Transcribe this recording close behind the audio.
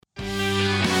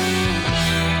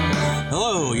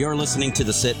You're listening to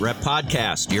the SITREP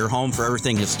Podcast, your home for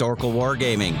everything historical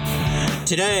wargaming.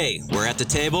 Today, we're at the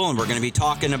table and we're going to be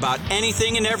talking about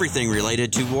anything and everything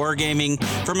related to wargaming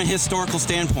from a historical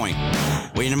standpoint.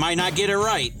 We might not get it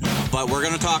right, but we're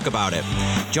going to talk about it.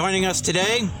 Joining us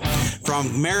today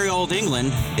from merry old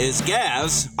England is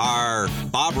Gaz, our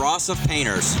Bob Ross of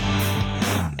painters.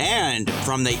 And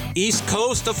from the east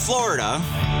coast of Florida,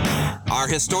 our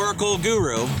historical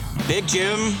guru, Big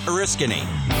Jim Oriskany.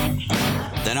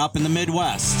 Then up in the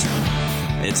Midwest,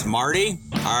 it's Marty,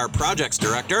 our projects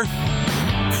director,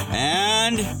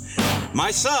 and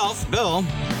myself, Bill,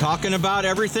 talking about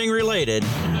everything related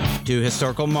to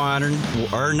historical modern,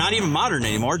 or not even modern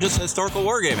anymore, just historical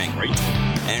wargaming. Right.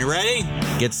 And ready?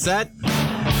 Get set.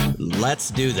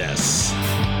 Let's do this.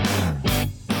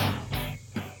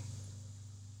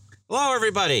 Hello,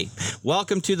 everybody.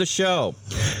 Welcome to the show.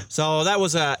 So that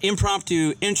was an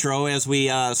impromptu intro as we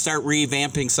start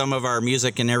revamping some of our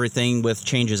music and everything with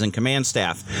changes in command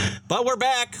staff. But we're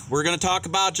back. We're going to talk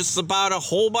about just about a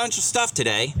whole bunch of stuff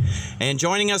today. And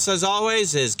joining us, as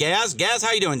always, is Gaz. Gaz,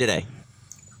 how you doing today?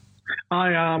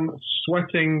 I am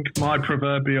sweating my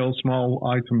proverbial small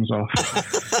items off.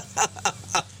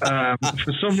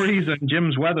 For some reason,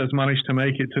 Jim's weather's managed to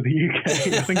make it to the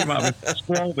UK. I think it might have been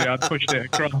squally I'd pushed it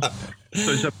across.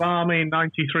 So it's a balmy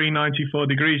 93, 94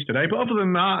 degrees today. But other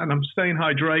than that, and I'm staying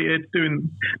hydrated,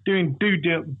 doing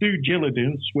due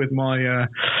diligence with my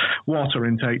water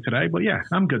intake today. But yeah,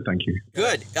 I'm good, thank you.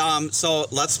 Good. So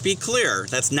let's be clear.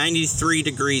 That's 93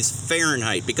 degrees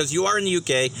Fahrenheit because you are in the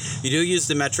UK. You do use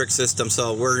the metric system,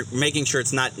 so we're making sure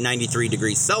it's not 93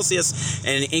 degrees Celsius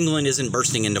and England isn't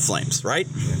bursting into flames, right?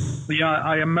 Yeah,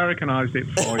 I Americanized it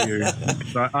for you.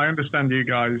 I understand you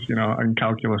guys, in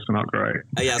calculus are not great.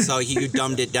 Yeah, so you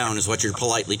dumbed it down is what you're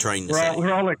politely trying to say.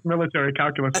 We're all like military.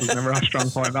 Calculus was never our strong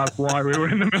point. That's why we were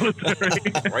in the military.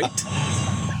 Right.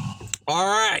 All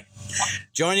right.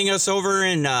 Joining us over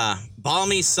in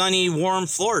balmy, sunny, warm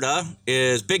Florida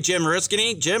is Big Jim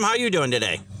Oriskany. Jim, how you doing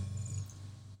today?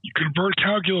 You convert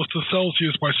calculus to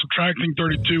Celsius by subtracting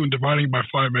 32 and dividing by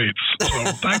 5/8. So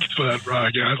thanks for that,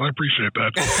 guys. I appreciate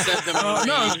that.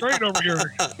 No, it's great over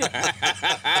here.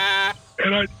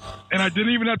 And I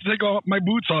didn't even have to take my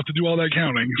boots off to do all that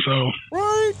counting. So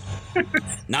right.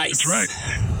 Nice. That's right.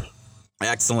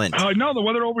 Excellent. No, the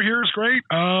weather over here is great.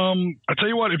 I tell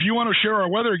you what, if you want to share our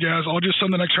weather, guys, I'll just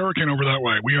send the next hurricane over that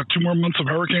way. We have 2 more months of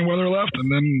hurricane weather left,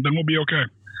 and then we'll be okay.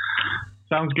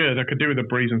 Sounds good. I could do with a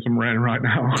breeze and some rain right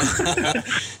now.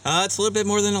 It's a little bit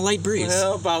more than a light breeze.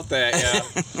 Well, about that,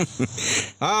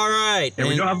 yeah. All right. Yeah,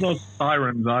 we don't have those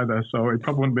sirens either, so it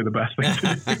probably wouldn't be the best thing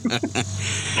to do.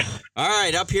 All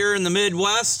right, up here in the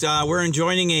Midwest, we're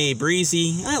enjoying a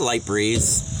breezy, light breeze,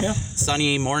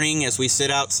 sunny morning as we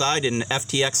sit outside in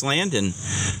FTX land, and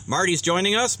Marty's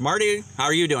joining us. Marty, how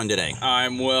are you doing today?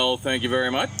 I'm well, thank you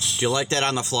very much. Do you like that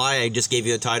on the fly? I just gave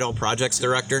you the title, Projects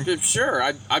Director. Sure,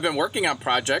 I've been working on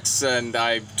projects, and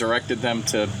I've directed them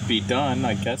to be done.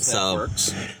 I guess that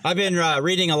works. I've been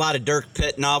reading a lot of Dirk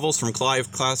Pitt novels from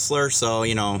Clive Cussler, so,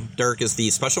 Dirk is the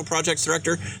Special Projects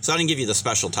Director, so I didn't give you the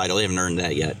special title. You haven't earned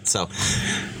that yet, so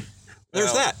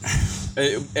there's that.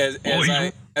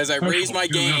 As I raise my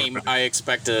game, I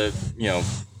expect to,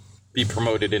 be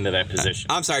promoted into that position.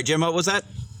 I'm sorry, Jim, what was that?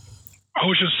 I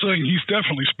was just saying he's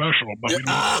definitely special, but we don't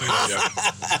say that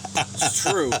yet. It's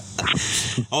true.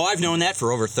 Oh, I've known that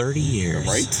for over 30 years.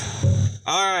 Right.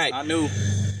 All right. I knew.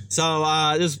 So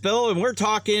this is Bill, and we're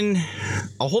talking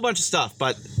a whole bunch of stuff.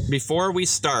 But before we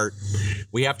start,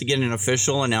 we have to get an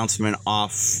official announcement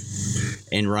off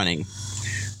and running.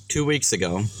 2 weeks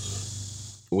ago,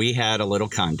 we had a little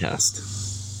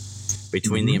contest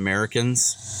between the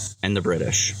Americans and the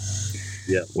British.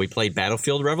 Yeah. We played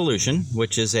Battlefield Revolution,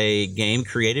 which is a game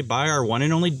created by our one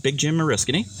and only Big Jim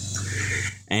Oriskany.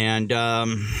 And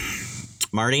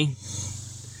Marty,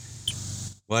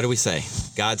 what do we say?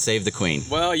 God save the Queen.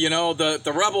 Well,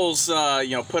 the rebels,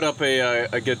 put up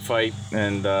a good fight,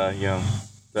 and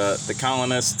the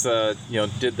colonists,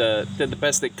 did the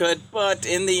best they could, but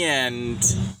in the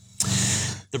end,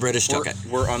 the British took it.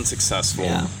 We're unsuccessful.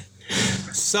 Yeah.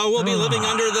 So we'll be living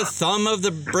under the thumb of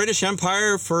the British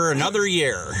Empire for another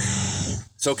year.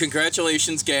 So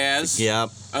congratulations, Gaz. Yep.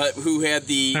 Who had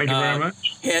the Thank you very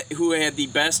much. Who had the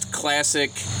best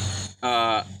classic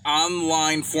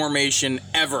online formation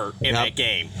ever in that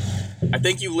game. I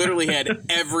think you literally had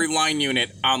every line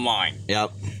unit online.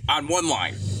 Yep. On one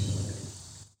line.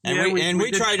 And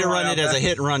we tried to run it as a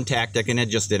hit and run tactic, and it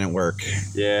just didn't work.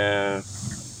 Yeah.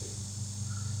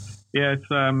 Yeah,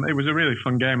 it was a really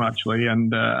fun game actually,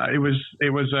 and it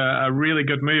was a really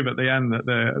good move at the end that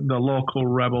the local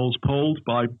rebels pulled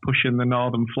by pushing the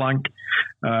northern flank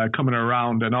coming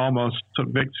around and almost took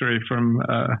victory from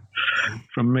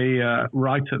me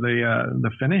right at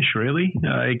the finish, really.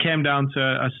 It came down to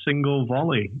a single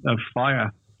volley of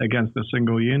fire against a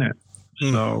single unit.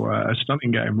 So a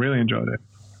stunning game. Really enjoyed it.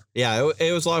 Yeah,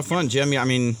 it was a lot of fun, Jim. I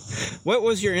mean, what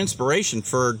was your inspiration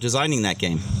for designing that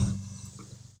game?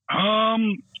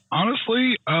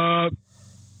 Honestly,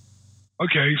 okay,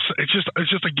 so it's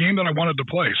just a game that I wanted to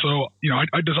play. So,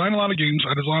 I design a lot of games.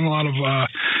 I design a lot of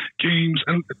games.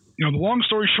 And, the long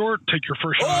story short, take your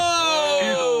first shot.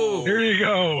 Oh! There you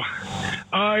go.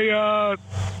 I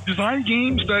design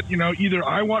games that, either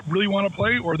I really want to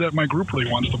play or that my group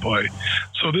really wants to play.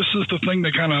 So this is the thing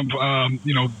that kind of,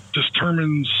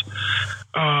 determines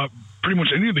pretty much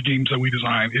any of the games that we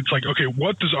design. It's like, okay,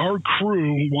 what does our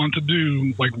crew want to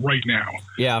do, like, right now?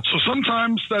 Yeah. So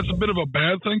sometimes that's a bit of a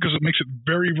bad thing because it makes it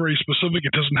very, very specific.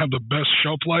 It doesn't have the best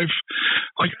shelf life.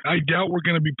 Like, I doubt we're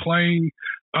going to be playing,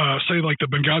 say, like the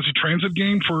Benghazi Transit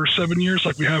game for 7 years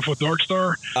like we have with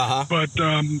Darkstar. Uh-huh. But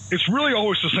it's really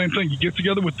always the same thing. You get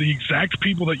together with the exact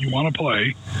people that you want to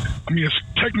play. I mean, it's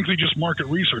technically just market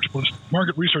research, but it's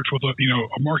market research with a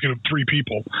market of 3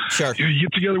 people. Sure. You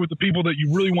get together with the people that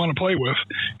you really want to play with.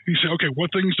 You say, okay,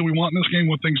 what things do we want in this game?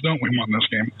 What things don't we want in this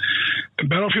game? In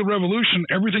Battlefield Revolution,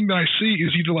 everything that I see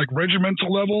is either like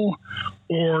regimental level,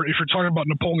 or if you're talking about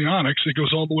Napoleonics, it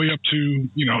goes all the way up to,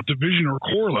 division or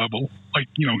corps level, like,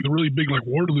 the really big, like,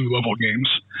 Waterloo level games.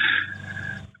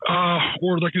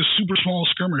 Or like this super small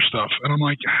skirmish stuff. And I'm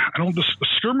like, the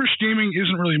skirmish gaming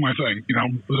isn't really my thing,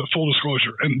 full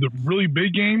disclosure. And the really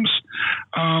big games,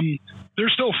 they're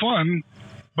still fun,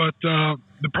 but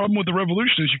the problem with the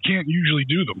Revolution is you can't usually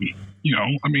do them.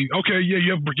 I mean, okay, yeah,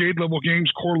 you have brigade level games,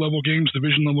 corps level games,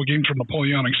 division level games for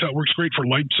Napoleonics. That works great for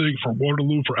Leipzig, for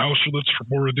Waterloo, for Austerlitz, for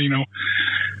Borodino.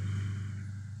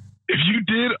 If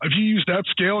you use that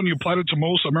scale and you applied it to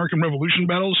most American Revolution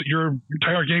battles, your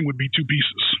entire game would be 2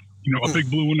 pieces. A big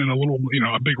blue one and a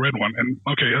big red one. And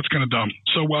okay, that's kind of dumb.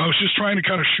 So I was just trying to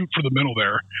kind of shoot for the middle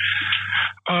there.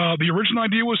 The original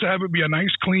idea was to have it be a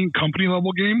nice, clean company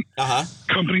level game. Uh-huh.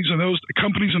 Companies in those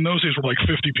days were like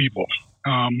 50 people.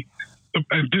 And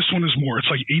this one is more. It's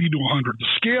like 80 to 100. The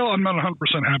scale I'm not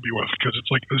 100% happy with because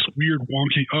it's like this weird,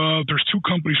 wonky, there's 2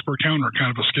 companies per counter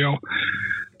kind of a scale.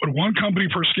 But 1 company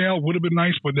per scale would have been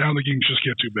nice, but now the games just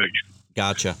get too big.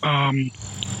 Gotcha.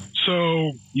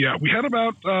 So, yeah, we had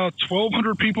about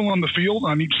 1,200 people on the field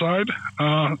on each side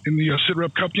in the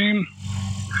SITREP Cup game.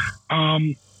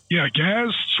 Yeah,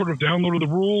 Gaz sort of downloaded the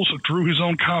rules, drew his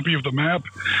own copy of the map,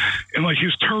 and like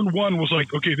his turn 1 was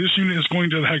like, okay, this unit is going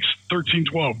to the hex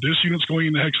 1312. This unit's going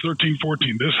into hex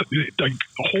 1314. The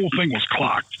whole thing was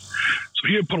clocked. So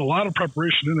he had put a lot of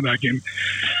preparation into that game.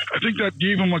 I think that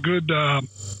gave him a good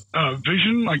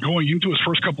vision, like going into his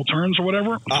first couple turns or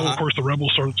whatever. Until, of course, the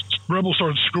rebels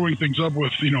started screwing things up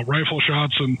with rifle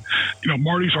shots and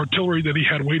Marty's artillery that he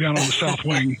had way down on the south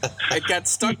wing. It got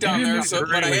stuck down there,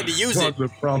 but I had to use it. The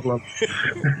problem.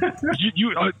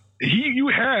 You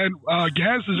had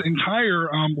Gaz's entire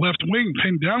left wing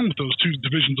pinned down with those 2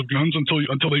 divisions of guns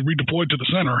until they redeployed to the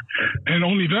center, and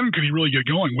only then could he really get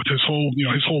going with his whole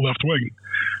left wing.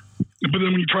 But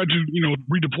then when you tried to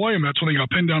redeploy him, that's when they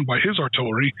got pinned down by his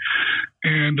artillery,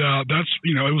 and that's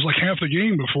it was like half the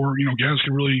game before Gaz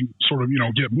could really sort of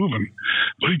get moving.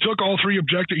 But he took all 3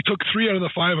 objectives. He took 3 out of the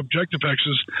 5 objective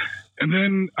hexes, and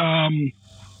then.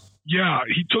 Yeah,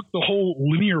 he took the whole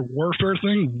linear warfare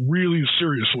thing really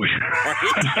seriously.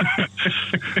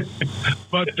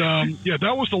 But, yeah,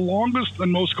 that was the longest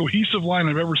and most cohesive line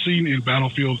I've ever seen in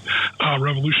Battlefield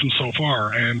Revolution so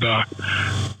far. And,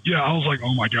 yeah, I was like,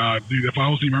 oh, my God, dude, if I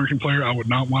was the American player, I would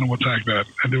not want to attack that.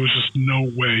 And there was just no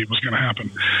way it was going to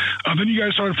happen. Then you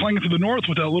guys started flying into the north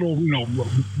with that little,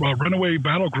 runaway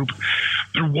battle group.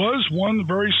 There was one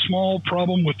very small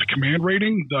problem with the command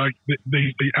rating. They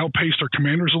outpaced their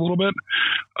commanders a little bit.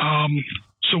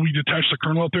 So we detached the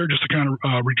colonel up there just to kind of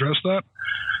redress that.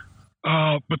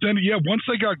 But then, yeah, once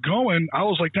they got going, I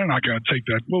was like, they're not going to take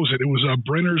that. What was it? It was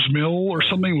Brenner's Mill or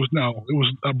something. It was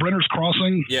Brenner's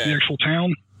Crossing, the actual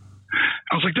town.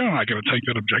 I was like, they're not going to take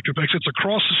that objective. It's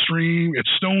across the stream. It's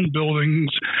stone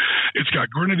buildings. It's got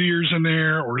grenadiers in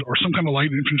there or some kind of light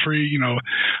infantry.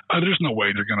 There's no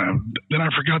way they're going to. Then I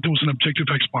forgot there was an objective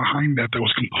X behind that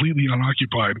was completely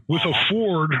unoccupied with a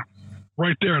ford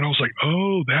right there. And I was like,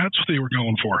 oh, that's what they were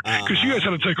going for. Because you guys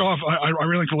had to take off. I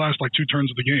really like the last 2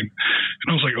 turns of the game. And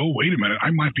I was like, oh, wait a minute.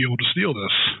 I might be able to steal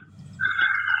this.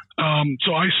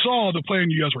 So I saw the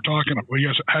plan you guys were talking about, what you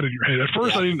guys had in your head. At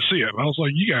first, I didn't see it. I was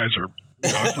like, you guys are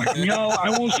I was like, I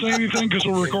won't say anything because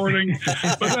we're recording,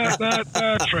 but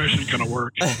that trash ain't gonna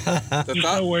work. There's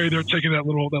no way they're taking that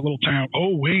little town.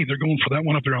 Oh wait, they're going for that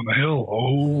one up there on the hill.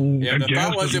 Oh, yeah. The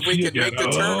thought was if we could make the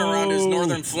turn around his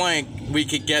northern flank, we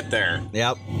could get there.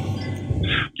 Yep.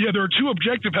 Yeah, there are 2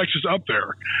 objective hexes up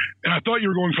there, and I thought you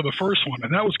were going for the first one,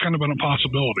 and that was kind of an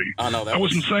impossibility. Oh, no, I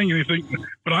wasn't saying anything,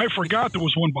 but I forgot there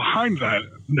was one behind that.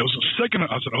 And there was a second.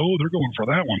 I said, "Oh, they're going for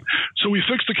that one." So we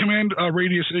fixed the command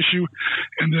radius issue,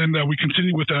 and then we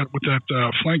continued with that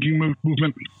flanking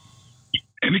movement.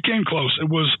 And it came close. It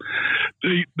was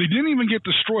they didn't even get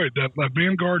destroyed. That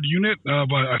Vanguard unit,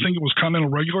 but I think it was Continental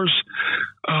Regulars.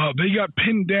 They got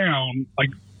pinned down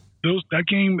like. That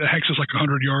game, the hex is like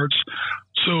 100 yards.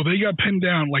 So they got pinned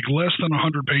down like less than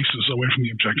 100 paces away from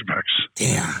the objective hex.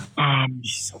 Damn.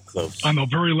 So close. On the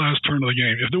very last turn of the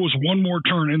game. If there was one more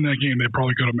turn in that game, they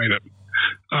probably could have made it.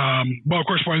 Well, of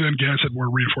course, by then, Gaz had more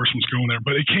reinforcements going there.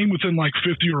 But it came within like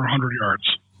 50 or 100 yards.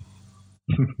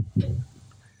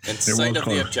 In sight of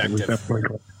the objective.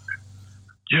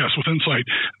 Yes, within sight.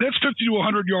 That's 50 to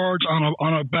 100 yards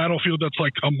on a battlefield that's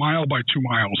like a mile by 2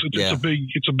 miles. It's a big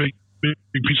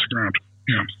piece of ground.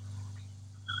 Yeah.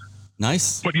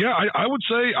 Nice. But yeah, I would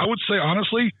say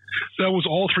honestly, that was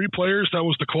all 3 players. That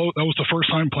was the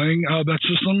first time playing that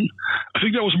system. I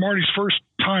think that was Marty's first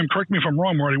time. Correct me if I'm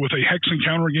wrong, Marty, with a hex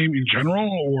encounter game in general,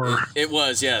 or it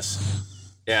was, yes.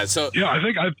 Yeah. So yeah, I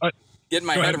think I getting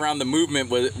my head around the movement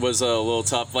was a little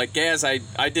tough. Like Gaz, I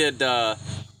did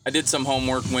some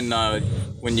homework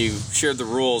when you shared the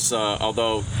rules,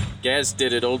 although Gaz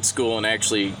did it old school and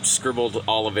actually scribbled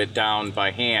all of it down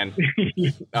by hand.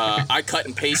 I cut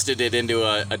and pasted it into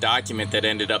a document that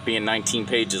ended up being 19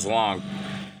 pages long,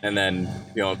 and then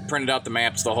printed out the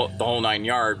maps, the whole 9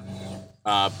 yard.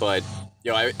 But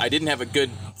I didn't have a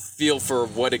good feel for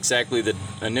what exactly the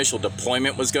initial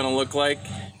deployment was going to look like,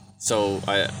 so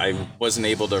I wasn't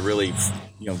able to really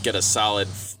get a solid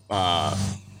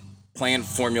plan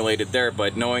formulated there.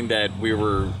 But knowing that we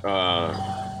were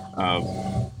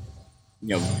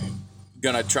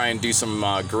gonna try and do some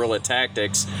guerrilla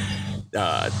tactics,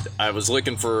 I was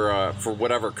looking for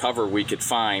whatever cover we could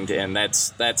find, and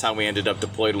that's how we ended up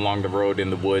deployed along the road in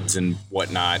the woods and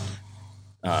whatnot,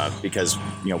 because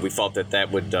we felt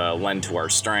that would lend to our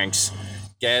strengths.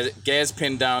 Gaz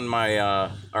pinned down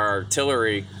our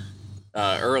artillery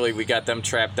early. We got them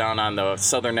trapped down on the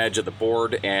southern edge of the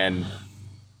board, and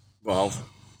well,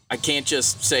 I can't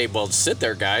just say, well, sit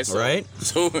there, guys. Right.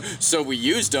 So we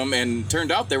used them, and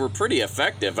turned out they were pretty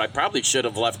effective. I probably should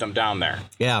have left them down there.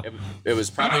 Yeah. It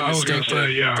was probably a mistake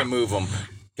to move them,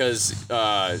 because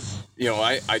I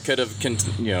could have.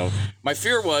 My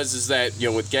fear is that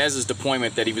with Gaz's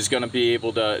deployment that he was going to be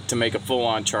able to make a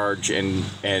full-on charge and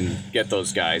get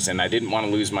those guys, and I didn't want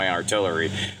to lose my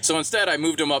artillery. So instead, I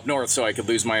moved them up north so I could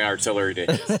lose my artillery to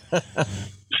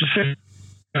his.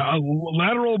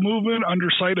 Lateral movement under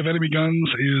sight of enemy guns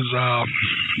is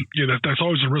that's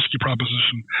always a risky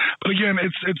proposition. But again,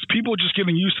 it's people just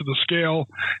getting used to the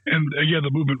scale and the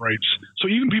movement rates.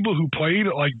 So even people who played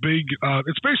like big,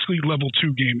 it's basically level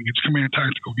 2 gaming. It's command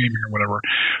tactical gaming or whatever.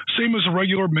 Same as a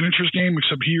regular miniatures game,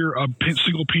 except here a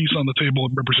single piece on the table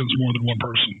represents more than one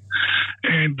person.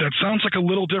 And that sounds like a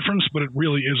little difference, but it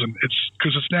really isn't. It's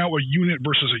because it's now a unit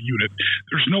versus a unit.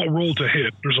 There's no roll to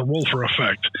hit. There's a roll for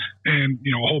effect, and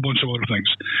a whole bunch of other things.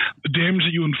 The damage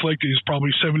that you inflict is probably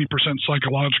 70%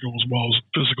 psychological as well as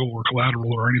physical or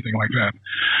collateral or anything like that.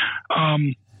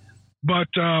 I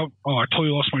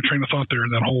totally lost my train of thought there in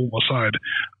that whole aside.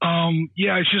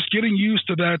 It's just getting used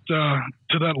to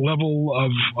that level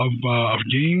of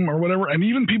game or whatever. And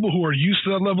even people who are used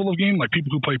to that level of game, like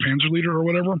people who play Panzer Leader or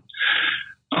whatever,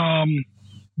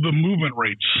 the movement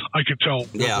rates, I could tell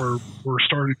we're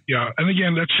starting. Yeah. And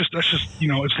again, that's just,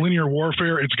 it's linear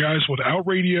warfare. It's guys without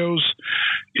radios.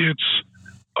 It's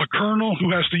a colonel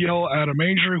who has to yell at a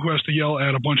major, who has to yell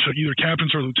at a bunch of either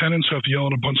captains or lieutenants, who have to yell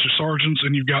at a bunch of sergeants.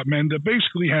 And you've got men that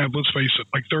basically have, let's face it,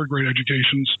 like 3rd grade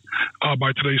educations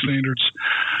by today's standards.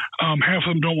 Half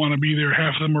of them don't want to be there.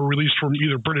 Half of them are released from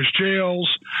either British jails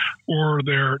or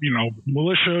they're,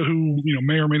 militia who,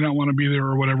 may or may not want to be there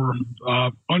or whatever.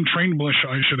 Untrained militia,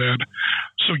 I should add.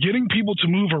 So getting people to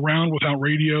move around without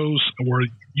radios or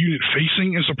unit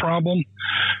facing is a problem.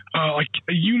 Like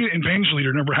a unit in Panzer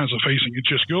Leader never has a facing. It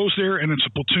just goes there and it's a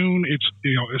platoon. It's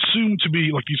assumed to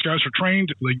be like these guys are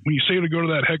trained. Like when you say to go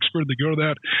to that hex grid, they go to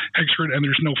that hex grid and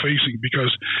there's no facing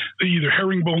because they either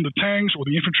herringbone the tanks or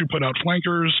the infantry put out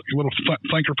flankers, little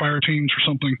flanker fire teams or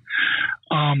something.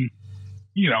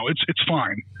 It's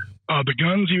fine. The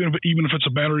guns, even if it's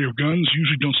a battery of guns,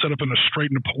 usually don't set up in a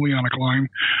straight Napoleonic line.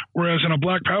 Whereas in a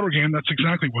black powder game, that's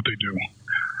exactly what they do.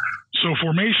 So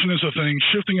formation is a thing.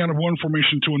 Shifting out of one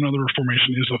formation to another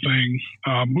formation is a thing.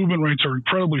 Movement rates are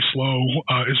incredibly slow.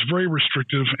 It's very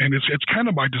restrictive, and it's kind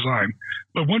of by design.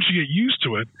 But once you get used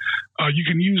to it, you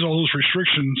can use all those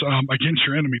restrictions against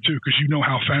your enemy too, because you know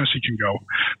how fast he can go.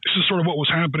 This is sort of what was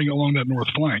happening along that north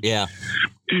flank.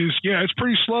 It's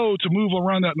pretty slow to move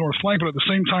around that north flank, but at the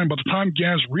same time, by the time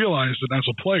Gaz realized it as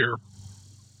a player,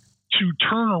 to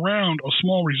turn around a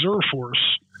small reserve force,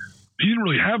 he didn't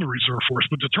really have a reserve force,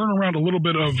 but to turn around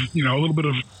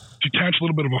detach a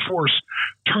little bit of a force,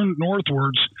 turn it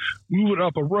northwards, move it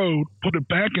up a road, put it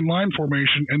back in line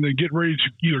formation, and then get ready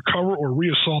to either cover or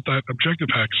reassault that objective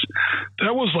hex.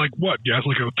 That was like what, guys?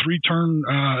 Like a 3-turn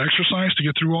exercise to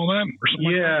get through all that, or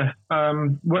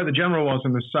something? Where the general was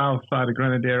in the south side of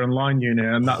Grenadier and line unit,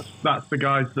 and that's the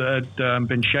guys that had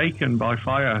been shaken by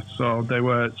fire, so they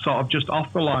were sort of just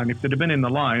off the line. If they'd have been in the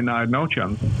line, I had no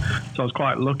chance. So I was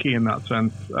quite lucky in that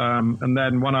sense. And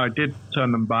then when I did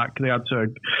turn them back, they had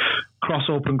to cross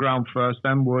open ground first,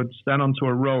 then woods, then onto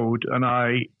a road, and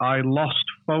I lost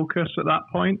focus at that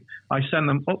point. I sent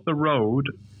them up the road,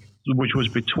 which was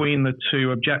between the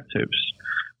two objectives.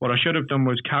 What I should have done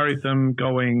was carry them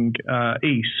going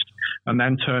east and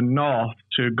then turn north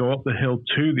to go up the hill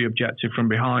to the objective from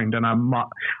behind. And I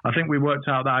think we worked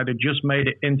out that I'd have just made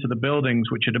it into the buildings,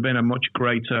 which would have been a much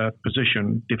greater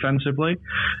position defensively.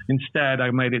 Instead, I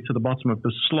made it to the bottom of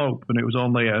the slope, and it was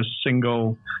only a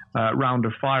single round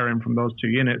of firing from those two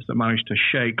units that managed to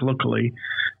shake, luckily,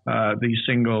 the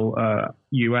single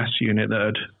US unit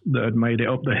that had made it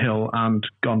up the hill and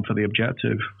gone for the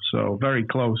objective. So very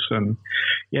close. And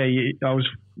I was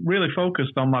really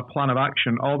focused on my plan of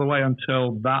action all the way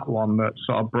until that one that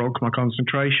sort of broke my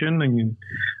concentration and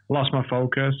lost my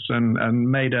focus and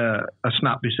made a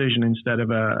snap decision instead of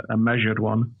a measured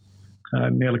one.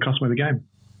 Nearly cost me the game.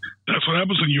 That's what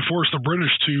happens when you force the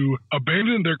British to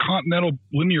abandon their continental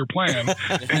linear plan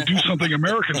and do something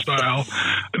American style.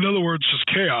 In other words, just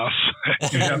chaos.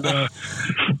 And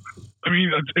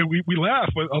we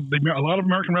laugh, but a lot of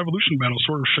American Revolution battles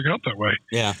sort of shook out that way.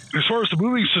 Yeah. And as far as the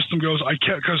moving system goes,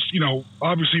 because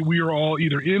obviously we are all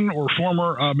either in or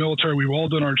former military. We've all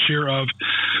done our share of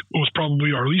what was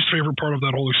probably our least favorite part of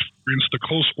that whole experience, the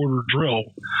close order drill.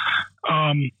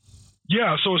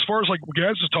 So as far as like what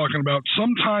Gaz is talking about,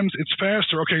 sometimes it's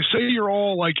faster. Okay, say you're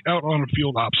all like out on a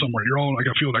field op somewhere. You're all like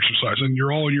a field exercise, and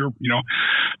you're all in your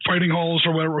fighting halls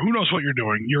or whatever. Who knows what you're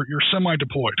doing? You're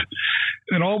semi-deployed,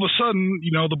 and all of a sudden,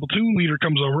 the platoon leader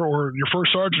comes over, or your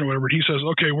first sergeant or whatever. He says,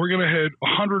 "Okay, we're going to head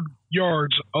 100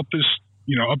 yards up this."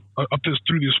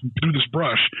 Through this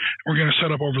brush, we're going to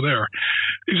set up over there.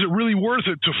 Is it really worth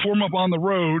it to form up on the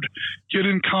road, get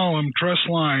in column, dress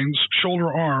lines,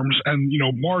 shoulder arms, and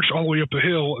march all the way up the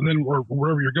hill, and then or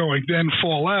wherever you're going, then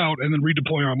fall out and then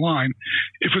redeploy online?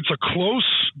 If it's a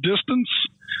close distance,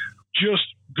 just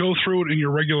go through it in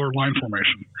your regular line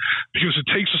formation, because it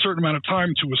takes a certain amount of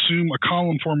time to assume a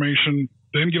column formation,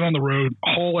 then get on the road,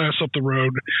 haul ass up the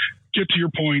road, get to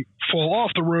your point, fall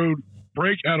off the road,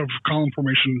 break out of column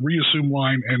formation, reassume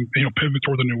line, and pivot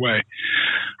toward the new way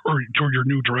or toward your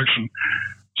new direction.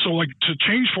 So like to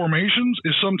change formations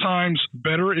is sometimes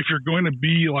better if you're going to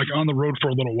be like on the road for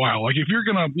a little while. Like if you're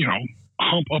going to,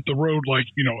 hump up the road like,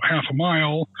 half a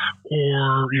mile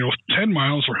or, 10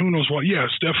 miles or who knows what,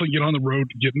 yes, definitely get on the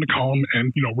road, get in the column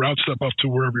and, route step up to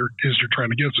wherever you're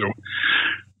trying to get to.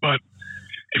 But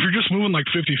if you're just moving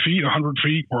like 50 feet, 100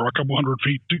 feet, or a couple hundred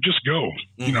feet, dude, just go.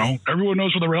 Mm-hmm. Everyone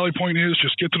knows where the rally point is.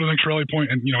 Just get to the next rally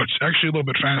point, and it's actually a little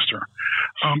bit faster,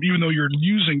 even though you're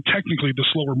using technically the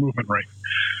slower movement rate.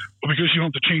 But because you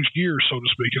don't have to change gears, so to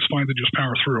speak, it's fine to just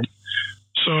power through.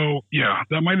 So yeah,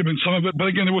 that might have been some of it. But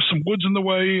again, there was some woods in the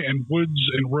way, and woods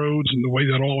and roads, and the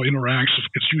way that all interacts.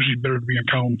 It's usually better to be in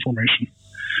column formation.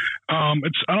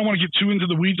 I don't want to get too into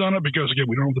the weeds on it because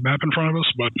again, we don't have the map in front of us,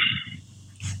 but.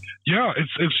 Yeah,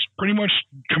 it's pretty much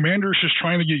commanders just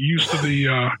trying to get used to the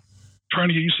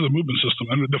movement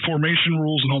system and the formation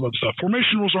rules and all that stuff.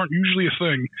 Formation rules aren't usually a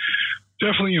thing,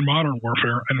 definitely in modern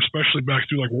warfare, and especially back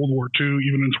through like World War II,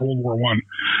 even into World War I.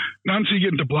 Not until you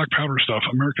get into black powder stuff,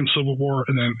 American Civil War,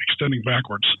 and then extending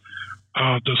backwards,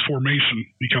 does formation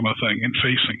become a thing and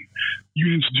facing.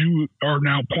 Units are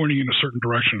now pointing in a certain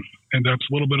direction, and that's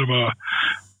a little bit of a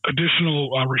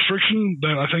additional restriction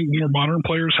that I think more modern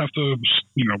players have to,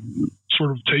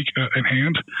 sort of take in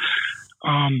hand.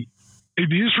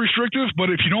 It is restrictive,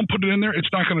 but if you don't put it in there, it's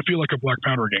not going to feel like a black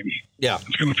powder game. Yeah.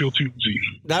 It's going to feel too easy.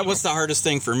 That was the hardest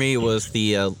thing for me was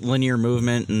the linear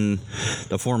movement and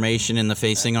the formation and the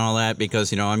facing and all that,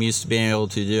 because, I'm used to being able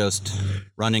to just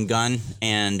run and gun.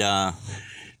 And I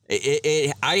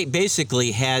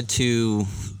basically had to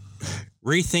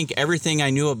rethink everything I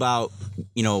knew about,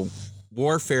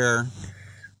 warfare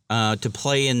to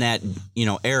play in that,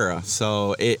 era.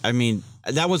 So,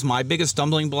 that was my biggest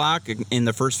stumbling block in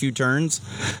the first few turns,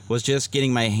 was just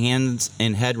getting my hands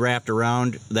and head wrapped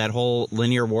around that whole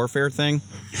linear warfare thing.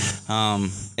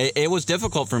 It was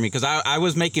difficult for me because I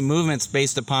was making movements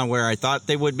based upon where I thought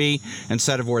they would be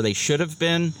instead of where they should have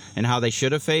been and how they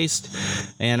should have faced.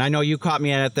 And I know you caught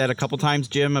me at that a couple times,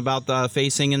 Jim, about the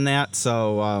facing in that.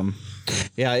 So,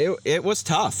 it was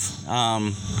tough.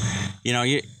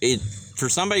 For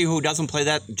somebody who doesn't play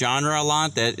that genre a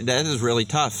lot, that is really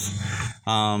tough.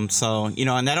 And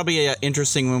that'll be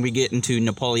interesting when we get into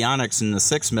Napoleonics and the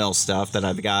 6 mil stuff that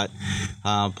I've got,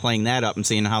 playing that up and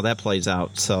seeing how that plays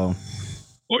out. So,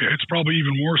 it's probably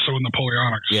even more so in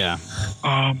Napoleonics. Yeah.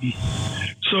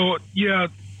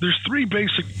 There's 3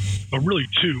 basic, really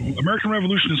 2. American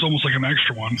Revolution is almost like an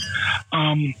extra one.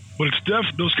 But it's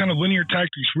those kind of linear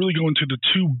tactics really go into the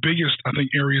 2 biggest, I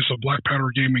think, areas of black powder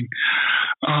gaming,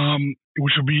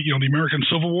 which would be, the American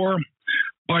Civil War.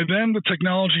 By then, the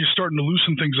technology is starting to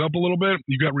loosen things up a little bit.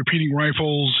 You've got repeating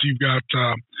rifles. You've got,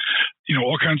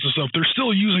 all kinds of stuff. They're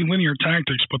still using linear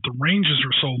tactics, but the ranges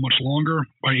are so much longer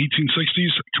by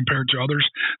 1860s compared to others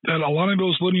that a lot of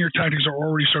those linear tactics are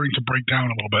already starting to break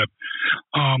down a little bit.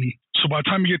 So by the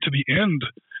time you get to the end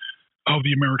of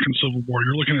the American Civil War,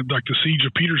 you're looking at like the Siege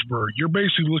of Petersburg. You're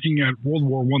basically looking at World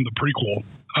War I, the prequel,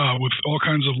 with all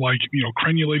kinds of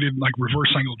crenulated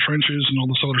reverse angle trenches and all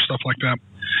this other stuff like that.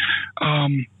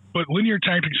 But linear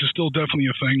tactics is still definitely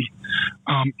a thing,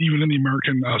 even in the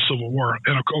American Civil War.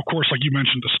 And of course, like you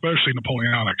mentioned, especially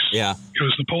Napoleonics. Yeah.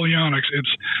 Because Napoleonics,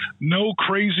 it's no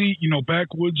crazy,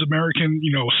 backwoods American,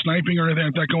 sniping or anything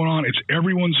like that going on. It's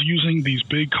everyone's using these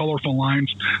big, colorful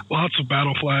lines, lots of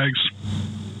battle flags,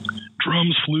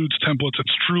 drums, flutes, templates.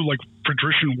 It's true like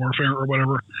patrician warfare or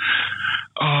whatever.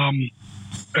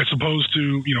 As opposed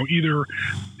to, either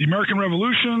the American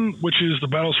Revolution, which is the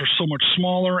battles are so much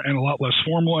smaller and a lot less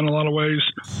formal in a lot of ways.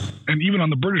 And even on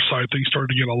the British side, things started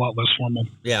to get a lot less formal.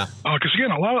 Yeah. Because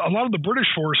again, a lot of the British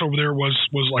force over there was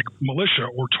like militia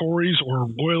or Tories or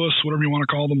loyalists, whatever you want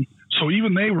to call them. So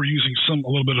even they were using a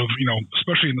little bit of,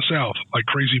 especially in the South, like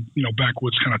crazy,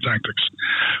 backwoods kind of tactics.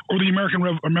 Or the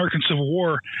American Civil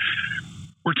War,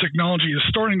 where technology is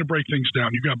starting to break things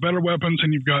down. You've got better weapons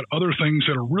and you've got other things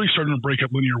that are really starting to break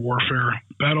up linear warfare.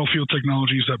 Battlefield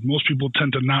technologies that most people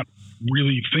tend to not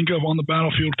really think of on the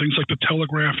battlefield, things like the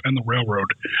telegraph and the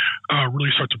railroad, really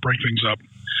start to break things up.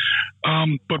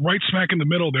 But right smack in the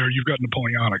middle there, you've got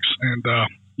Napoleonics. And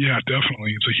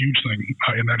definitely, it's a huge thing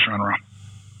in that genre.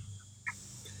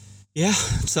 Yeah,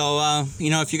 so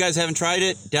if you guys haven't tried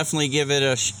it, definitely give it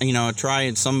a try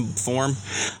in some form.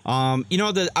 I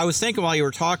was thinking while you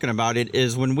were talking about it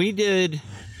is when we did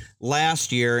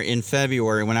last year in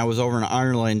February when I was over in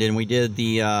Ireland and we did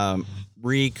the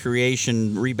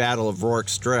rebattle of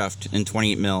Rourke's Drift in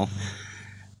 28 mil.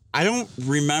 I don't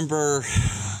remember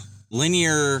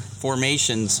linear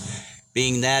formations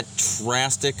being that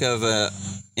drastic of a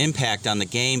impact on the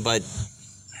game, but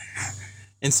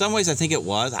in some ways, I think it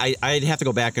was. I'd have to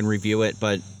go back and review it,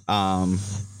 but So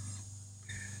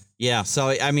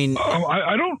I mean,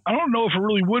 I don't know if it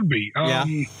really would be.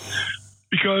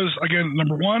 Because again,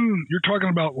 number one, you're talking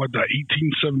about what, the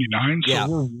 1879. So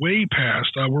we're way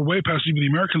past. Even the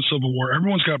American Civil War.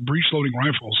 Everyone's got breech loading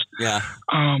rifles. Yeah.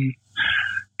 And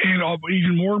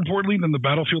even more importantly than the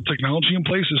battlefield technology in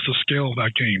place is the scale of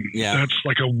that game. Yeah. That's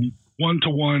like a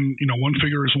 1-to-1, one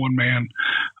figure is one man.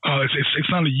 It's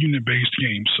not a unit based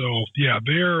game. So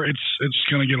there it's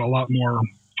going to get a lot more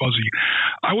fuzzy.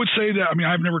 I would say that,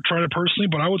 I've never tried it personally,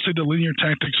 but I would say the linear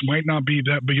tactics might not be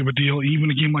that big of a deal, even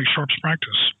a game like Sharp's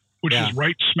Practice, which is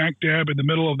right smack dab in the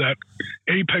middle of that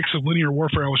apex of linear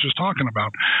warfare I was just talking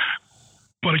about.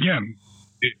 But again,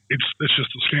 it's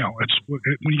just the scale.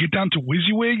 When you get down to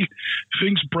WYSIWYG,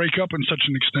 things break up in such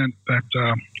an extent that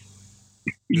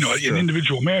an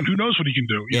individual man, who knows what he can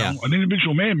do? You know, an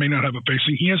individual man may not have a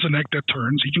facing. He has a neck that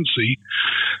turns. He can see.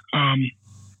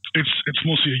 It's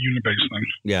mostly a unit-based thing.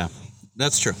 Yeah,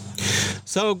 that's true.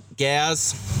 So,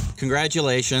 Gaz,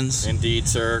 congratulations. Indeed,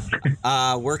 sir.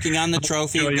 Working on the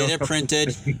trophy. Get it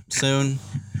printed soon.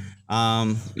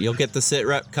 You'll get the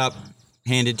SITREP Cup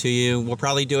handed to you. We'll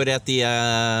probably do it at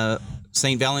the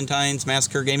St. Valentine's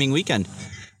Massacre Gaming Weekend.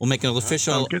 We'll make an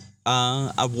official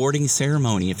awarding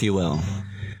ceremony, if you will.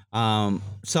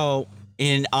 So,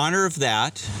 in honor of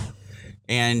that,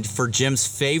 and for Jim's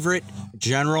favorite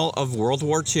general of World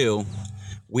War II,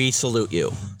 we salute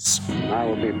you. I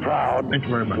will be proud Thank you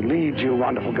very much. to lead you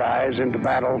wonderful guys into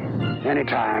battle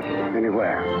anytime,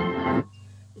 anywhere.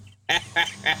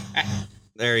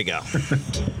 There you go.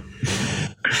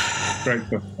 Great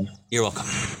stuff. You're welcome.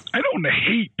 I don't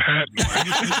hate Patton. I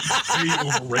just think he's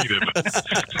way overrated.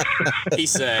 He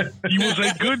said. He was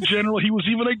a good general. He was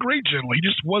even a great general. He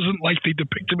just wasn't like they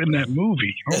depict him in that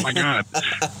movie. Oh, my God.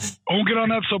 Don't get on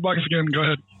that soapbox again. Go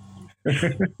ahead.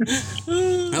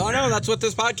 Oh, no, that's what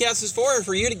this podcast is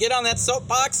for you to get on that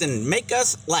soapbox and make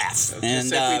us laugh.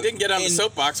 And if we didn't get on the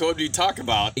soapbox, what would we talk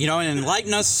about? You know, and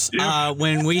enlighten us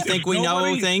when we think we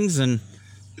know things. And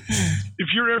if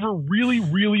you're ever really,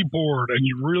 really bored and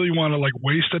you really want to like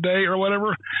waste a day or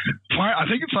whatever, I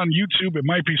think it's on YouTube. It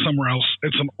might be somewhere else.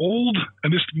 It's an old,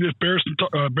 and this bears to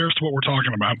what we're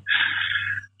talking about.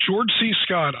 George C.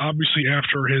 Scott, obviously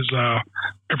after his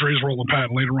role in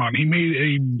Patton later on, he made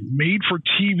a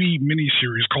made-for-TV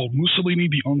miniseries called Mussolini: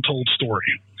 The Untold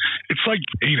Story. It's like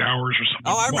 8 hours or something.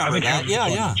 Oh, I remember that.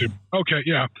 Yeah. Okay,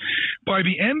 yeah. By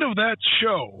the end of that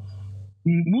show,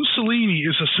 Mussolini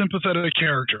is a sympathetic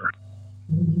character.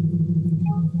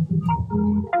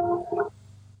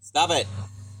 Stop it.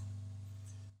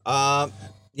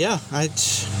 Yeah,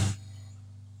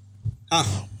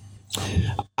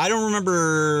 I don't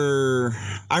remember.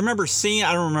 I remember seeing it.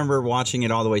 I don't remember watching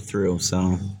it all the way through.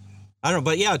 So I don't know.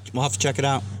 But yeah, we'll have to check it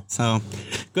out. So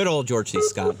good old George C.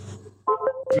 Scott.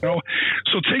 You know,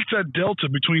 so take that delta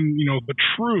between, you know, the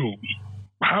true,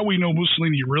 how we know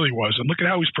Mussolini really was, and look at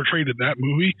how he's portrayed in that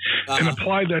movie, and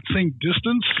apply that same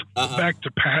distance back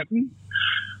to Patton.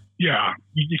 Yeah,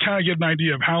 you kind of get an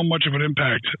idea of how much of an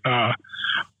impact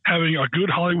having a good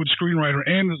Hollywood screenwriter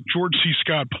and George C.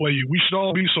 Scott play you. We should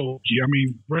all be so lucky. I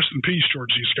mean, rest in peace, George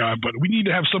C. Scott, but we need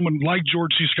to have someone like George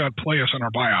C. Scott play us in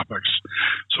our biopics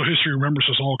so history remembers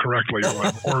us all correctly,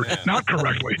 or not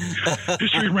correctly.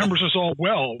 History remembers us all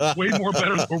well, way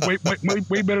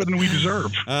better than we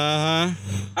deserve. I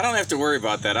don't have to worry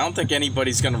about that. I don't think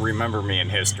anybody's going to remember me in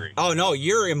history. Oh, no,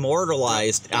 you're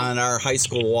immortalized on our high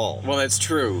school wall. Well, that's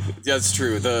true. That's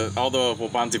true. All the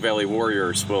Wabanti Valley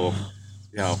Warriors will...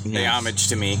 pay homage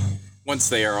to me once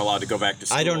they are allowed to go back to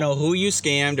school. I don't know who you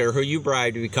scammed or who you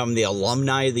bribed to become the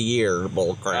alumni of the year.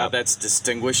 Bullcrap. That's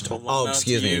distinguished alumni. Oh,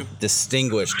 excuse me.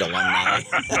 Distinguished alumni.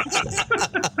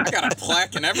 I got a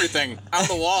plaque and everything on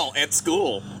the wall at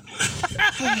school.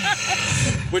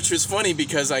 Which was funny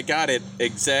because I got it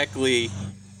exactly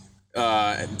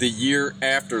the year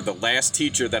after the last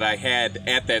teacher that I had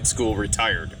at that school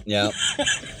retired. Yeah.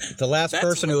 The last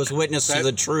person who was witness to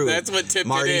the truth. That's what tipped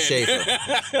Marty it in.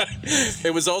 Schaefer.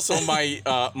 It was also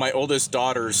my oldest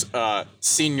daughter's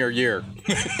senior year.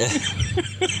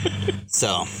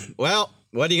 So, well,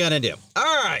 what are you going to do?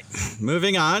 All right.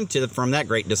 Moving on from that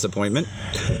great disappointment.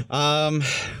 Do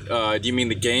you mean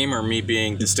the game or me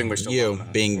being distinguished alumni?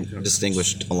 You being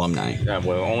distinguished alumni. Yeah,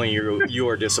 well, only you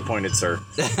are disappointed, sir.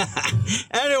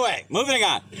 Anyway, moving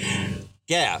on.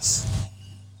 Gas.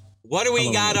 What do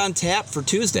we got on tap for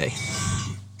Tuesday?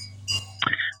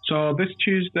 So this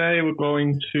Tuesday, we're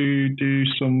going to do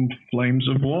some Flames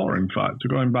of War, in fact.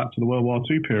 We're going back to the World War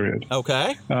II period.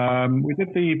 Okay. We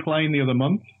did the plane the other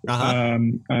month.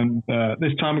 And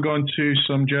this time we're going to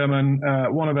some German,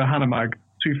 one of the Hanomag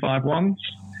 251s.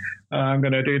 I'm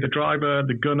going to do the driver,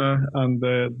 the gunner, and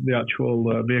the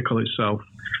actual vehicle itself.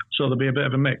 So there'll be a bit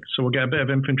of a mix. So we'll get a bit of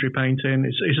infantry painting.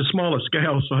 It's a smaller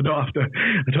scale, so I don't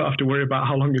have to worry about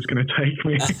how long it's going to take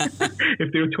me.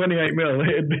 If they were 28 mil,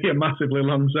 it'd be a massively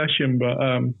long session. But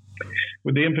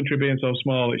with the infantry being so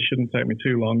small, it shouldn't take me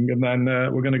too long. And then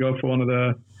we're going to go for one of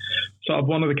the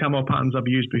camo patterns I've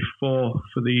used before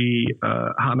for the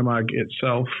Hanomag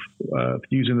itself,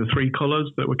 using the three colours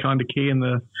that were kind of key in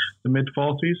the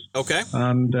mid-40s. Okay.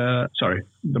 And,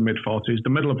 the mid-40s, the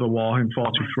middle of the war in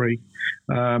 43.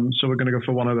 So we're going to go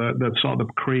for one of the sort of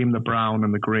the cream, the brown,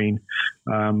 and the green.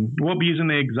 We'll be using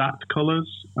the exact colours.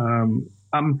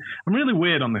 I'm really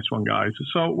weird on this one, guys.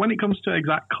 So when it comes to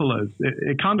exact colours,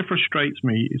 it kind of frustrates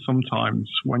me sometimes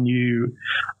when you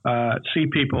see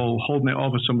people holding it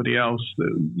over somebody else,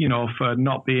 for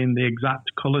not being the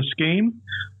exact colour scheme.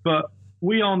 But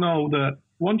we all know that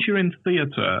once you're in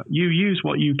theatre, you use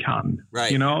what you can.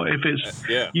 Right. If it's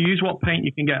you use what paint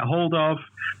you can get hold of.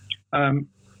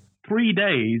 3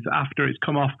 days after it's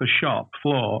come off the shop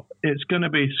floor, it's going to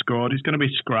be scored, it's going to be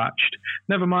scratched.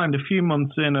 Never mind a few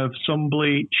months in of sun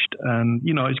bleached, and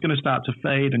it's going to start to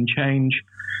fade and change.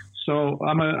 So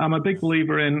I'm a big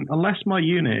believer in, unless my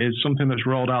unit is something that's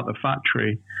rolled out the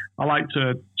factory, I like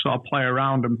to sort of play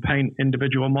around and paint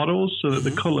individual models so that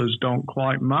the colours don't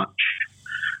quite match.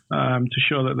 To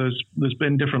show that there's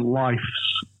been different lives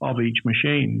of each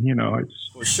machine.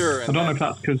 Well, sure. I don't know if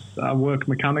that's because I work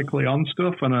mechanically on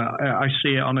stuff and I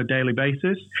see it on a daily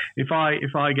basis. If I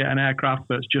get an aircraft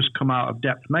that's just come out of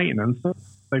depth maintenance,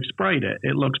 They've sprayed it.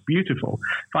 It looks beautiful.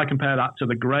 If I compare that to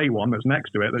the grey one that's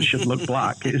next to it that should look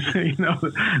black, it's,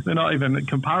 they're not even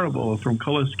comparable from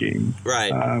color scheme.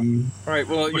 Right. Right.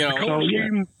 Well,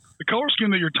 the color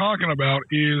scheme that you're talking about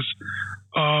is,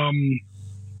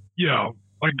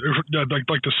 like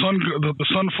the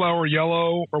sunflower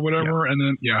yellow or whatever, and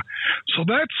then so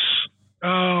that's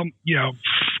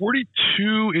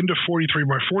 42 into 43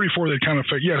 by 44. They kind of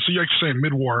so you like to say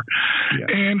mid-war,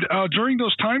 and during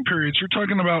those time periods, you're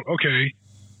talking about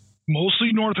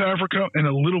mostly North Africa and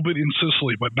a little bit in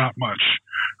Sicily, but not much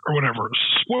or whatever.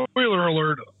 Spoiler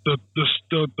alert: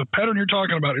 the pattern you're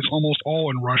talking about is almost all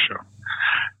in Russia.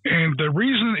 And the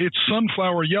reason it's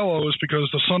sunflower yellow is because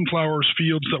the sunflowers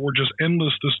fields that were just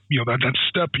endless, that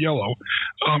steppe yellow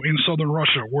in southern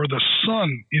Russia, where the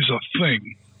sun is a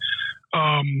thing.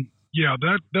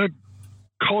 That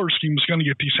color scheme is going to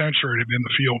get desaturated in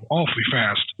the field awfully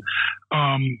fast.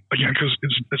 Again, because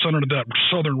it's under that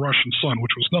southern Russian sun,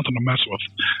 which was nothing to mess with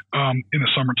in the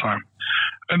summertime.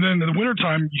 And then in the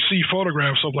wintertime, you see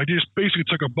photographs of they just basically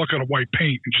took a bucket of white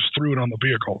paint and just threw it on the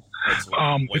vehicle.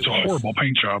 It's a horrible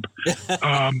paint job.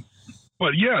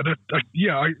 But I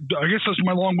guess that's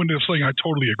my long-winded saying. I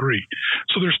totally agree.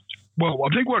 So I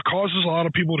think what causes a lot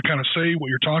of people to kind of say what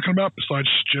you're talking about, besides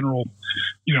general,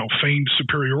 feigned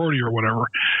superiority or whatever,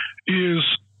 is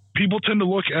people tend to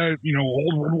look at,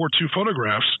 old World War II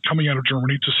photographs coming out of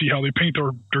Germany to see how they paint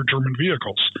their German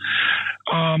vehicles.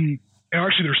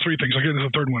 Actually, there's three things. I'll get into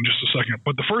the third one in just a second.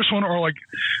 But the first one are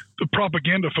the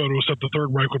propaganda photos that the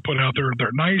Third Reich would put out there.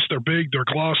 They're nice, they're big, they're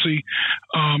glossy,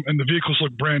 and the vehicles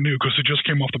look brand new because they just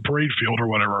came off the parade field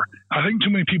or whatever. I think too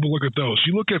many people look at those.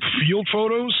 You look at field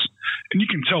photos, and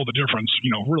you can tell the difference,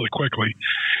 really quickly.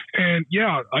 And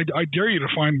I dare you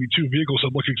to find me two vehicles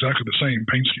that look exactly the same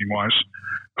paint scheme wise.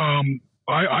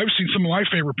 I've seen some of my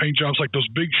favorite paint jobs, like those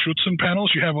big Schutzen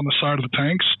panels you have on the side of the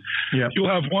tanks. Yeah. You'll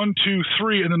have 1, 2,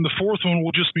 3, and then the fourth one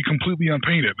will just be completely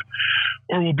unpainted,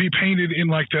 or will be painted in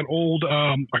like that old,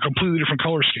 a completely different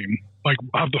color scheme. Like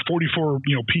have the 44,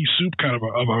 pea soup kind of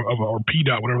or P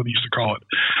dot, whatever they used to call it.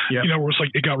 Yeah. Where it's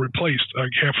like it got replaced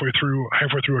halfway through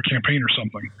a campaign or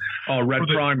something. Oh, red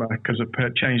primer because it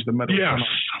changed the metal. Yes.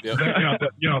 Yep.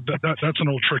 That's an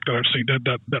old trick that I've seen.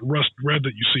 That rust red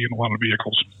that you see in a lot of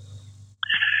vehicles.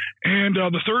 And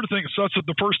the third thing, so that's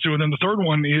the first two, and then the third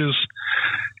one is,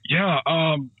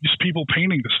 just people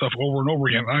painting this stuff over and over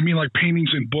again. I mean, like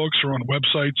paintings in books or on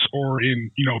websites or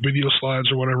in video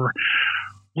slides or whatever.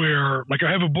 Where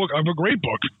I have a great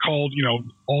book called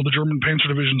all the German Panzer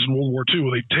divisions in World War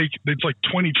II. It's like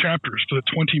 20 chapters to the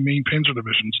 20 main Panzer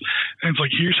divisions, and it's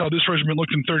like here's how this regiment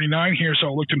looked in 39, here's how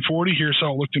it looked in 40, here's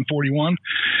how it looked in 41,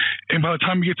 and by the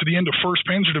time you get to the end of 1st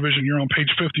Panzer Division, you're on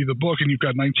page 50 of the book, and you've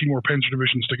got 19 more Panzer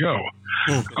divisions to go.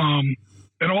 Okay.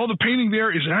 And all the painting there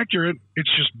is accurate.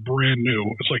 It's just brand new.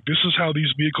 It's like, this is how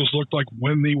these vehicles looked like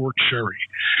when they were cherry.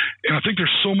 And I think there's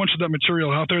so much of that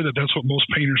material out there that's what most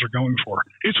painters are going for.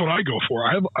 It's what I go for.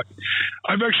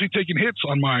 I've actually taken hits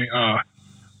on my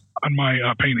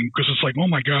painting because it's like, oh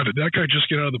my God, did that guy just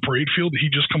get out of the parade field? Did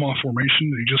he just come off formation?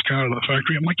 Did he just come out of the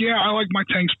factory? I'm like, yeah, I like my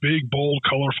tanks big, bold,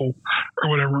 colorful, or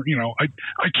whatever.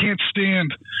 I can't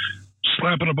stand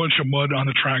slapping a bunch of mud on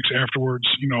the tracks afterwards.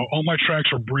 All my tracks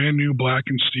are brand new, black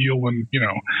and steel, and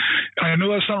I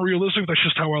know that's not realistic. That's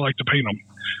just how I like to paint them.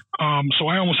 So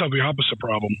I almost have the opposite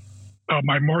problem.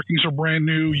 My markings are brand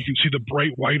new. You can see the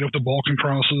bright white of the Balkan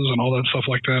crosses and all that stuff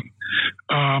like that.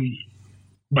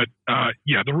 But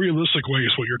the realistic way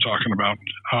is what you're talking about,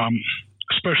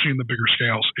 especially in the bigger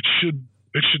scales. It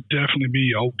should definitely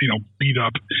be beat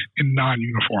up in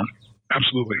non-uniform.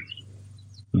 Absolutely.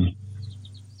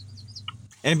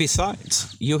 And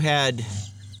besides, you had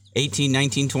 18,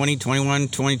 19, 20, 21,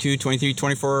 22, 23,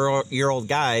 24-year-old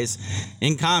guys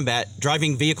in combat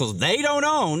driving vehicles they don't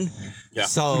own. Yeah.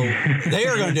 So they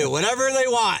are going to do whatever they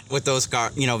want with those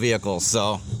vehicles.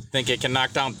 So think it can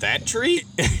knock down that tree?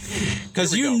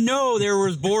 Because there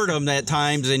was boredom at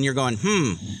times, and you're going,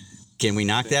 can we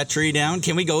knock that tree down?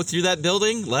 Can we go through that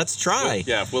building? Let's try.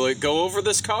 Will it go over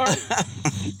this car?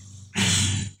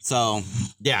 So,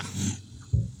 yeah.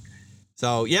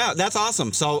 So, yeah, that's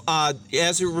awesome. So,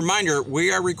 as a reminder,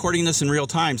 we are recording this in real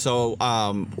time. So,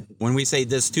 when we say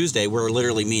this Tuesday, we're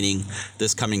literally meaning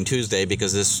this coming Tuesday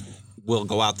because this will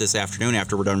go out this afternoon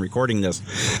after we're done recording this.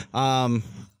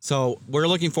 So, we're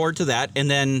looking forward to that. And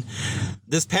then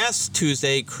this past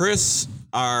Tuesday, Chris,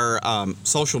 our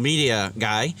social media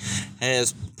guy,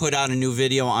 has put out a new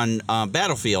video on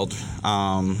Battlefield.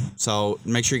 So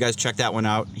make sure you guys check that one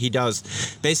out. He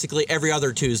does basically every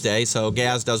other Tuesday. So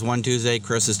Gaz does one Tuesday.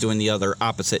 Chris is doing the other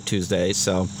opposite Tuesday.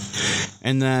 So,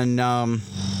 and then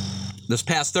this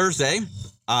past Thursday,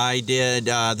 I did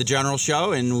the general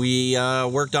show, and we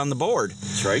worked on the board.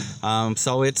 That's right.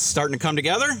 So it's starting to come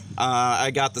together.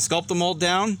 I got the sculpt mold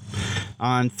down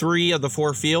on 3 of the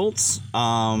 4 fields.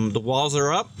 The walls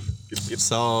are up. Yep.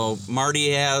 So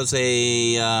Marty has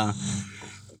a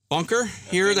bunker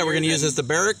here that we're going to use as the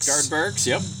barracks. Guard barracks,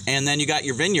 yep. And then you got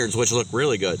your vineyards, which look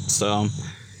really good. So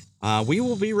we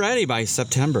will be ready by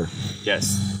September.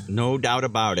 Yes. No doubt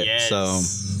about it. Yes. So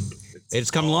it's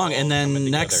come along. And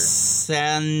then next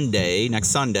Sunday,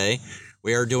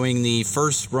 we are doing the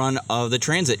first run of the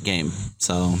transit game.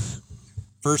 So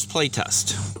first play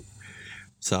test.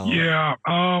 So Yeah.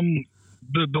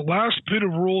 The last bit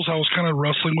of rules I was kind of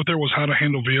wrestling with there was how to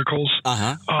handle vehicles.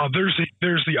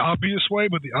 There's the obvious way,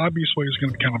 but the obvious way is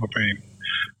going to be kind of a pain.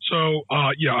 So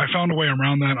I found a way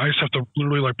around that. I just have to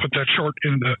literally put that chart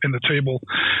in the table.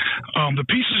 The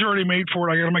pieces are already made for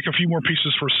it. I got to make a few more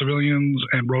pieces for civilians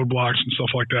and roadblocks and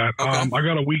stuff like that. Okay. I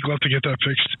got a week left to get that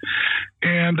fixed,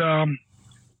 and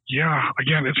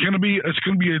again, it's gonna be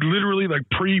literally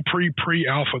pre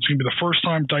alpha. It's gonna be the first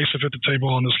time dice have hit the table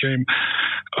on this game.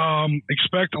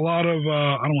 Expect a lot of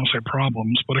I don't want to say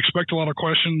problems, but expect a lot of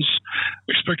questions.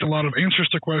 Expect a lot of answers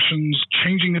to questions.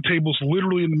 Changing the tables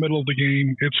literally in the middle of the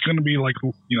game. It's gonna be a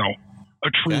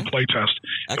true play test,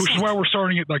 which is why we're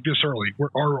starting it like this early.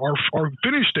 Our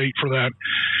finish date for that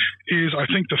is I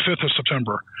think the 5th of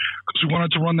September, because we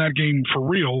wanted to run that game for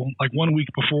real 1 week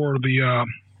before the.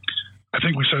 I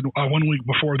think we said 1 week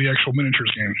before the actual miniatures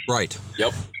game. Right.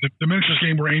 Yep. The miniatures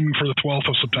game, we're aiming for the 12th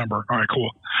of September. All right, cool.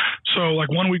 So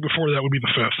 1 week before that would be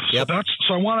the 5th. Yep.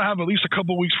 So I want to have at least a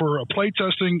couple of weeks for play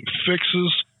testing,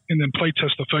 fixes, and then play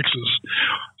test the fixes.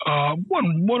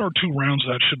 One or 2 rounds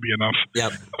of that should be enough.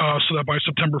 Yep. So that by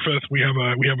September 5th we have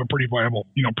a pretty viable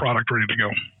product ready to go.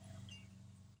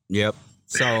 Yep.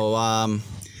 So I'm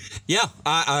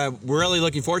really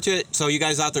looking forward to it. So you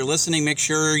guys out there listening, make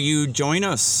sure you join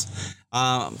us.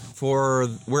 I'm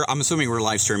assuming we're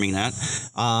live streaming that.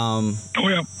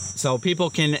 So people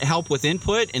can help with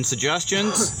input and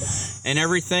suggestions and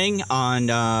everything on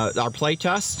our play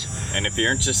test. And if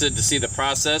you're interested to see the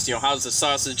process, how does the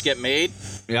sausage get made?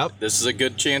 Yep. This is a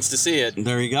good chance to see it.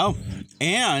 There you go.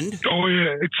 And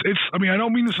it's I mean, I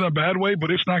don't mean this in a bad way,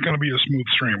 but it's not going to be a smooth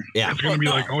stream. Yeah. It's going to be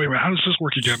how does this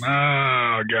work again?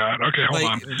 Oh God. Okay, hold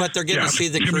on. But they're getting to see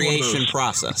the creation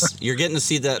process. You're getting to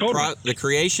see the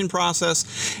creation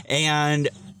process and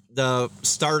the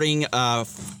starting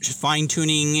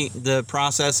fine-tuning the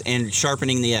process and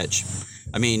sharpening the edge.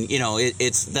 I mean,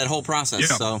 it's that whole process.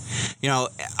 Yeah. So,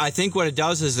 I think what it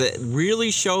does is it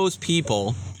really shows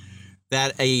people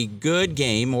that a good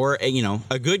game or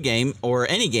a good game or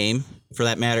any game for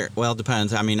that matter, well, it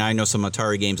depends. I mean, I know some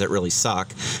Atari games that really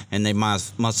suck and they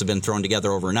must have been thrown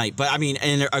together overnight. But I mean,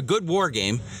 and a good war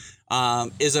game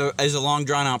is a long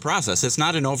drawn out process. It's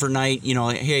not an overnight,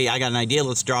 hey, I got an idea,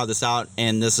 let's draw this out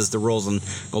and this is the rules and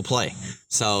go play.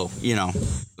 So,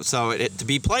 to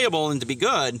be playable and to be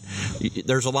good,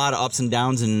 there's a lot of ups and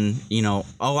downs and,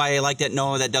 I like that.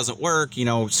 No, that doesn't work.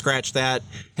 Scratch that.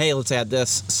 Hey, let's add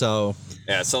this. So.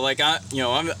 Yeah. So I'm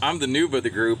the noob of the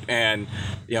group and,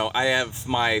 I have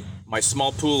my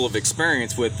small pool of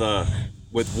experience with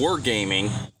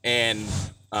wargaming and,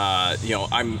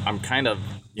 I'm kind of,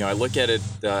 I look at it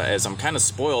as I'm kind of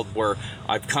spoiled where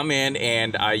I've come in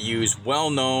and I use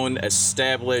well-known,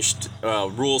 established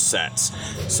rule sets.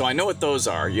 So I know what those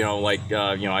are,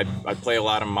 I play a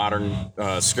lot of modern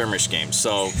skirmish games.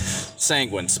 So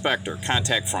Sanguine, Spectre,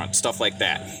 Contact Front, stuff like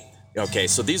that. Okay,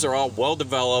 so these are all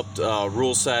well-developed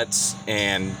rule sets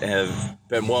and have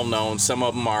been well-known. Some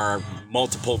of them are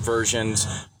multiple versions.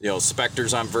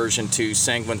 Spectre's on version 2,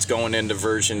 Sanguine's going into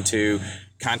version 2.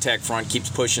 Contact Front keeps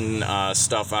pushing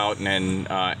stuff out and then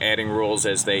adding rules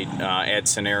as they add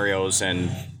scenarios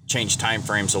and change time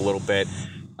frames a little bit.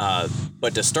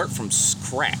 But to start from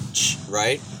scratch,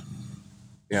 right?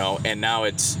 And now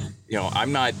it's,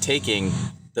 I'm not taking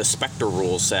the Spectre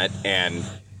rule set and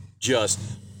just,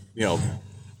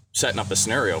 setting up a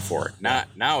scenario for it.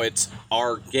 Now it's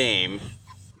our game.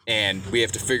 And we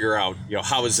have to figure out,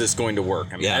 how is this going to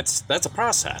work? I mean, that's a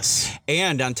process.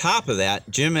 And on top of that,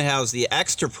 Jim has the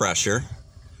extra pressure.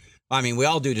 I mean, we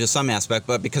all do to some aspect,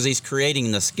 but because he's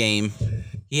creating this game,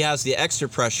 he has the extra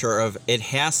pressure of it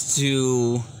has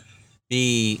to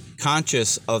be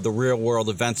conscious of the real world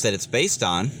events that it's based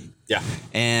on. Yeah.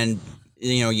 And,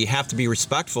 you have to be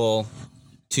respectful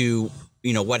to,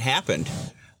 what happened.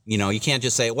 You know, you can't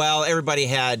just say, well, everybody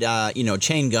had,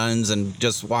 chain guns and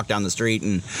just walked down the street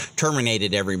and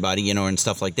terminated everybody, and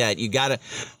stuff like that. You got to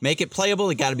make it playable.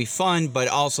 It got to be fun, but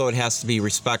also it has to be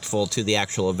respectful to the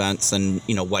actual events and,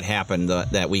 what happened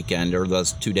that weekend or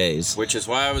those 2 days. Which is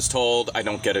why I was told I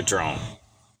don't get a drone.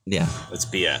 Yeah. That's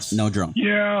BS. No drone.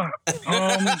 Yeah.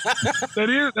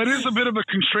 That is a bit of a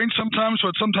constraint sometimes,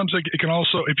 but sometimes it can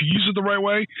also, if you use it the right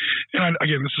way, and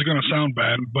again, this is going to sound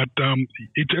bad, but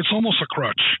it's almost a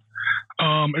crutch.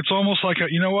 It's almost like,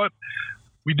 you know what?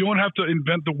 We don't have to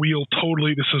invent the wheel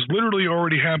totally. This has literally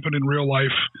already happened in real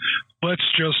life. Let's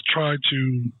just try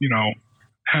to,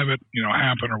 have it,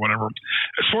 happen or whatever.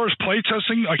 As far as play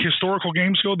testing, like historical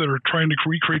games go that are trying to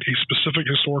recreate a specific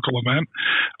historical event,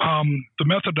 the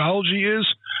methodology is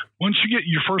once you get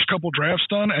your first couple drafts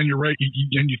done and you're ready,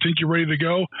 and you think you're ready to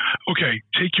go, okay,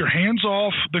 take your hands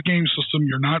off the game system.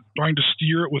 You're not trying to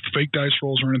steer it with fake dice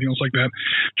rolls or anything else like that.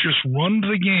 Just run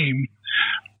the game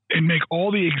and make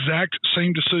all the exact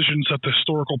same decisions that the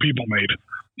historical people made.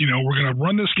 We're going to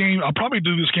run this game. I'll probably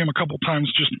do this game a couple times,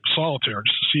 just solitaire,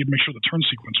 just to see, make sure the turn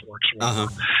sequence works. Uh-huh.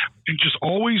 And just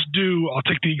always I'll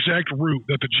take the exact route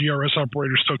that the GRS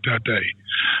operators took that day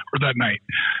or that night.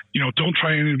 Don't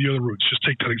try any of the other routes. Just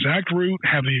take that exact route,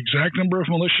 have the exact number of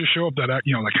militia show up that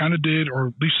kind of did, or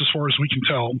at least as far as we can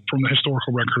tell from the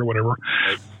historical record or whatever.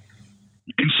 Right.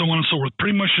 And so on and so forth.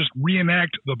 Pretty much just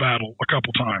reenact the battle a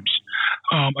couple times.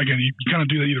 Again, you kind of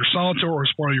do that either solitaire or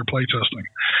as part of your play testing.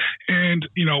 And,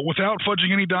 without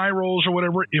fudging any die rolls or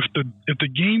whatever, if the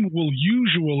game will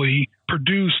usually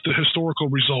produce the historical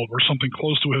result or something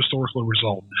close to a historical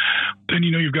result, then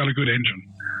you've got a good engine.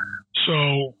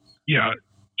 So, yeah,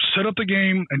 set up the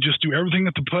game and just do everything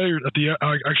that the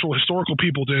actual historical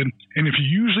people did. And if you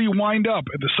usually wind up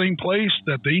at the same place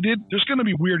that they did, there's going to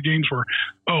be weird games where,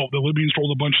 the Libyans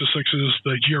rolled a bunch of sixes,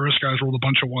 the GRS guys rolled a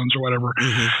bunch of ones or whatever.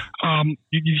 Mm-hmm.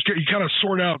 You kind of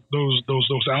sort out those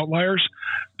outliers.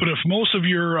 But if most of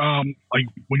your, like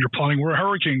when you're plotting where a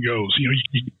hurricane goes,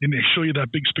 and they show you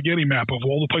that big spaghetti map of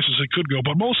all the places it could go,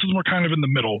 but most of them are kind of in the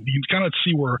middle. You can kind of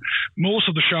see where most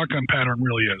of the shotgun pattern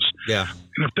really is. Yeah.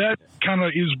 And if that kind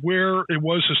of is where it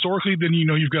was historically, then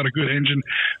you've got a good engine.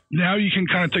 Now you can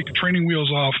kind of take the training wheels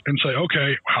off and say,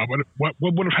 okay, what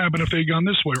would have happened if they had gone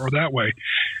this way or that way?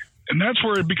 And that's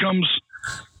where it becomes,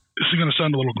 this is going to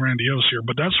sound a little grandiose here,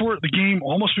 but that's where the game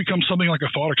almost becomes something like a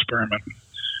thought experiment.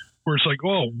 Where it's like,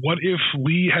 what if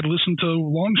Lee had listened to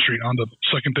Longstreet on the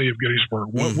second day of Gettysburg?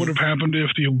 What would have happened if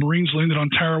the Marines landed on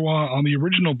Tarawa on the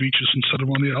original beaches instead of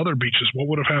on the other beaches? What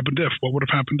would have happened if? What would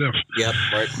have happened if? Yep,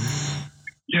 right.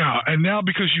 Yeah, and now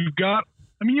because you've got,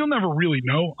 you'll never really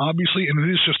know, obviously, and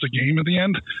it is just a game at the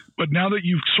end. But now that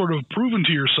you've sort of proven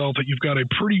to yourself that you've got a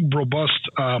pretty robust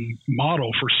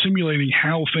model for simulating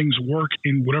how things work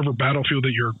in whatever battlefield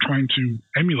that you're trying to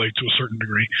emulate to a certain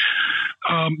degree,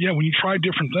 when you try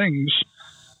different things,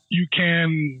 you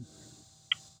can,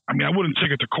 I wouldn't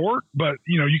take it to court, but,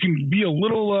 you can be a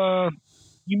little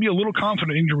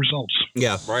confident in your results.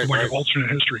 Yeah, right. Like an alternate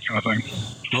history kind of thing.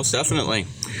 Most definitely.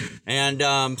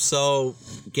 And so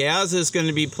Gaz is going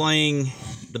to be playing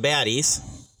the baddies,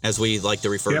 as we like to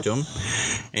refer to them.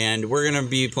 And we're going to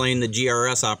be playing the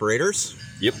GRS operators.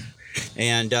 Yep.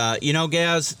 And,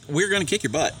 Gaz, we're going to kick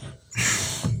your butt.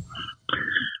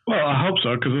 Well, I hope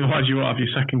so, because otherwise you won't have your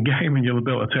second game and you'll have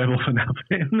built a table for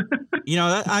nothing. You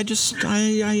know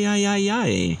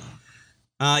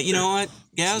what,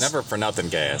 Gaz? It's never for nothing,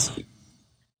 Gaz.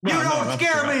 You don't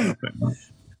scare me!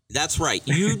 That's right.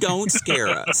 You don't scare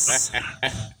us.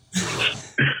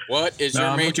 What is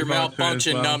your major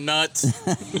malfunction, numbnuts?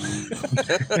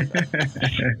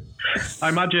 I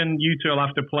imagine you two will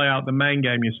have to play out the main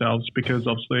game yourselves, because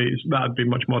obviously that'd be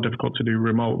much more difficult to do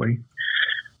remotely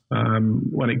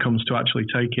when it comes to actually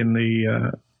taking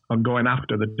on going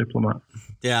after the diplomat.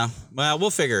 Yeah, well, we'll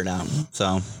figure it out.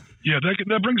 So. Yeah,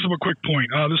 that brings up a quick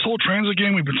point. This whole transit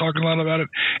game, we've been talking a lot about it.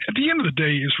 At the end of the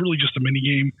day, it's really just a mini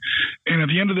game. And at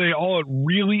the end of the day, all it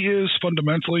really is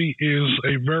fundamentally is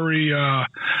a very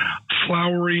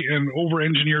flowery and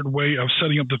over-engineered way of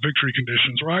setting up the victory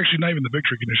conditions, or actually not even the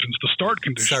victory conditions, the start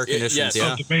conditions. Start conditions,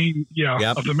 yes.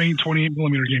 Of the main 28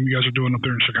 millimeter game you guys are doing up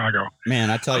there in Chicago.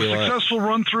 Man, I tell you what. A successful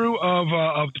run-through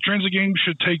of the transit game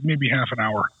should take maybe half an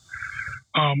hour.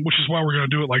 Which is why we're going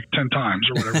to do it like 10 times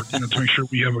or whatever, to make sure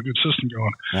we have a good system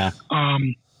going. Yeah.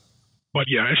 But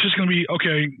yeah, it's just going to be,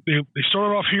 okay, they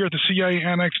started off here at the CIA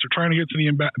annex. They're trying to get to the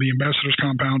ambassador's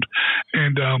compound.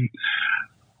 And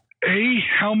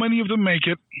how many of them make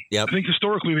it? Yep. I think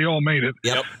historically they all made it.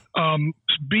 Yep.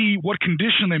 B, what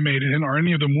condition they made it in. Are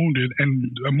any of them wounded?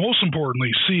 And most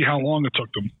importantly, C, how long it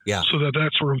took them. Yeah. So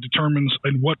that sort of determines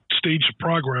in what stage of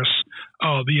progress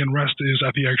the unrest is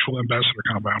at the actual ambassador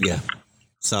compound. Yeah.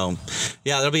 So,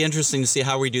 yeah, it'll be interesting to see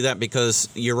how we do that, because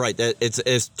you're right. That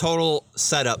it's total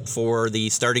setup for the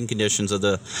starting conditions of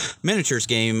the miniatures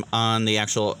game on the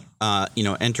actual,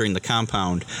 entering the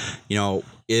compound.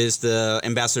 Is the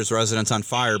ambassador's residence on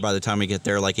fire by the time we get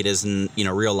there, like it is in,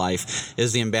 real life?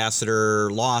 Is the ambassador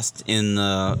lost in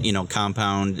the,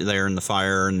 compound there in the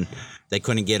fire and they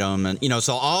couldn't get him? And,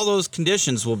 so all those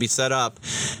conditions will be set up,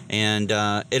 and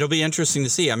it'll be interesting to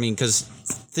see. I mean, because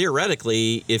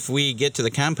theoretically, if we get to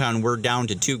the compound, we're down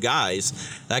to 2 guys.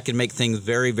 That could make things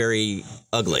very, very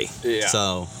ugly. Yeah.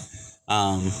 So,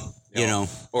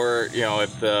 Or,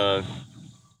 if the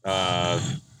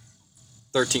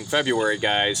 13th February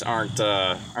guys aren't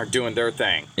doing their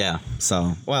thing. Yeah.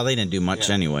 So, well, they didn't do much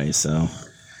anyway, so,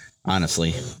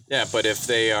 honestly. Yeah, but if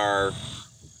they are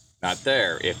not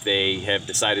there, if they have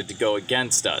decided to go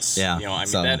against us,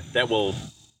 that will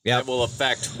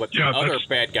affect what the other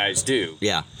bad guys do.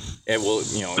 Yeah. It will,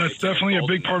 That's definitely a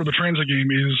big part of the transit game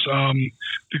is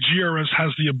the GRS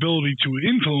has the ability to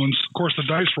influence. Of course, the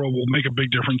dice roll will make a big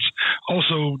difference.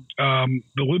 Also,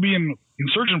 the Libyan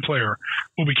insurgent player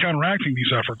will be counteracting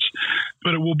these efforts,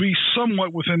 but it will be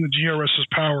somewhat within the GRS's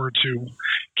power to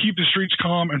keep the streets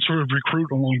calm and sort of recruit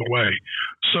along the way.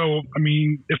 So, I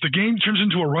mean, if the game turns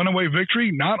into a runaway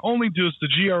victory, not only does the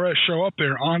GRS show up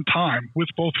there on time with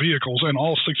both vehicles and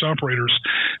all 6 operators,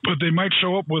 but they might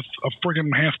show up with a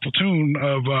friggin' half platoon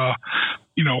of,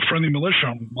 friendly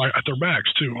militia at their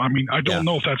backs too. I mean, I don't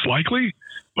know if that's likely,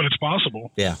 but it's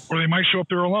possible. Yeah. Or they might show up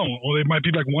there alone, or they might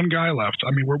be like one guy left.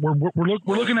 I mean, we're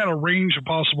looking at a range of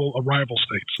possible arrival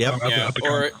states. Yep.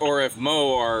 Or if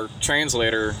Mo, our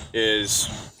translator, is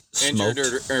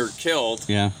injured or killed.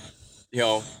 Yeah.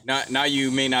 Now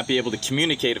you may not be able to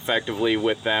communicate effectively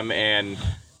with them, and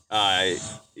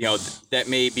that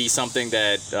may be something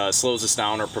that slows us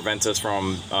down or prevents us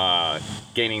from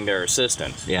gaining their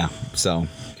assistance. Yeah. So.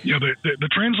 Yeah, the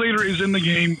translator is in the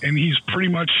game, and he's pretty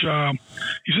much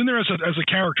he's in there as a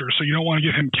character, so you don't want to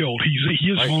get him killed.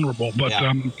 He is vulnerable, but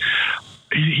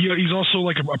he's also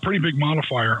like a pretty big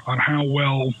modifier on how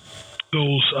well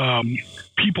those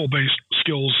people-based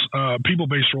skills,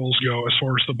 people-based roles go as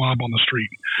far as the Bob on the street.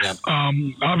 Yep.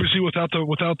 Obviously, without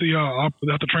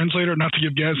the translator, not to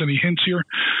give Gaz any hints here,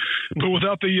 but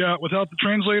without the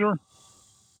translator,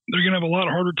 they're going to have a lot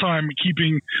harder time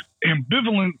keeping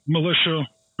ambivalent militia,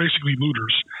 basically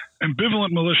looters,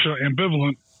 ambivalent militia,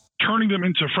 turning them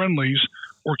into friendlies,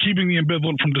 or keeping the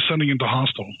ambivalent from descending into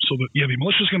hostile. So that the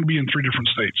militia is going to be in 3 different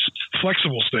states,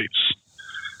 flexible states.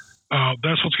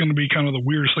 That's what's going to be kind of the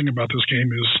weirdest thing about this game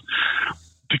is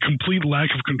the complete lack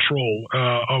of control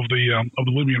of the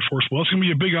Libyan force. Well, that's going to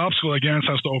be a big obstacle that Gans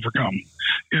has to overcome.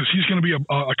 Is he's going to be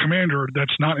a commander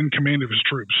that's not in command of his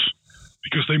troops,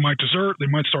 because they might desert, they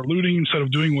might start looting instead of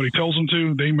doing what he tells them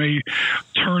to. They may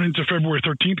turn into February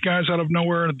 13th guys out of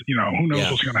nowhere. Who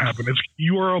knows what's going to happen.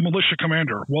 You are a militia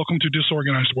commander. Welcome to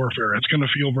disorganized warfare. It's going to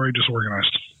feel very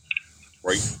disorganized.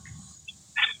 Right.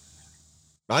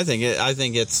 I think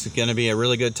it's going to be a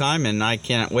really good time, and I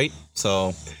can't wait.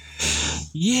 So,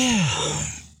 yeah.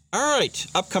 All right.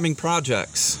 Upcoming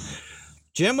projects.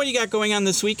 Jim, what do you got going on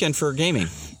this weekend for gaming?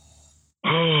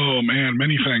 Oh, man,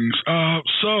 many things.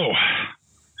 So,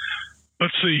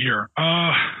 let's see here.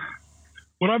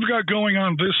 What I've got going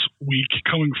on this week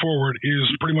coming forward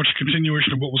is pretty much a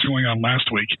continuation of what was going on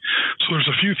last week. So there's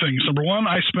a few things. Number one,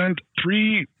 I spent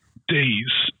 3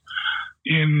 days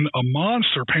in a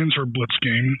monster Panzer Blitz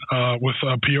game with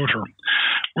Piotr,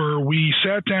 where we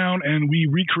sat down and we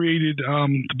recreated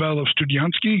the Battle of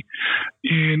Studianski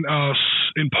in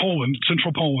Poland,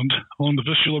 central Poland, along the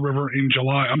Vistula River in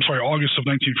August of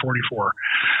 1944.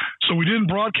 So we didn't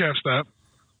broadcast that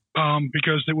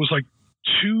because it was like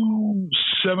 2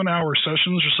 7-hour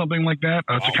sessions or something like that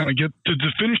to kind of get to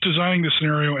finish designing the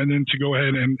scenario and then to go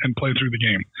ahead and play through the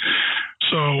game.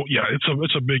 So yeah,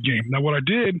 it's a big game. Now what I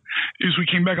did is we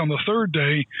came back on the 3rd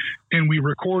day and we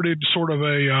recorded sort of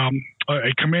a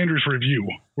commander's review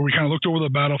where we kind of looked over the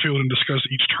battlefield and discussed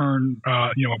each turn,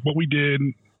 what we did,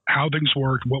 how things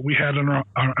worked, what we had in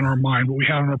our mind, what we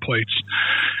had on our plates.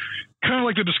 Kind of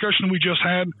like the discussion we just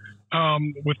had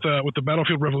with the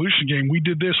Battlefield Revolution game. We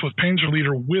did this with Panzer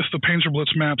Leader with the Panzer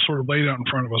Blitz map sort of laid out in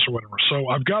front of us or whatever. So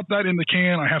I've got that in the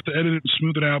can. I have to edit it and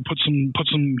smooth it out, put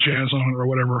some jazz on it or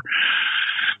whatever.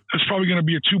 It's probably going to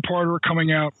be a 2-parter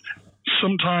coming out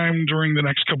sometime during the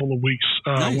next couple of weeks.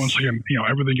 Nice. Once again,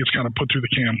 everything gets kind of put through the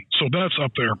cam. So that's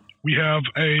up there. We have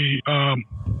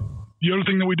the other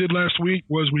thing that we did last week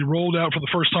was we rolled out for the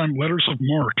first time Letters of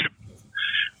Mark,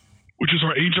 which is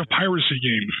our Age of Piracy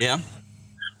game. Yeah.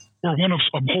 Or one of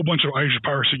a whole bunch of Age of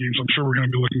Piracy games I'm sure we're going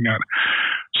to be looking at.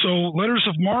 So Letters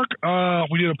of Mark,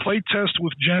 we did a play test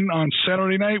with Jen on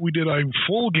Saturday night. We did a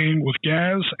full game with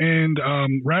Gaz and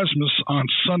Rasmus on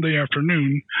Sunday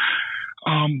afternoon.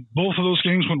 Both of those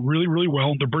games went really, really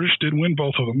well. The British did win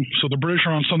both of them. So the British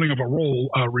are on something of a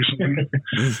roll recently.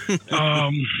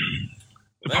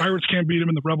 The Pirates can't beat them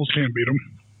and the Rebels can't beat them.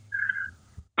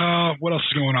 What else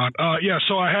is going on?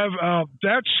 So I have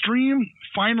that stream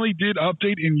finally did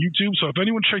update in YouTube. So if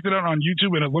anyone checked it out on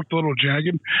YouTube and it looked a little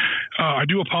jagged, I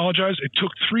do apologize. It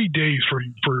took 3 days for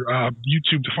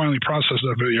YouTube to finally process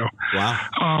that video.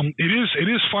 Wow. It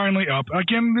is finally up.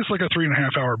 Again, this is like a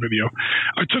 3.5 hour video.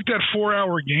 I took that 4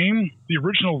 hour game. The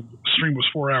original stream was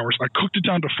 4 hours. I cooked it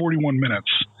down to 41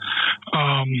 minutes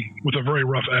with a very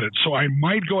rough edit. So I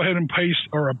might go ahead and paste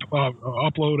or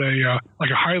upload a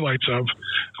highlights of,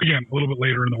 again, a little bit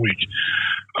later in the week.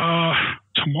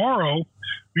 Tomorrow,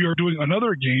 we are doing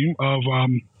another game of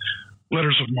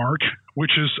Letters of Mark,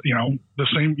 which is, the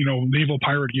same, naval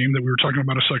pirate game that we were talking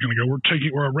about a second ago.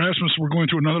 We're going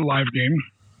through another live game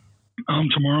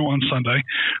tomorrow on Sunday.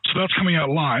 So that's coming out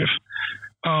live.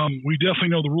 We definitely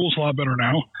know the rules a lot better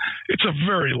now. It's a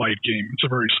very light game. It's a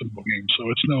very simple game. So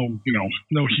it's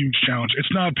no huge challenge.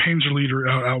 It's not Panzer Leader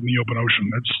out in the open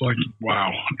ocean. It's like,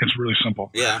 wow, it's really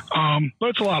simple. Yeah.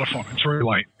 But it's a lot of fun. It's very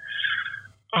light.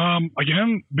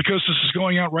 Again, because this is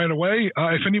going out right away,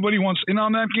 if anybody wants in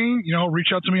on that game,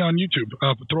 reach out to me on YouTube.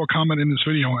 Throw a comment in this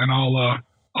video, and I'll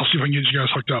see if I can get you guys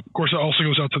hooked up. Of course, it also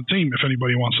goes out to the team if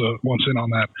anybody wants in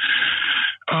on that.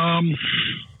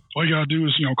 All you gotta do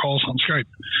is call us on Skype.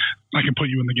 I can put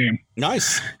you in the game.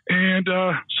 Nice. And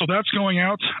so that's going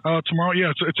out tomorrow.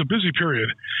 Yeah, it's a busy period.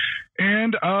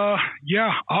 And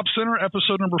Op Center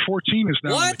episode number 14 is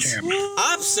now in the can.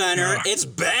 Op Center, it's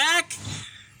back.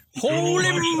 Holy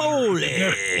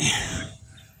moly!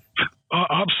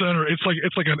 Op Center, it's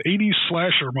like an 80s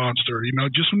slasher monster.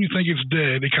 Just when you think it's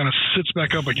dead, it kind of sits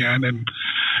back up again and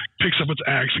picks up its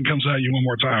axe and comes at you one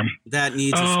more time. That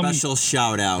needs a special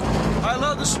shout out. I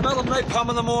love the smell of napalm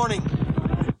in the morning.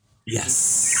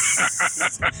 Yes.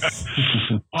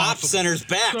 Awesome. Op Center's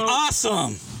back.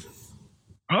 Awesome.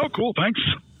 Oh, cool. Thanks.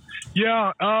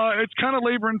 Yeah, it's kind of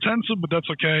labor intensive, but that's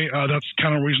okay. That's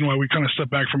kind of the reason why we kind of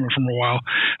stepped back from it for a while.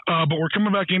 But we're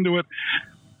coming back into it.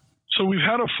 So we've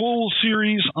had a full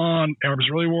series on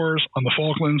Arab-Israeli wars, on the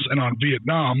Falklands, and on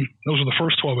Vietnam. Those are the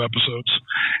first 12 episodes.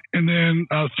 And then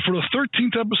for the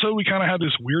 13th episode, we kind of had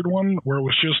this weird one where it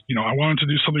was just, I wanted to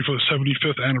do something for the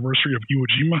 75th anniversary of Iwo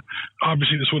Jima.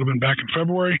 Obviously, this would have been back in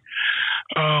February.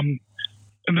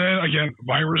 And then again,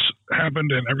 virus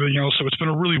happened and everything else. So it's been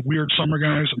a really weird summer,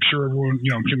 guys. I'm sure everyone,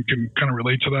 can kind of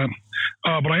relate to that.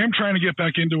 But I am trying to get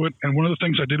back into it. And one of the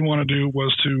things I did want to do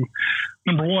was to,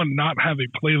 number one, not have a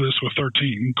playlist with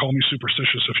 13. Call me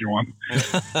superstitious if you want.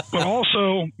 But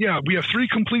also, we have 3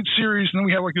 complete series. And then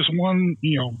we have like this one,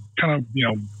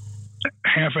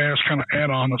 half-ass kind of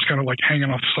add-on that's kind of like hanging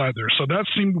off the side there. So that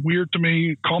seemed weird to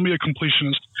me. Call me a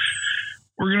completionist.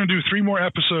 We're going to do 3 more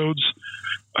episodes.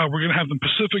 We're going to have them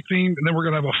Pacific themed, and then we're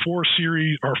going to have a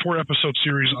 4-episode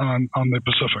series on the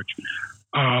Pacific.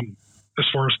 As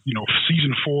far as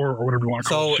season 4 or whatever you want to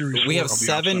call it. So we have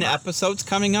 7 episodes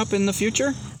coming up in the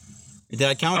future. Did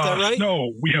I count that right?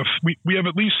 No, we have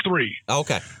at least 3.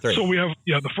 Okay, 3. So we have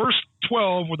the first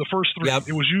 12 or the first 3. Yep.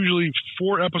 It was usually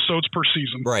 4 episodes per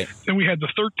season. Right. Then we had the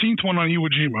 13th one on Iwo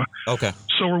Jima. Okay.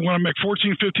 So we're going to make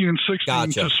 14, 15, and 16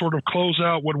 Gotcha. to sort of close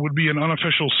out what would be an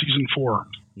unofficial season 4.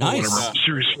 Nice. Whatever,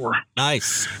 series 4.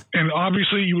 Nice. And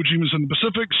obviously Iwo Jima's in the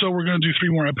Pacific, so we're going to do 3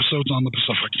 more episodes on the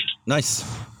Pacific. Nice.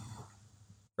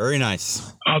 Very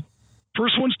nice.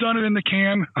 First one's done and in the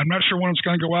can. I'm not sure when it's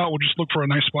going to go out. We'll just look for a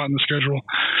nice spot in the schedule.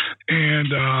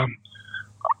 And,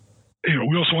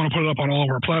 we also want to put it up on all of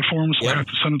our platforms. Yep. We have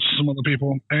to send it to some other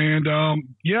people. And,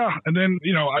 and then,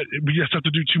 we just have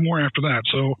to do 2 more after that.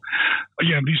 So,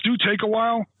 again, these do take a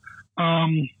while.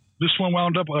 This one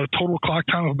wound up a total clock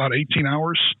time of about 18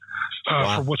 hours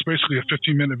for what's basically a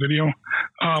 15-minute video.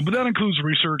 But that includes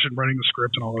research and writing the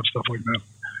script and all that stuff like that.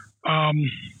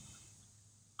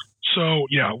 So,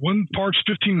 when parts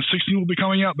 15 and 16 will be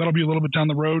coming out, that'll be a little bit down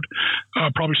the road,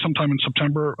 probably sometime in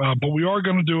September. But we are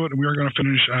going to do it, and we are going to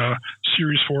finish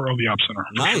Series 4 of the Op Center.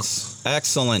 Nice. Sure.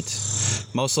 Excellent.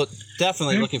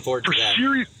 Definitely looking forward to that.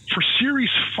 For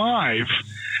Series 5,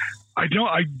 I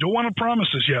don't want to promise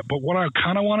this yet, but what I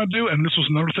kind of want to do, and this was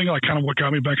another thing, what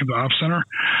got me back into Op Center,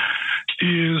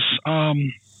 is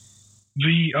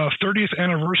the 30th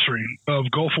anniversary of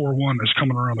Gulf War I is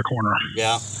coming around the corner.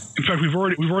 Yeah. In fact, we've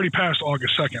already passed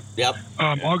August 2nd. Yep.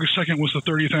 August 2nd was the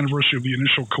 30th anniversary of the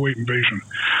initial Kuwait invasion.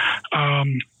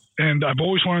 And I've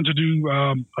always wanted to do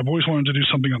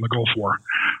something on the Gulf War.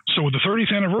 So with the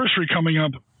 30th anniversary coming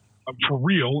up for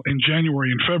real in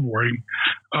January and February,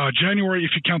 January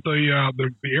if you count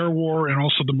the air war and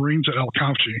also the Marines at El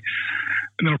Kafji,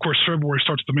 and then of course February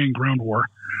starts the main ground war.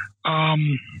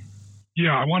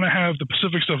 I want to have the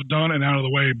Pacific stuff done and out of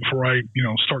the way before I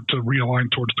start to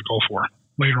realign towards the Gulf War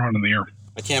later on in the year.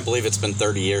 I can't believe it's been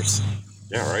 30 years.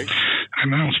 Yeah, right. I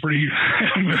know, it's pretty.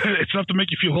 It's enough to make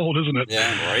you feel old, isn't it?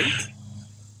 Yeah, right.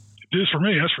 It is for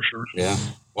me, that's for sure. Yeah.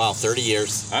 Wow, 30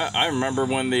 years. I remember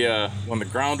when the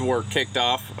ground war kicked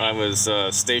off. I was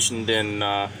stationed in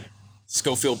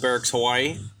Schofield Barracks,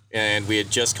 Hawaii, and we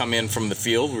had just come in from the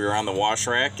field. We were on the wash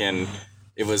rack, and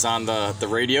it was on the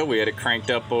radio. We had it cranked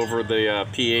up over the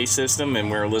PA system, and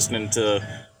we were listening to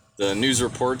the news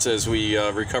reports as we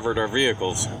recovered our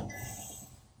vehicles.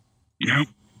 Yep.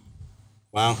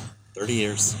 Wow, 30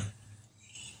 years.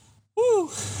 Woo.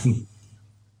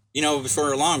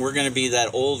 Before long, we're going to be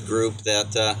that old group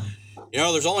that,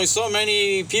 there's only so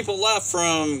many people left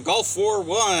from Gulf War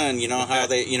I. How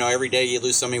they, every day you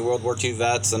lose so many World War II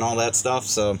vets and all that stuff.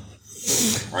 So,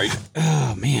 right.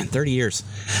 Oh, man, 30 years.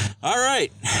 All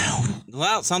right.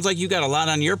 Well, it sounds like you got a lot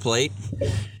on your plate.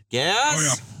 Yes? Oh,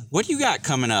 yeah. What do you got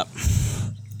coming up?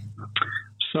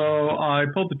 So I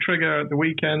pulled the trigger at the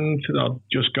weekend,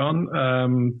 just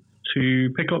gone, to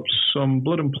pick up some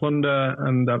Blood and Plunder,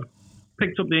 and I've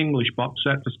picked up the English box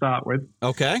set to start with.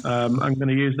 Okay. I'm going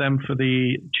to use them for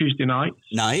the Tuesday night.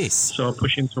 Nice. So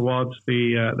pushing towards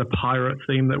the pirate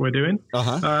theme that we're doing.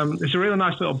 Uh-huh. It's a really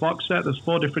nice little box set. There's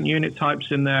 4 different unit types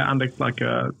in there, and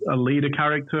a leader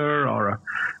character or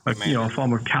a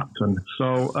form of captain.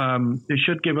 So it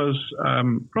should give us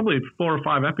probably 4 or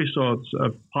 5 episodes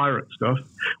of pirate stuff.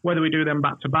 Whether we do them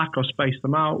back to back or space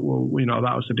them out, well,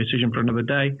 that was a decision for another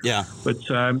day. Yeah. But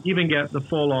you even get the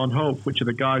Forlorn Hope, which are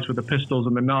the guys with the pistols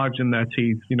and the knives in their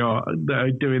teeth.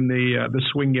 They're doing the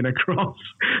swinging across.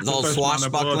 The whole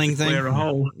swashbuckling thing. Clear a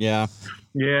hole. Yeah.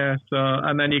 Yeah, so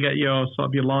and then you get your sort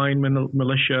of your line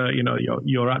militia,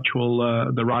 your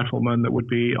actual the riflemen that would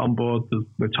be on board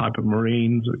the type of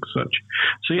Marines and such.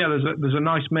 So yeah, there's a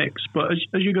nice mix. But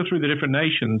as you go through the different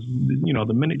nations,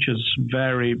 the miniatures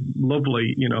vary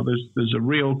lovely. There's a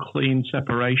real clean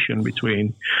separation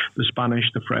between the Spanish,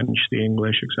 the French, the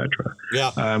English, etc.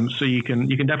 Yeah. So you can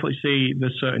definitely see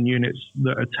there's certain units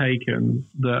that are taken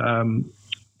that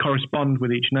correspond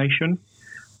with each nation.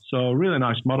 So really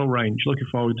nice model range. Looking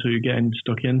forward to getting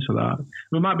stuck into that.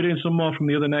 We might be doing some more from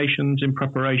the other nations in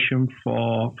preparation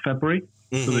for February,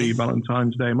 for the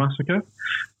Valentine's Day Massacre.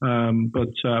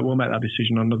 But we'll make that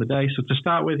decision on another day. So to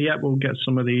start with, we'll get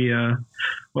some of the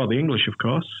English, of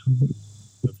course.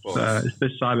 It's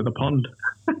this side of the pond.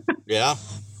 Yeah.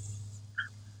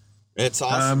 It's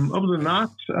awesome. Other than that,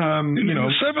 in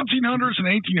the 1700s and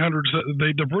 1800s,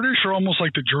 the British are almost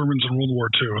like the Germans in World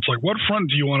War II. It's like, what front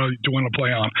do you want to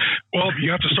play on? Well, you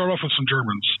have to start off with some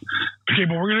Germans. Okay,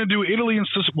 but we're going to do Italy and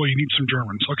Sicily. Well, you need some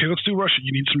Germans. Okay, let's do Russia.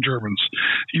 You need some Germans.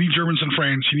 You need Germans in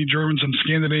France. You need Germans in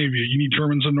Scandinavia. You need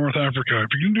Germans in North Africa.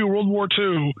 If you're going to do World War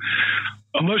II,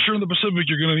 unless you're in the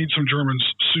Pacific, you're going to need some Germans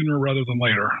sooner rather than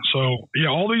later. So, yeah,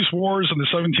 all these wars in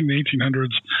the 1700s and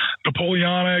 1800s,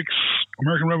 Napoleonics,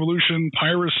 American Revolution,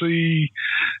 piracy,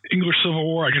 English Civil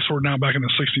War, I guess we're now back in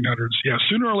the 1600s. Yeah,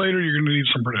 sooner or later, you're going to need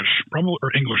some British,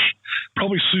 or English,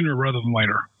 probably sooner rather than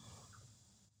later.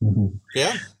 Mm-hmm.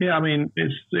 Yeah. Yeah, I mean,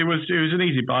 it was an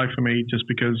easy buy for me just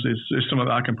because it's something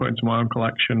that I can put into my own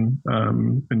collection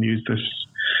and use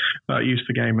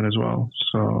for gaming as well.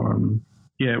 So,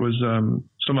 yeah, it was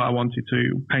something I wanted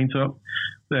to paint up.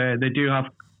 They do have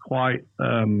quite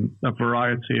a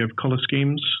variety of color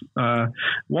schemes.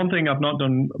 One thing I've not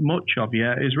done much of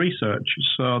yet is research,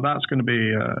 so that's going to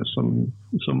be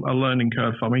a learning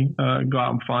curve for me. Go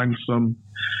out and find some.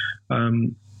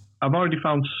 I've already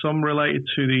found some related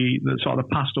to the sort of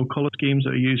the pastel color schemes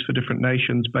that are used for different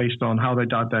nations based on how they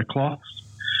dyed their cloths.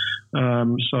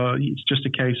 So it's just a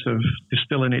case of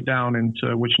distilling it down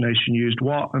into which nation used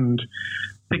what and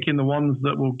picking the ones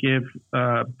that will give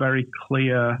very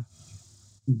clear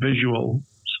visual,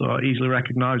 so easily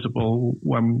recognizable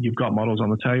when you've got models on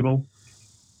the table.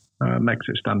 Makes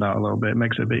it stand out a little bit,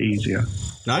 makes it a bit easier.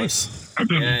 Nice. I've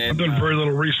done very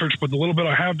little research, but the little bit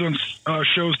I have done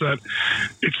shows that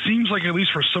it seems like, at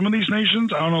least for some of these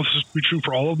nations, I don't know if this is true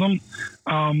for all of them,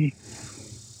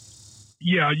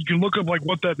 you can look up like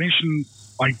what that nation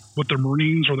like what their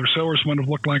Marines or their sailors might have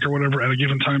looked like or whatever at a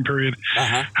given time period.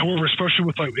 However, especially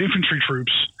with like infantry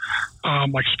troops,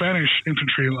 like Spanish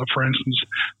infantry, for instance,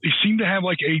 they seem to have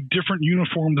like a different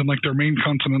uniform than like their main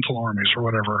continental armies or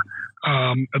whatever.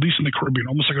 At least in the Caribbean,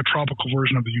 almost like a tropical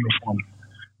version of the uniform.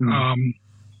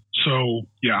 So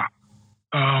yeah.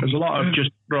 There's a lot of just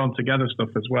thrown together stuff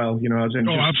as well, you know, as in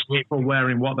just people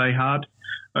wearing what they had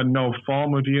and no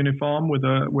form of uniform with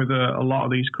a lot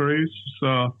of these crews.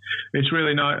 So it's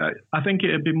really nice. I think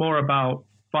it'd be more about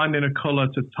finding a color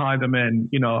to tie them in,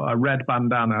 you know, a red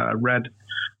bandana, a red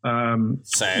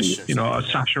sash, you know, a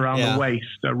sash around the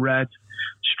waist, a red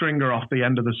stringer off the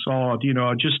end of the sword, you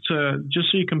know, just so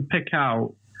you can pick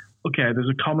out, okay, there's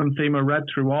a common theme of red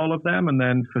through all of them, and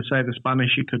then for, say, the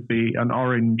Spanish, it could be an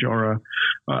orange or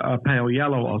a pale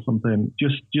yellow or something,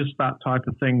 just that type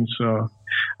of thing. So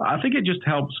I think it just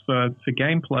helps for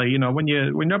gameplay. You know, when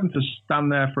you're having to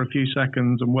stand there for a few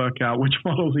seconds and work out which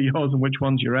models are yours and which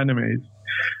ones your enemies,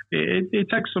 it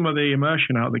takes some of the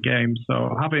immersion out of the game.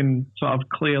 So having sort of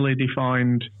clearly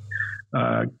defined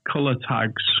color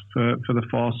tags for the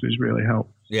forces really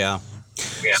helps. Yeah.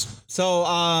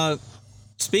 So,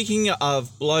 speaking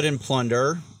of Blood and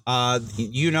Plunder,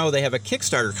 you know they have a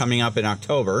Kickstarter coming up in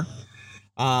October.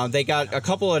 They got a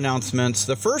couple announcements.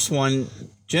 The first one,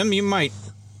 Jim, you might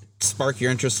spark your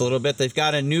interest a little bit. They've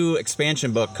got a new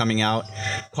expansion book coming out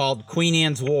called Queen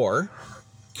Anne's War.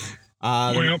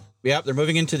 They're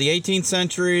moving into the 18th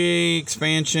century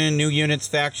expansion, new units,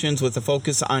 factions with a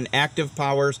focus on active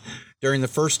powers during the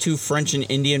first two French and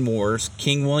Indian Wars,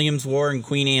 King William's War and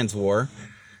Queen Anne's War.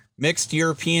 Mixed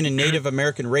European and Native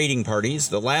American raiding parties,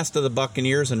 the last of the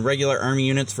Buccaneers, and regular army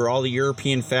units for all the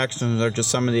European factions are just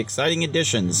some of the exciting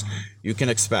additions you can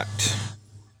expect.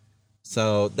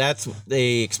 So that's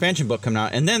the expansion book coming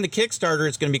out. And then the Kickstarter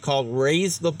is going to be called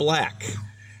Raise the Black.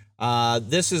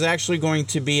 This is actually going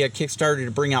to be a Kickstarter to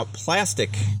bring out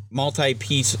plastic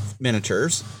multi-piece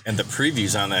miniatures. And the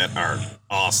previews on that are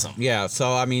awesome. Yeah,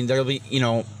 so, I mean, there'll be, you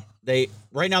know,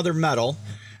 right now they're metal.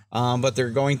 But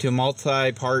they're going to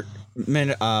multi-part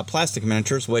plastic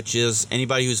miniatures, which is,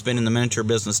 anybody who's been in the miniature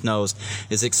business knows,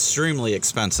 is extremely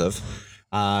expensive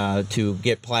to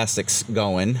get plastics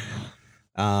going.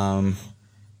 You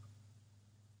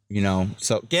know,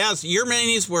 so Gaz, your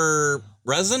minis were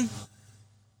resin,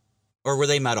 or were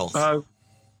they metal?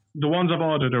 The ones I've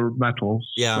ordered are metals.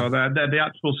 Yeah. So they're the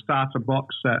actual starter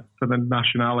box set for the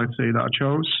nationality that I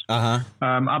chose.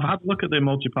 I've had a look at the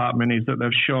multi-part minis that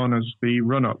they've shown as the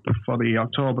run-up for the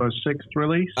October 6th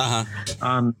release.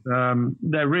 And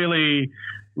they're really,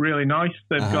 really nice.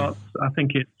 They've got, I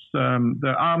think it's,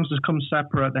 the arms has come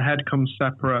separate, the head comes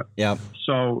separate. Yeah.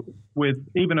 So with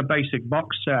even a basic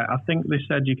box set, I think they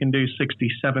said you can do 60,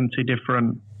 70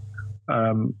 different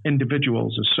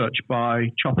individuals as such by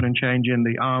chopping and changing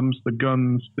the arms, the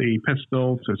guns, the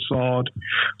pistol, the sword.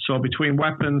 So between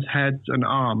weapons, heads, and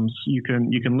arms, you can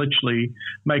literally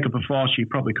make up a force you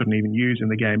probably couldn't even use in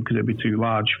the game because it'd be too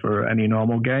large for any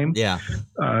normal game. Yeah.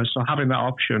 So having that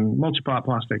option, multi-part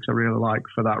plastics, I really like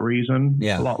for that reason.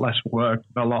 Yeah. A lot less work,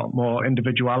 a lot more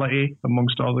individuality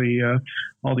amongst all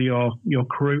your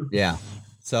crew. Yeah.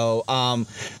 So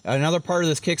another part of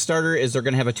this Kickstarter is they're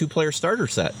going to have a 2-player starter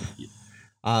set.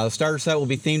 The starter set will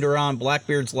be themed around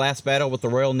Blackbeard's last battle with the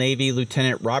Royal Navy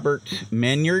Lieutenant Robert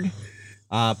Maynard,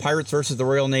 Pirates versus the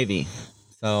Royal Navy.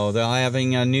 So they're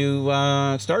having a new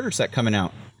starter set coming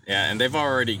out. Yeah, and they've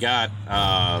already got,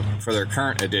 for their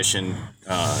current edition,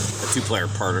 a 2-player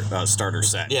starter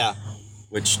set. Yeah.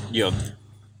 Which, you know,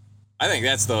 I think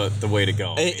that's the way to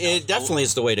go. It definitely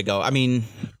is the way to go. I mean,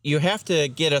 you have to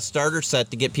get a starter set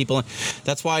to get people in.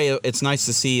 That's why it's nice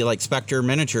to see like Spectre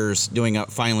Miniatures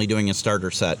finally doing a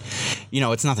starter set. You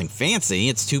know, it's nothing fancy.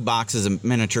 It's 2 boxes of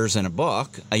miniatures and a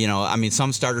book. You know, I mean,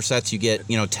 some starter sets you get,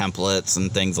 you know, templates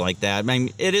and things like that. I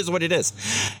mean, it is what it is.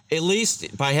 At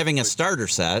least by having a starter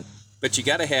set. But you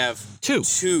got to have 2.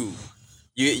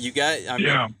 You got. I mean,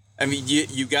 yeah. I mean,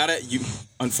 you gotta.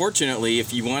 Unfortunately,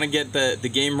 if you want to get the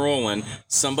game rolling,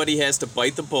 somebody has to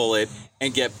bite the bullet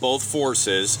and get both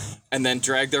forces, and then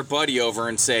drag their buddy over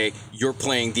and say, "You're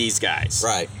playing these guys."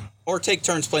 Right. Or take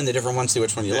turns playing the different ones, see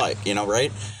which one you like. You know,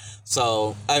 right?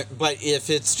 So, but if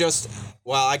it's just,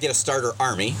 well, I get a starter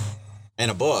army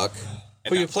and a book.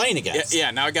 Who are you playing against?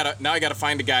 Yeah. Now I gotta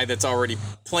find a guy that's already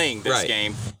playing this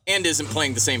game and isn't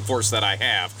playing the same force that I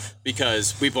have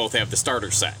because we both have the starter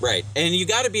set. Right, and you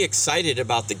got to be excited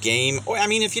about the game. I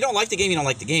mean, if you don't like the game, you don't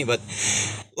like the game. But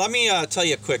let me tell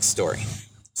you a quick story.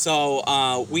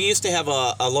 So we used to have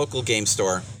a local game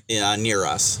store near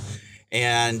us,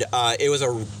 And it was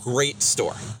a great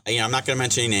store. You know, I'm not going to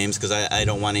mention any names because I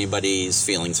don't want anybody's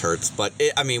feelings hurt. But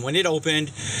when it opened,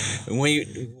 when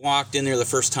we walked in there the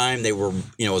first time, they were,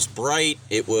 it was bright,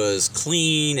 it was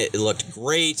clean, it looked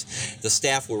great. The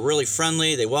staff were really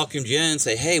friendly. They welcomed you in and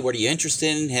say, "Hey, what are you interested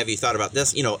in? Have you thought about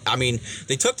this?"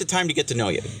 They took the time to get to know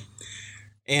you,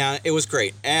 and it was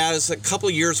great. As a couple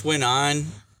years went on,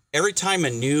 every time a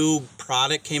new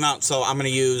product came out, so I'm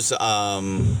going to use.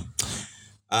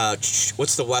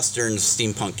 What's the Western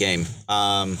steampunk game?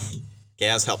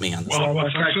 Gaz, help me on this. Wild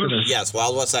West Exodus? Yes,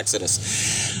 Wild West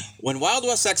Exodus. When Wild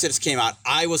West Exodus came out,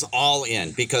 I was all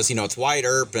in because, it's Wyatt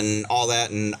Earp and all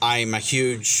that, and I'm a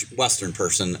huge Western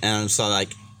person. And so,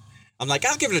 I'm like,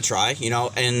 I'll give it a try,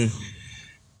 and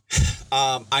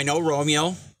I know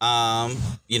Romeo, from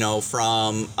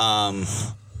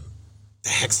the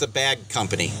Hex the Bag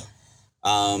Company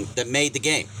that made the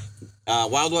game.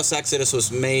 Wild West Exodus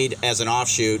was made as an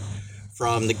offshoot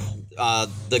from the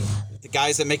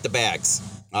guys that make the bags.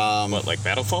 What, like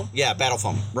Battle Foam? Yeah, Battle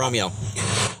Foam. Romeo.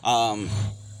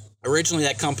 Originally,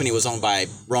 that company was owned by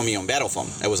Romeo and Battle Foam.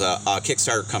 It was a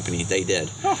Kickstarter company they did.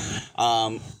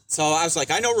 So I was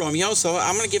like, I know Romeo, so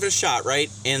I'm going to give it a shot, right?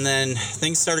 And then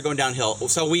things started going downhill.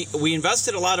 So we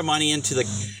invested a lot of money into the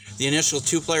initial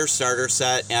 2-player starter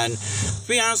set, and to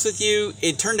be honest with you,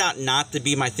 it turned out not to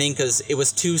be my thing because it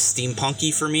was too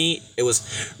steampunky for me. It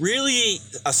was really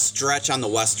a stretch on the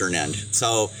Western end.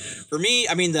 So for me,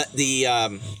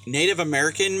 the Native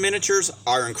American miniatures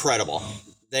are incredible.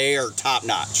 They are top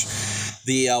notch.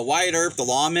 The Wyatt Earp, the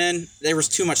Lawmen, there was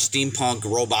too much steampunk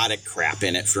robotic crap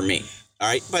in it for me. All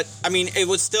right, but it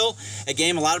was still a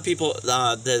game. A lot of people,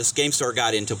 this game store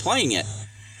got into playing it.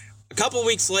 A couple of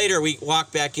weeks later, we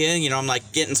walked back in, I'm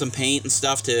like getting some paint and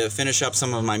stuff to finish up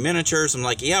some of my miniatures. I'm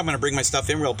like, yeah, I'm going to bring my stuff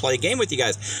in. We'll play a game with you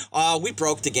guys. We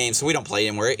broke the game, so we don't play it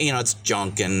anymore. It's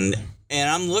junk. And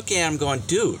I'm looking at him going,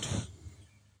 dude,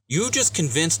 you just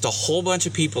convinced a whole bunch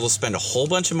of people to spend a whole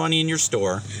bunch of money in your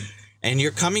store. And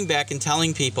you're coming back and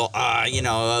telling people,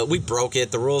 we broke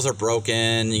it. The rules are broken,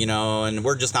 and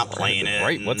we're just not playing it.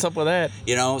 Right. What's up with that?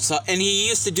 And he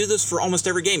used to do this for almost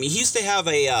every game. He used to have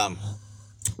a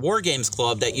War Games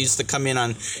Club that used to come in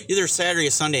on either Saturday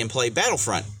or Sunday and play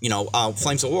Battlefront,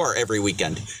 Flames of War every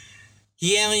weekend.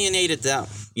 He alienated them,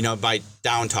 by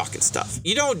down talking stuff.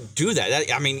 You don't do that.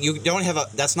 You don't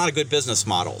have that's not a good business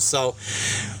model. So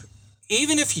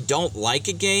even if you don't like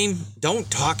a game, don't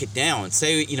talk it down.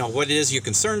 Say, what it is you're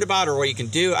concerned about or what you can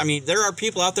do. There are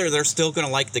people out there that are still going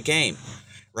to like the game,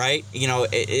 right?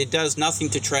 It does nothing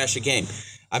to trash a game.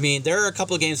 There are a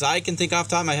couple of games I can think off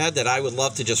the top of my head that I would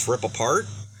love to just rip apart.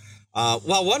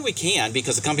 One we can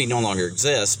because the company no longer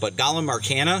exists, but Gollum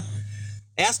Arcana.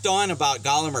 Ask Dawn about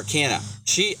Gollum Arcana.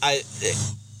 She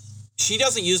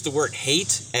doesn't use the word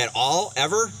hate at all,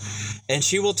 ever. And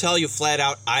she will tell you flat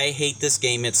out, I hate this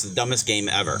game. It's the dumbest game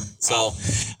ever. So,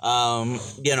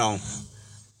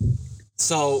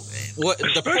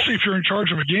 especially if you're in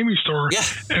charge of a gaming store,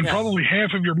 and probably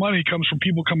half of your money comes from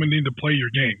people coming in to play your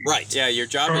game. Right. Yeah, your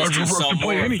job is to sell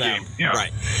more of them. Game. Yeah.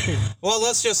 Right. Well,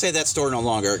 let's just say that store no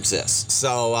longer exists.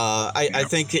 So I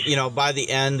think by the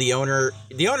end, the owner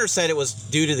said it was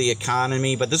due to the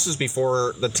economy, but this was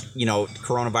before the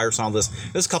coronavirus and all this.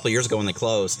 This was a couple of years ago when they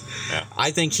closed. Yeah. I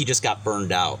think he just got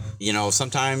burned out.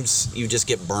 Sometimes you just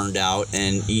get burned out,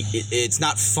 and it's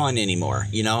not fun anymore.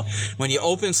 When you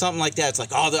open something like that, it's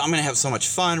like, I'm going to have so much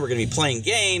fun. We're going to be playing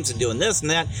games and doing this and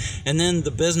that. And then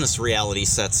the business reality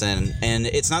sets in. And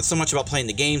it's not so much about playing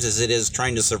the games as it is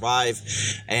trying to survive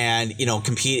and,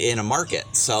 compete in a market.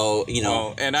 So,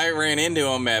 Well, and I ran into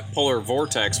him at Polar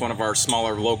Vortex, one of our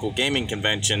smaller local gaming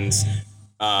conventions,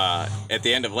 at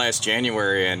the end of last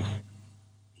January. And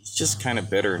he's just kind of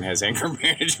bitter and has anger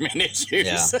management issues.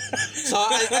 Yeah. So,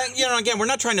 again, we're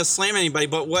not trying to slam anybody,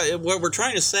 but what we're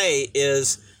trying to say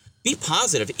is, be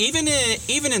positive. Even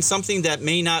in something that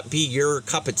may not be your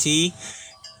cup of tea,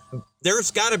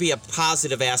 there's got to be a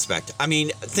positive aspect.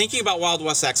 Thinking about Wild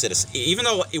West Exodus, even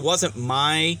though it wasn't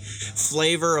my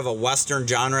flavor of a Western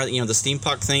genre, the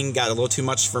steampunk thing got a little too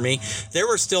much for me, there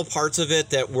were still parts of it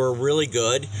that were really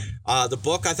good. The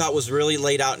book I thought was really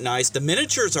laid out nice. The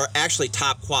miniatures are actually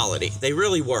top quality. They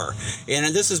really were. And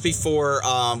this is before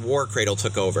War Cradle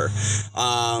took over.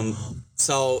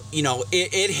 So,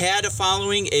 it had a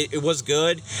following. It was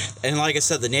good. And like I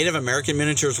said, the Native American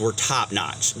miniatures were top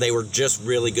notch. They were just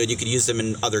really good. You could use them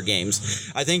in other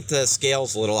games. I think the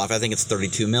scale's a little off. I think it's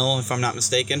 32 mil, if I'm not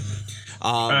mistaken.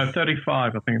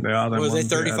 35, I think they are. Was they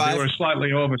 35? Yeah, they were slightly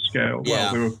overscaled.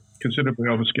 Yeah. Well, they were considerably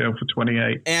over scale for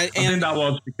 28. And I think that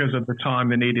was because of the time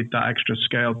they needed that extra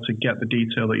scale to get the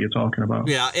detail that you're talking about.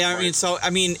 Yeah,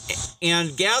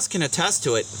 and Gaz can attest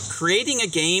to it. Creating a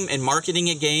game and marketing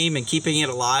a game and keeping it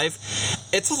alive,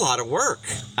 it's a lot of work.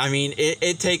 I mean,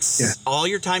 it takes all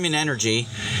your time and energy.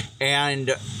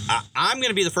 And I'm going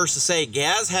to be the first to say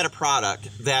Gaz had a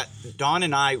product that Dawn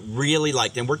and I really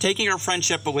liked. And we're taking our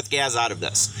friendship with Gaz out of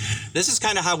this. This is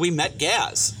kind of how we met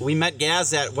Gaz. We met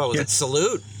Gaz at, what was it,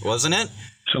 Salute, wasn't it?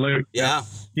 Salute. Yeah.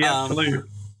 Salute.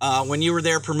 When you were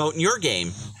there promoting your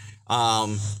game.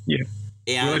 And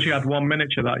we actually had one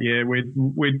miniature that year.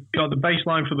 We'd got the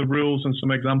baseline for the rules and some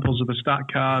examples of the stat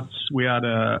cards. We had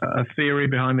a theory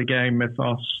behind the game,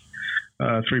 Mythos,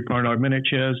 3.0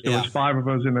 miniatures. There was 5 of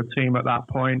us in the team at that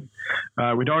point.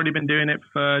 We'd already been doing it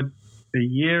for a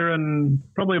year and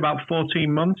probably about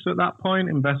 14 months at that point,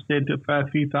 invested a fair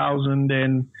few thousand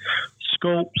in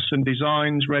sculpts and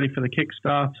designs ready for the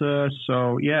Kickstarter.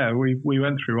 So, we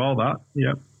went through all that.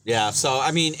 Yeah. Yeah, so,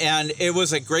 I mean, and it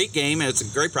was a great game, and it's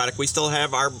a great product. We still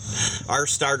have our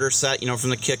starter set, from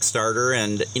the Kickstarter,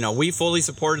 and, we fully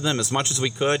supported them as much as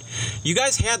we could. You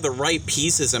guys had the right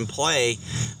pieces in play.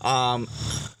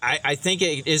 I think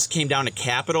it just came down to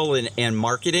capital and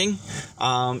marketing.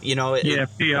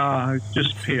 PR.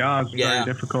 Just PR is very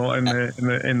difficult in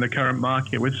the current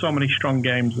market with so many strong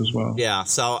games as well. Yeah,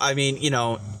 so, I mean,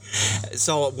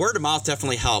 so word of mouth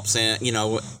definitely helps,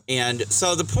 and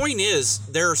so the point is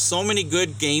there are so many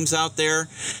good games out there,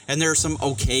 and there are some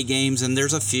okay games, and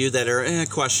there's a few that are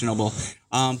questionable,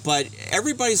 but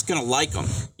everybody's gonna like them.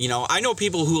 I know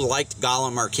people who liked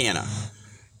Gollum Arcana.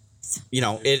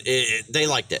 They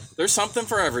liked it. There's something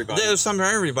for everybody. There's something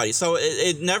for everybody. So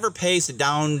it never pays to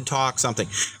down talk something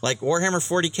like Warhammer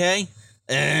 40K.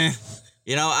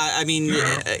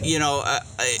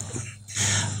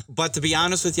 But to be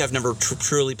honest with you, I've never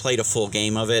truly played a full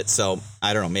game of it, so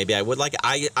I don't know. Maybe I would like it.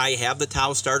 I have the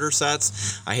Tau starter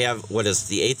sets. I have, the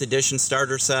 8th edition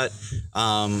starter set,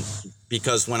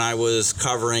 because when I was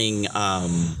covering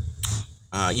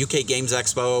UK Games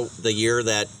Expo the year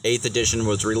that 8th edition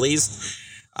was released,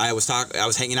 I was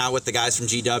hanging out with the guys from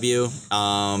GW,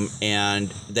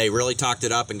 and they really talked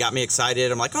it up and got me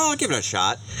excited. I'm like, I'll give it a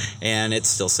shot, and it's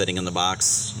still sitting in the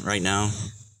box right now.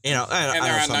 And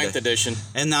they're on 9th edition.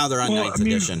 And now they're on 9th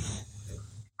edition.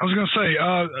 I was going to say,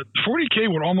 40K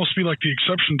would almost be like the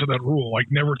exception to that rule, like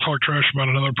never talk trash about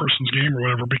another person's game or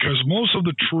whatever, because most of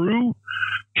the true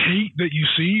hate that you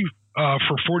see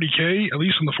for 40K, at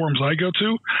least in the forums I go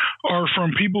to, are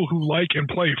from people who like and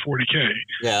play 40K.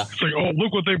 Yeah. It's like, oh,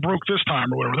 look what they broke this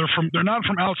time or whatever. They're not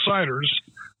from outsiders.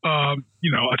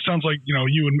 It sounds like,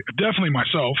 you and definitely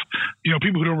myself,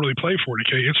 people who don't really play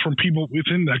 40K, it's from people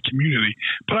within that community.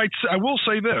 But I will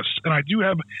say this, and I do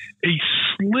have a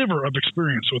sliver of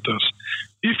experience with this.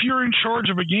 If you're in charge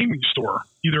of a gaming store,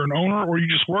 either an owner or you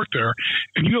just work there,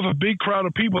 and you have a big crowd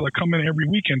of people that come in every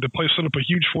weekend to set up a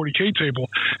huge 40K table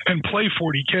and play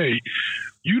 40K,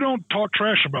 you don't talk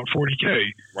trash about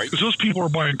 40K, right? Because those people are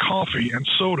buying coffee and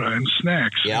soda and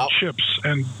snacks and chips,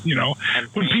 and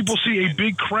when people see a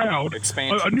big crowd,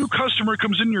 a new customer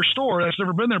comes in your store that's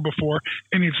never been there before,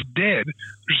 and it's dead.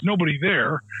 There's nobody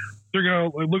there. They're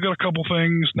going to look at a couple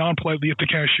things, non-politely at the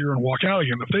cashier, and walk out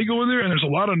again. If they go in there and there's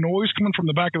a lot of noise coming from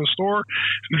the back of the store,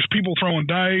 and there's people throwing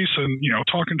dice and,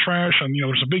 talking trash, and,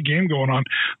 there's a big game going on,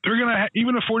 they're going to,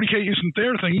 even if 40K isn't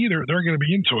their thing either, they're going to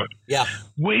be into it. Yeah.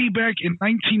 Way back in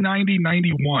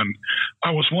 1990-91,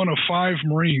 I was one of 5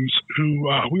 Marines who,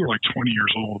 we were like 20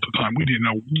 years old at the time. We didn't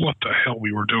know what the hell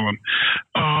we were doing.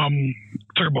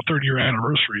 Talk about 30-year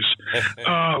anniversaries.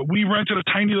 We rented a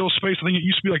tiny little space. I think it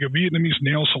used to be like a Vietnamese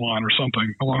nail salon or something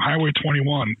along Highway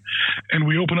 21, and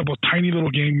we opened up a tiny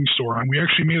little gaming store, and we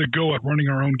actually made a go at running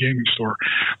our own gaming store,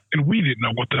 and we didn't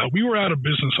know what the hell. We were out of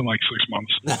business in like 6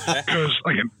 months because,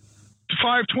 again,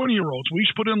 5 20-year-olds, we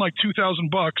each put in like $2,000,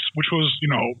 which was,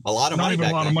 a lot of not money even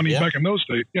a lot of money back in those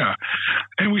days. Yeah.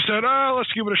 And we said,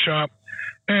 let's give it a shot.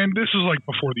 And this is like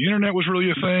before the internet was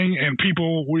really a thing, and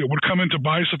people would come in to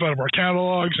buy stuff out of our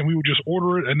catalogs, and we would just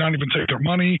order it and not even take their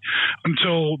money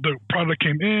until the product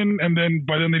came in. And then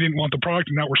by then they didn't want the product,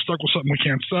 and now we're stuck with something we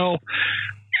can't sell.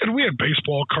 And we had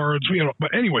baseball cards.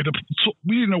 But anyway,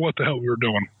 we didn't know what the hell we were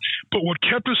doing. But what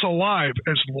kept us alive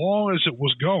as long as it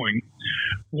was going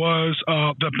was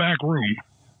the back room.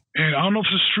 And I don't know if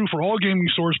this is true for all gaming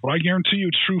stores, but I guarantee you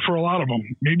it's true for a lot of them,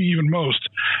 maybe even most,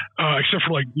 except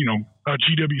for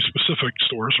GW specific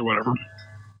stores or whatever.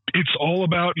 It's all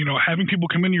about, having people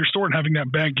come into your store and having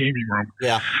that back gaming room.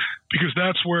 Yeah. Because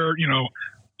that's where,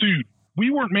 dude,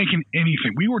 we weren't making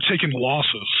anything. We were taking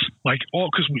losses,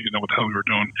 because we didn't know what the hell we were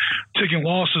doing, taking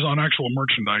losses on actual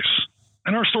merchandise.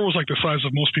 And our store was like the size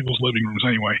of most people's living rooms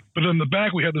anyway. But in the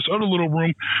back, we had this other little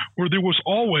room where there was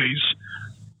always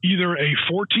either a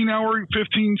 14-hour,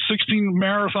 15, 16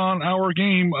 marathon hour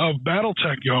game of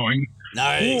BattleTech going.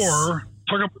 Nice. Or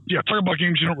talk about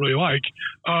games you don't really like.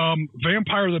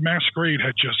 Vampire the Masquerade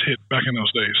had just hit back in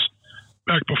those days.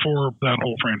 Back before that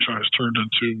whole franchise turned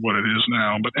into what it is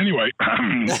now. But anyway,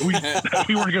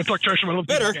 we weren't going to talk trash about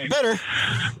those games. Better.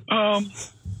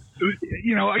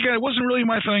 Again, it wasn't really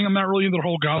my thing. I'm not really into the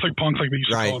whole gothic punk like they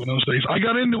used to call it in those days. I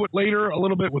got into it later a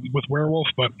little bit with Werewolf,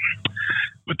 but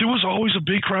there was always a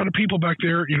big crowd of people back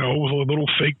there, with little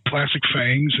fake plastic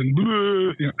fangs. And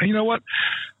you know what?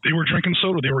 They were drinking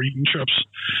soda. They were eating chips.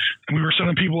 And we were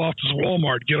sending people off to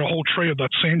Walmart, get a whole tray of that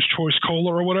Sam's Choice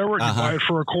Cola or whatever. You buy it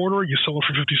for $0.25, you sell it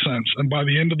for 50 cents. And by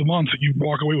the end of the month, you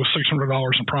walk away with $600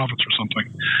 in profits or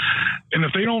something. And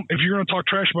if you're going to talk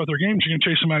trash about their games, you can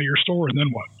chase them out of your store, and then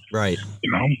what? Right.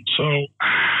 So.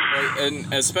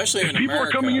 And especially if people are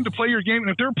coming in to play your game, and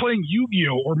if they're playing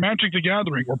Yu-Gi-Oh! Or Magic the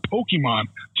Gathering or Pokemon,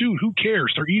 dude, who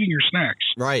cares? They're eating your snacks.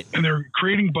 Right. And they're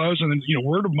creating buzz, and then,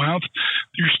 word of mouth,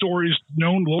 your store is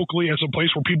known locally as a place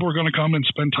where people are going to come and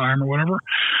spend time or whatever.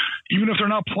 Even if they're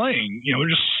not playing, they're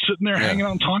just sitting there hanging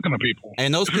out and talking to people.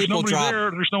 And those people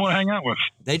there's no one to hang out with.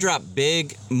 They drop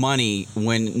big money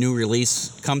when new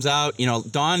release comes out.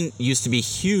 Dawn used to be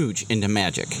huge into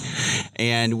Magic,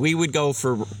 and we would go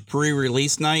for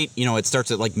pre-release night. It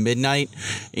starts at like midnight,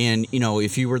 and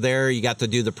if you were there, you got to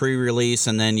do the pre-release,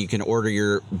 and then you can order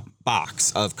your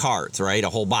box of cards, right? A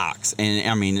whole box. And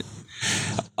I mean, it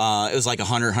was like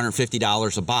 $100,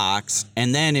 $150 a box.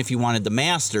 And then if you wanted the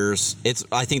Masters,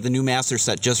 I think the new Master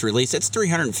set just released. It's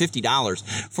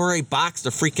 $350 for a box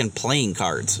of freaking playing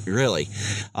cards, really.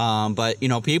 But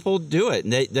people do it,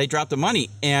 and they drop the money.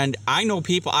 And I know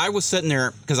people. I was sitting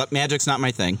there because Magic's not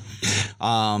my thing,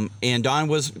 and Dawn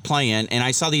was playing, and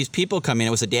I saw these people come in.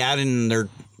 It was a dad and their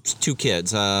two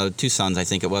kids, two sons, I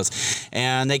think it was.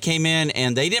 And they came in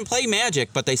and they didn't play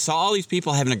Magic, but they saw all these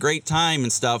people having a great time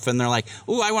and stuff. And they're like,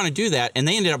 ooh, I want to do that. And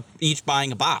they ended up each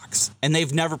buying a box, and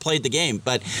they've never played the game.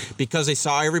 But because they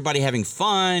saw everybody having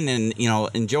fun and,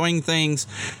 enjoying things,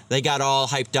 they got all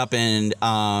hyped up and,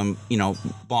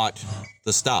 bought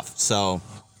the stuff. So,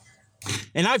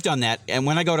 and I've done that. And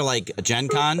when I go to like Gen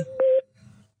Con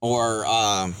or,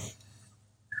 other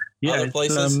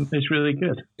places, it's really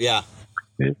good. Yeah.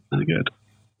 It's really good.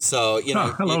 So,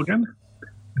 hello again.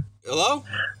 Hello?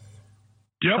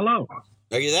 Yep. Hello.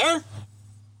 Are you there?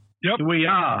 Yep. We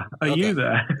are. Are you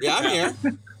there? Yeah, I'm here.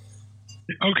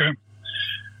 Okay.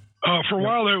 For a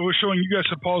while there, it was showing you guys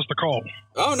had paused the call.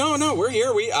 Oh, no, we're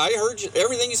here. I heard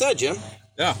everything you said, Jim.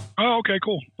 Yeah. Oh, okay,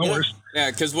 cool. No worries.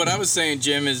 Yeah, because what I was saying,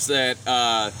 Jim, is that,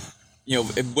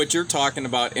 what you're talking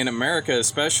about in America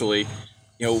especially,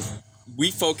 we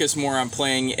focus more on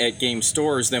playing at game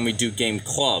stores than we do game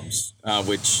clubs,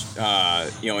 which,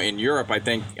 in Europe, I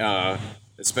think,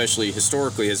 especially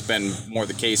historically, has been more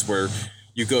the case where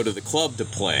you go to the club to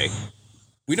play.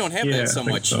 We don't have that so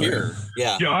much here.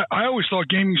 Yeah. Yeah, I always thought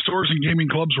gaming stores and gaming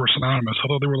clubs were synonymous. I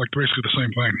thought they were like basically the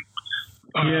same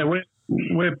thing.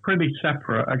 We're pretty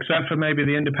separate, except for maybe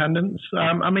the independents.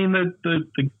 I mean, the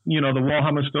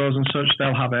Warhammer stores and such,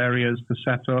 they'll have areas to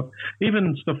set up.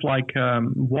 Even stuff like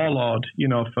Warlord,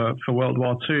 for World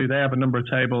War II, they have a number of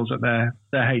tables at their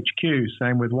HQ.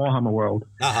 Same with Warhammer World.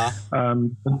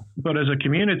 But as a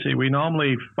community, we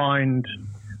normally find,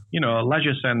 a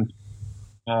leisure centre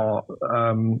or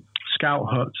scout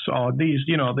huts or these,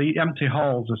 the empty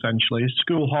halls, essentially,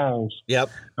 school halls. Yep.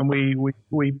 And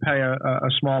we pay a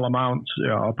small amount,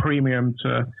 a premium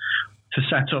to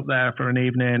set up there for an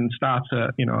evening, start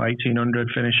at,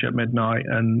 1800, finish at midnight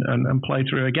and play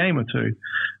through a game or two.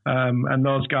 And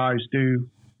those guys do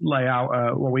lay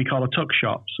out what we call a tuck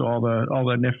shop, so all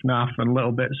the niff-naff and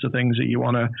little bits of things that you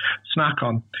want to snack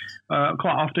on.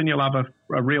 Quite often you'll have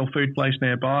a real food place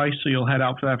nearby, so you'll head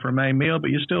out there for a main meal,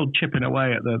 but you're still chipping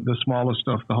away at the smaller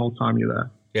stuff the whole time you're there.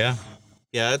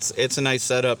 Yeah, it's a nice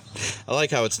setup. I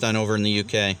like how it's done over in the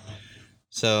UK.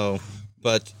 So,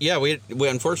 but yeah, we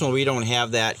unfortunately we don't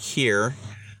have that here.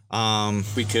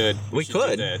 We could. We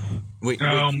could. Do that.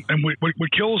 And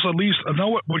what kills at least, I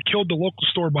know what killed the local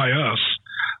store by us,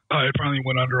 it finally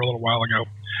went under a little while ago,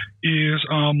 is,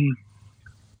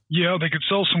 they could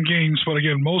sell some games, but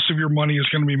again, most of your money is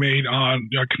going to be made on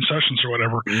concessions or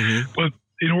whatever. Mm-hmm. But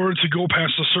in order to go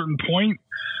past a certain point,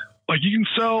 like you can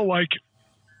sell like,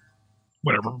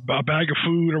 whatever, a bag of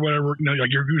food or whatever,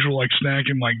 like your usual like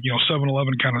snacking, like,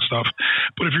 7-Eleven kind of stuff.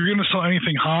 But if you're going to sell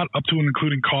anything hot up to and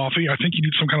including coffee, I think you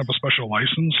need some kind of a special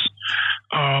license.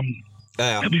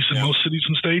 at least in most cities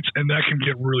and states, and that can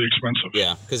get really expensive.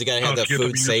 Yeah, because you got to have the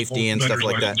food safety and stuff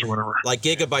like that. Like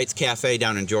Gigabytes Cafe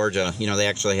down in Georgia, they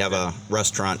actually have a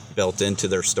restaurant built into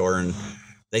their store, and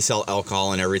they sell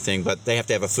alcohol and everything, but they have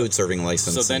to have a food serving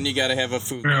license. So then you got to have a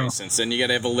food license, then you got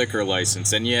to have a liquor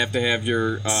license, then you have to have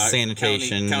your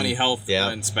sanitation, county health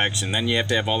inspection, then you have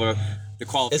to have all the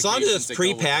qualifications. As long as it's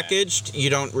prepackaged, you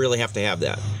don't really have to have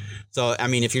that. So, I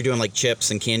mean, if you're doing like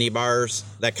chips and candy bars,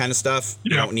 that kind of stuff,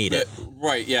 you don't need it.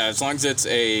 Right, yeah, as long as it's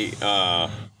a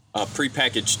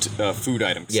prepackaged food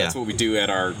item. Yeah. That's what we do at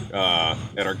our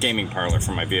gaming parlor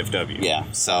for my VFW.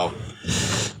 Yeah, so...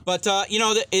 But,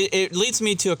 it leads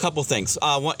me to a couple things.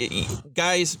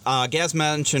 Guys, Gaz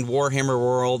mentioned Warhammer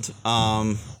World.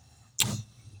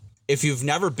 If you've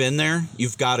never been there,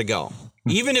 you've got to go.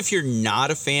 Even if you're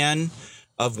not a fan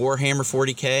of Warhammer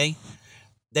 40K,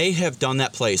 they have done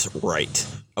that place right.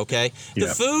 Okay, the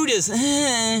food is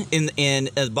in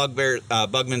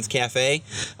Bugman's Cafe.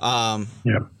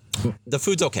 The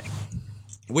food's okay.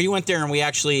 We went there and we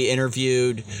actually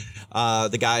interviewed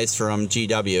the guys from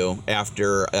GW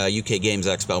after UK Games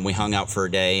Expo, and we hung out for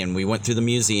a day, and we went through the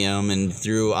museum and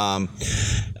through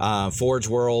Forge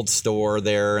World store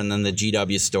there, and then the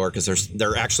GW store, because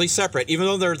they're actually separate, even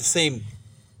though they're the same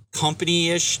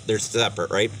company-ish. They're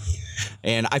separate, right?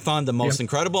 And I found the most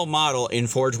incredible model in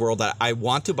Forge World that I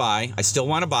want to buy. I still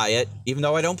want to buy it, even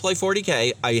though I don't play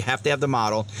 40K. I have to have the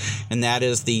model, and that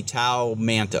is the Tau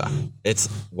Manta. It's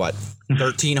what,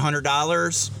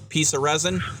 $1,300 piece of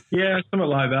resin? Yeah, something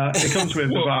like that. It comes with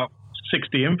about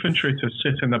 60 infantry to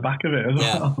sit in the back of it as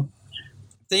well.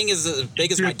 Thing is as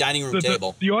big as my dining room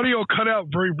table. The audio cut out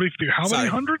very briefly. How many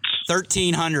hundreds?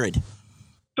 1,300.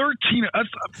 13.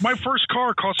 My first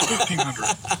car cost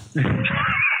 $1,500.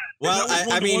 Well,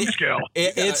 I mean,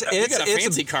 it's a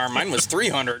fancy car. Mine was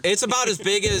 $300. It's about as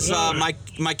big as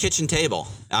my kitchen table.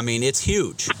 I mean, it's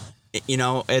huge.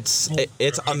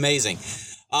 It's amazing.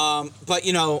 But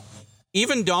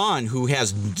even Dawn, who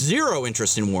has zero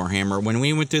interest in Warhammer, when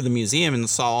we went through the museum and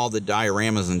saw all the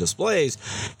dioramas and displays,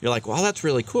 you're like, well, that's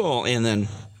really cool. And then,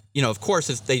 of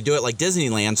course, if they do it like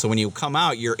Disneyland, so when you come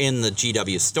out, you're in the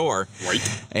GW store.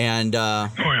 Right. And,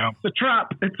 It's a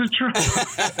trap. It's a trap.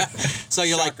 So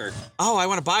you're like, oh, I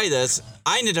want to buy this.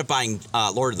 I ended up buying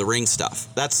Lord of the Rings stuff.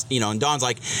 That's, and Dawn's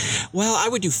like, well, I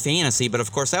would do fantasy, but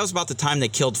of course, that was about the time they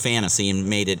killed fantasy and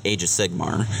made it Age of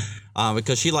Sigmar.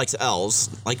 Because she likes elves,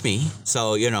 like me.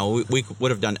 So, we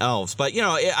would have done elves. But,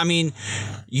 I mean,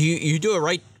 you do a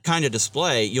right kind of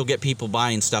display, you'll get people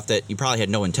buying stuff that you probably had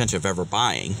no intention of ever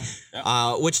buying.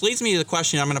 Yeah. Which leads me to the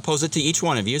question, I'm going to pose it to each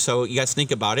one of you, so you guys think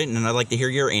about it, and I'd like to hear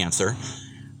your answer.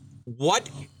 What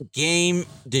game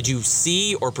did you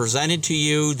see or presented to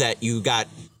you that you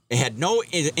had no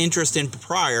interest in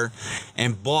prior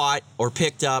and bought or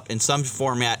picked up in some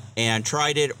format and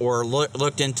tried it or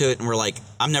looked into it and were like,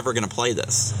 I'm never going to play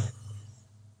this?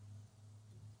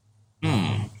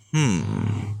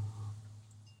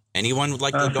 Anyone would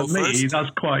like to go for me, first? That's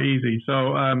quite easy.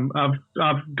 So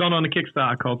I've gone on a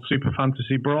Kickstarter called Super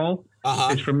Fantasy Brawl.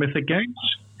 It's from Mythic Games.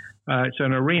 It's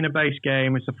an arena-based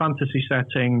game. It's a fantasy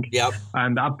setting. Yep.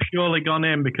 And I've purely gone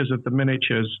in because of the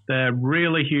miniatures. They're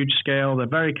really huge scale. They're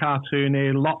very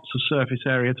cartoony. Lots of surface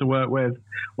area to work with.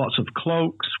 Lots of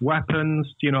cloaks, weapons.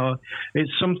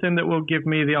 It's something that will give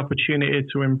me the opportunity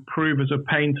to improve as a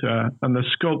painter. And the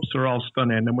sculpts are all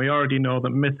stunning. And we already know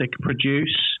that Mythic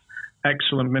produce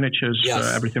excellent miniatures for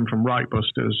everything from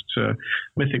Rightbusters to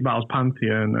Mythic Battles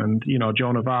Pantheon and,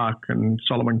 Joan of Arc and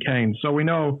Solomon Kane. So we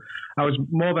know I was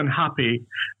more than happy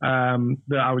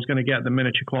that I was going to get the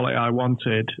miniature quality I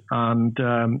wanted. And,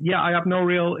 I have no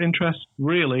real interest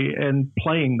really in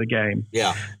playing the game.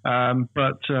 Yeah.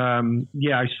 But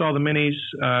I saw the minis.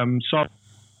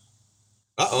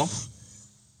 Uh-oh.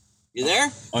 You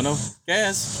there? Oh, no.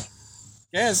 Gaz.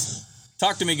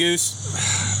 Talk to me,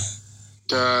 Goose.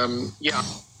 Yeah.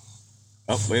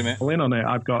 Oh, wait a minute. All in on it.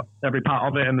 I've got every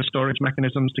part of it and the storage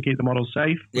mechanisms to keep the models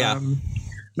safe. Yeah.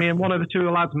 Me and one of the two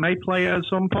lads may play it at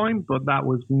some point, but that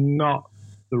was not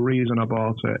the reason I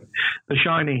bought it. The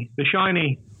shiny. The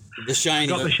shiny.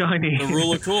 Got the shiny. The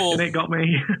rule of cool. And it got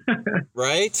me.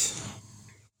 Right?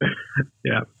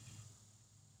 Yeah.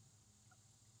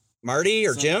 Marty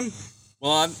or Jim?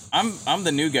 Well, I'm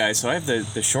the new guy, so I have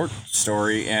the short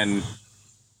story, and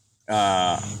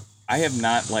I have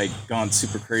not gone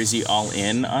super crazy all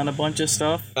in on a bunch of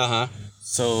stuff.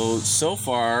 So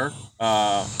far,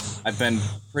 I've been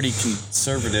pretty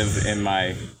conservative in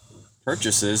my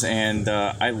purchases, and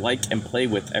I like and play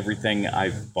with everything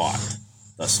I've bought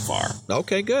thus far.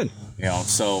 Okay, good.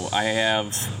 So I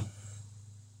have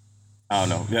I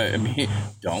don't know. I mean,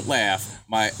 don't laugh.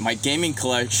 My gaming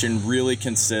collection really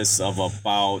consists of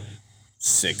about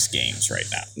 6 games right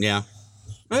now. Yeah.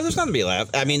 Well, there's nothing to be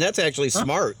laughed. I mean, that's actually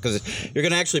smart because you're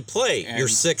going to actually play your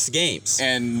 6 games.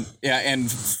 And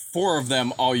 4 of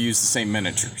them all use the same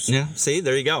miniatures. Yeah. See,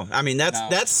 there you go. I mean,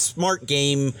 that's smart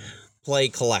game play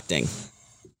collecting.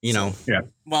 Yeah.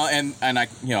 Well, and I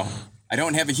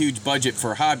don't have a huge budget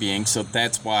for hobbying, so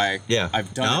that's why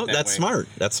I've done it that that's way. smart.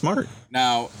 That's smart.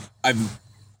 Now,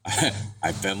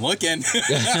 I've been looking.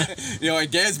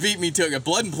 And Gaz beat me to it.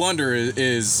 Blood and Plunder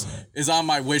is on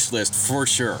my wish list for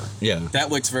sure. Yeah. That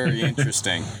looks very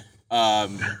interesting.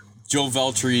 Joe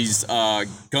Veltry's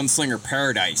Gunslinger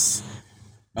Paradise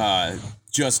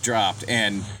just dropped,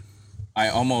 and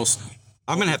I'm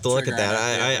going to have to look at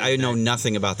that. I know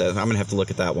nothing about that. I'm going to have to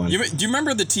look at that one. Do you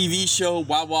remember the TV show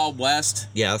Wild Wild West?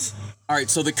 Yes. All right,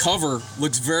 so the cover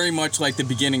looks very much like the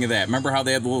beginning of that. Remember how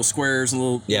they had the little squares and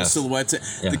little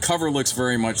silhouettes? Yeah. The cover looks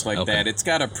very much like that. It's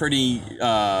got a pretty...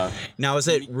 Now, is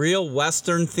it real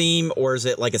Western theme, or is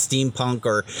it like a steampunk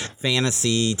or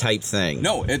fantasy type thing?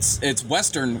 No, it's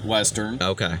Western.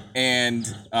 Okay. And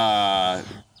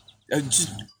just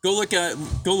go look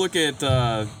at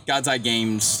God's Eye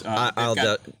Games.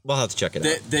 We'll have to check it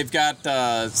out. They've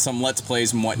got some Let's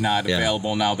Plays and whatnot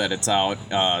available now that it's out.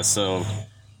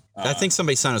 I think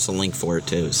somebody sent us a link for it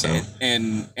too. So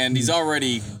and he's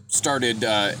already started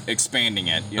expanding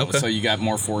it. So you got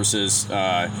more forces.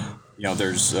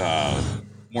 There's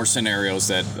more scenarios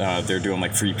that they're doing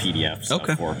like free PDFs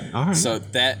for. All right. So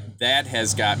that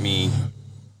has got me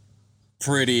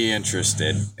pretty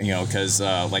interested. Because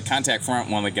like Contact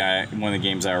Front, one of the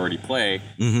games I already play,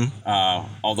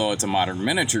 although it's a modern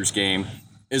miniatures game,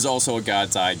 is also a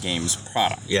God's Eye Games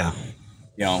product. Yeah.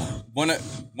 One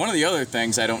of the other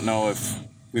things, I don't know if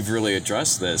we've really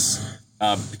addressed this,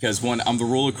 because I'm the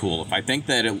rule of cool. If I think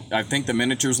the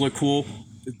miniatures look cool,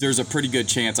 there's a pretty good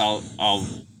chance I'll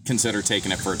consider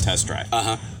taking it for a test drive.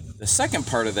 The second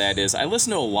part of that is I listen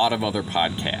to a lot of other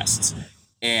podcasts,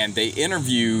 and they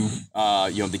interview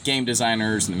the game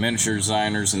designers and the miniature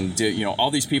designers and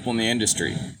all these people in the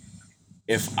industry.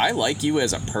 If I like you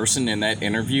as a person in that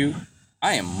interview,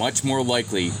 I am much more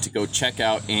likely to go check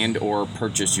out and or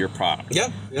purchase your product. Yeah.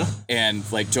 And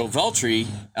like Joe Veltry,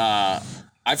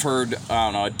 I've heard,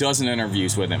 a dozen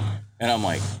interviews with him. And I'm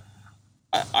like,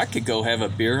 I could go have a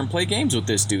beer and play games with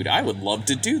this dude. I would love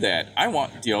to do that. I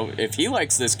want, if he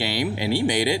likes this game and he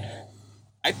made it,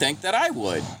 I think that I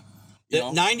would.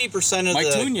 90% of Mike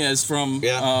Tunez from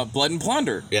Blood and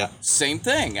Plunder. Yeah. Same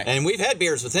thing. And we've had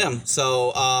beers with him.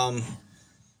 So,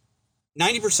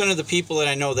 90% of the people that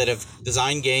I know that have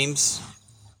designed games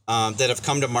that have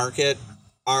come to market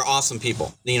are awesome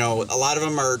people. A lot of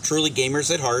them are truly gamers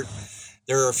at heart.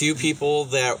 There are a few people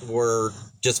that were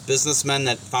just businessmen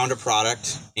that found a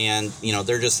product and,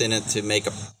 they're just in it to make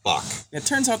a buck. It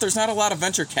turns out there's not a lot of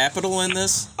venture capital in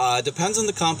this. Depends on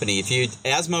the company.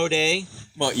 Asmodee.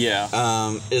 Well, yeah.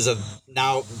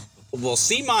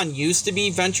 CMON used to be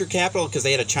venture capital because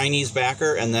they had a Chinese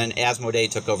backer, and then Asmodee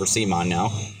took over CMON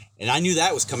now. And I knew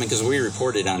that was coming because we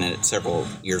reported on it several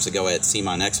years ago at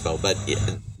CMON Expo, but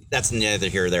that's neither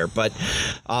here nor there. But,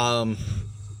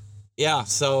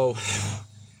 so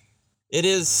it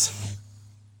is...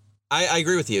 I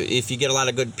agree with you. If you get a lot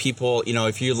of good people,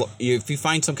 if you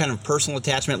find some kind of personal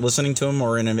attachment listening to them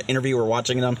or in an interview or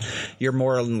watching them, you're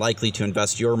more likely to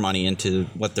invest your money into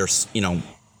what they're,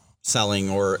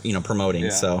 selling or, promoting. Yeah.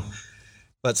 So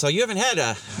you haven't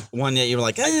had one that you're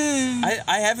like, I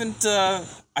haven't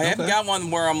got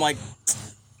one where I'm like,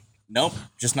 nope,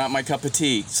 just not my cup of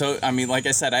tea. So, I mean, like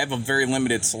I said, I have a very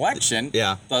limited selection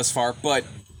thus far, but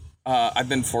I've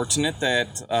been fortunate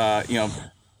that,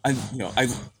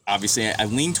 I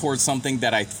lean towards something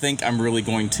that I think I'm really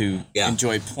going to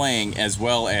enjoy playing, as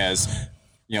well as,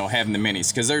 having the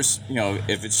minis. Because there's,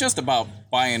 if it's just about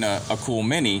buying a cool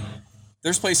mini,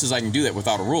 there's places I can do that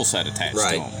without a rule set attached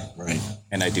to them. Right.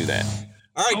 And I do that.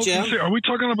 All right, Jim. Are we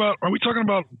talking about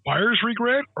buyer's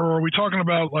regret, or are we talking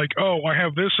about like, I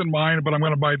have this in mind, but I'm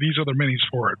going to buy these other minis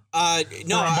for it?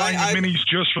 No, I'm buying the minis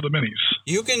just for the minis.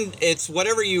 You can. It's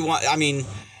whatever you want. I mean,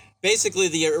 basically,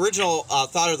 the original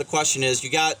thought of the question is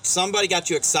somebody got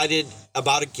you excited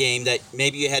about a game that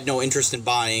maybe you had no interest in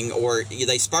buying, or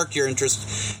they sparked your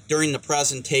interest during the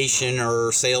presentation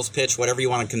or sales pitch, whatever you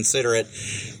want to consider it.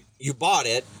 You bought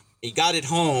it, you got it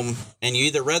home, and you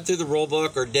either read through the rule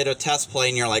book or did a test play,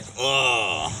 and you're like,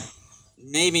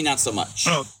 maybe not so much.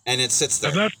 And it sits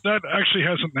there. That actually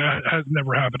has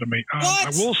never happened to me. What? I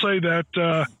will say that,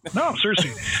 no,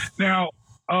 seriously. Now,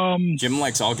 Jim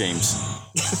likes all games.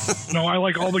 No, I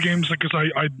like all the games because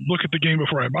I look at the game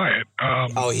before I buy it.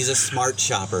 He's a smart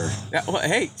shopper. Yeah, well,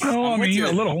 hey, Well, I mean,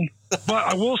 a little. But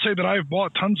I will say that I've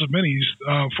bought tons of minis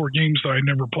for games that I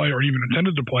never play or even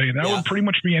intended to play, and that would pretty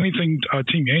much be anything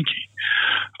Team Yankee.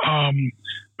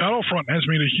 Battlefront has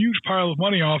made a huge pile of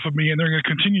money off of me, and they're going to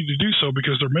continue to do so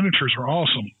because their miniatures are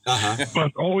awesome.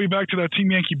 But all the way back to that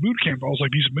Team Yankee boot camp, I was like,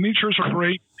 these miniatures are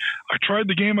great. I tried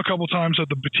the game a couple times at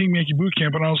the Team Yankee boot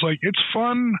camp, and I was like, it's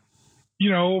fun. You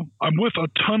know, I'm with a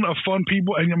ton of fun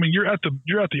people, and I mean, you're at the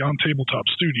on tabletop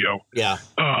studio. Yeah.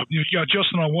 You got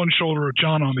Justin on one shoulder,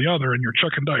 John on the other, and you're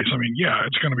chucking dice. I mean, yeah,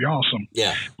 it's going to be awesome.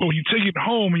 Yeah. But when you take it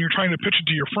home and you're trying to pitch it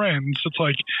to your friends, it's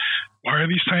like, why are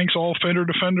these tanks all fender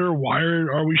to fender? Why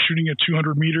are we shooting at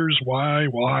 200 meters? Why?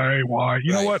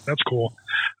 You know what? That's cool.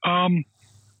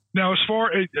 Now, as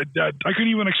far as I could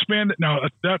even expand it. Now,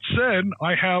 that said,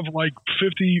 I have like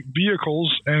 50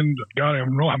 vehicles, and God, I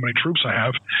don't know how many troops I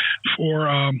have for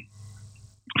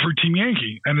Team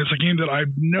Yankee, and it's a game that I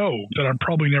know that I'm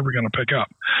probably never going to pick up.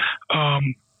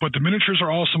 But the miniatures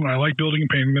are awesome, and I like building and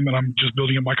painting them, and I'm just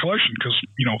building up my collection because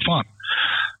fun.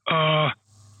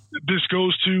 This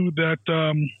goes to that.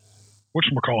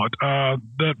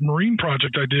 That Marine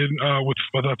project I did with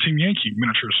Team Yankee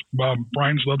miniatures,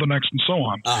 Brian's Leathernecks and so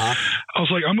on. I was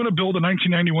like, I'm going to build a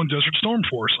 1991 Desert Storm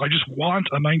Force. I just want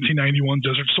a 1991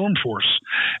 Desert Storm Force.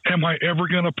 Am I ever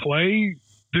going to play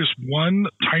this one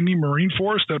tiny Marine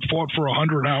force that fought for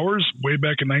 100 hours way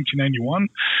back in 1991?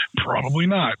 Probably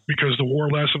not, because the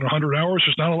war lasted 100 hours.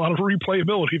 There's not a lot of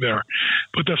replayability there.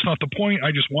 But that's not the point.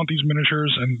 I just want these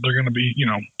miniatures, and they're going to be,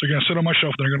 they're going to sit on my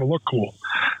shelf, and they're going to look cool.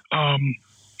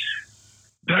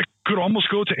 That could almost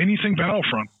go to anything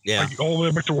Battlefront, like all the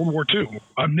way back to World War II.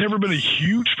 I've never been a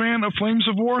huge fan of Flames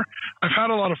of War. I've had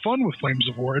a lot of fun with Flames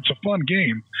of War. It's a fun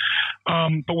game.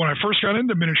 But when I first got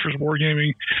into miniatures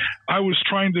wargaming, I was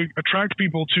trying to attract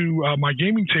people to my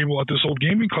gaming table at this old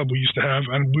gaming club we used to have.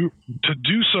 And to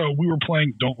do so, we were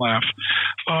playing, don't laugh,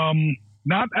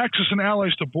 not Axis and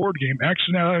Allies, the board game. Axis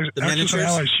and Allies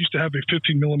used to have a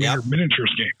 15 millimeter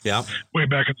miniatures game way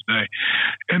back in the day.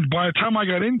 And by the time I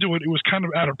got into it, it was kind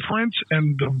of out of print,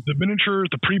 and the miniatures,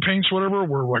 the pre-paints, whatever,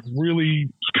 were like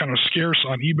really kind of scarce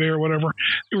on eBay or whatever.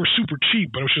 They were super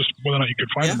cheap, but it was just whether or not you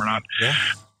could find them or not. Yeah.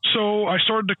 So I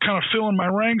started to kind of fill in my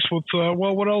ranks with,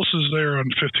 what else is there on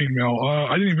 15 mil?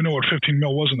 I didn't even know what 15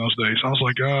 mil was in those days. I was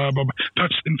like,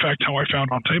 that's in fact how I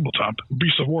found on tabletop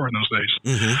Beast of War in those days.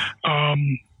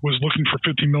 Was looking for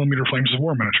 15 millimeter Flames of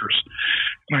War miniatures.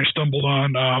 And I stumbled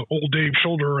on old Dave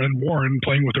Shoulder and Warren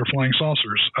playing with their flying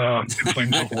saucers in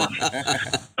Flames of War.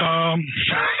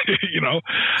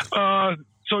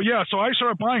 So I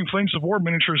started buying Flames of War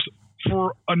miniatures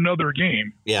for another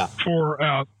game. Yeah. For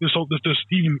this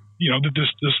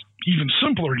even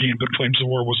simpler game than Flames of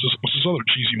War was this other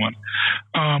cheesy one.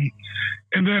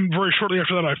 And then very shortly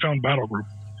after that, I found Battle Group.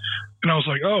 And I was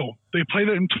like, oh, they played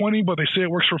it in 20, but they say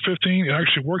it works for 15. It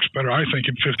actually works better, I think,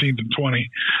 in 15 than 20.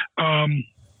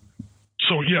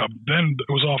 So, yeah, then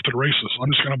it was off to the races. I'm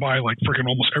just going to buy, like, freaking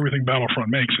almost everything Battlefront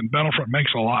makes. And Battlefront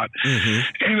makes a lot.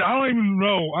 And I don't even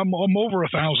know. I'm over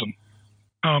 1,000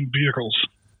 vehicles.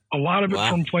 A lot of it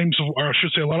from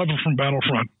a lot of it from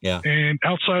Battlefront. Yeah. And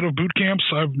outside of boot camps,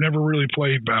 I've never really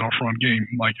played Battlefront game,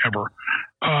 like, ever.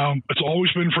 It's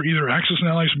always been for either Axis and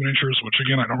Allies miniatures, which,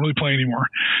 again, I don't really play anymore.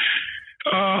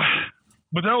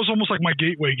 But that was almost like my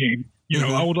gateway game.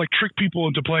 I would like trick people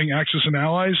into playing Axis and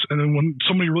Allies, and then when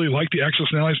somebody really liked the Axis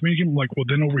and Allies minigame, I'm like, well,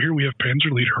 then over here we have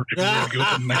Panzer Leader. If you want to go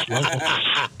to the next level,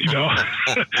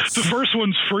 the first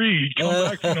one's free. Come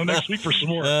back, next week for some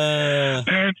more.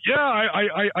 And yeah,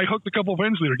 I hooked a couple of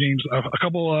Panzer Leader games, a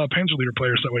couple Panzer Leader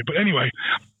players that way. But anyway,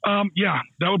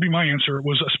 that would be my answer. It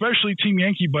was especially Team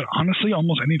Yankee, but honestly,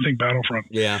 almost anything Battlefront.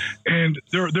 Yeah. And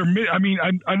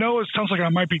I know it sounds like I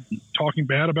might be talking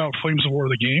bad about Flames of War,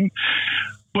 the game.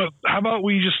 But how about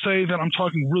we just say that I'm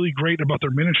talking really great about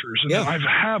their miniatures? And I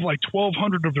have like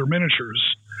 1,200 of their miniatures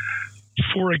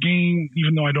for a game,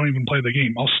 even though I don't even play the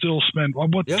game. I'll still spend,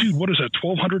 what is that,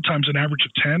 1,200 times an average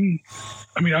of 10?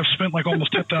 I mean, I've spent like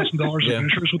almost $10,000 in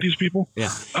miniatures with these people. Yeah.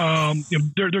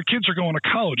 Their kids are going to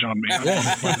college on me. By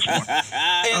this point.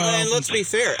 And let's be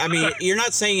fair. I mean, you're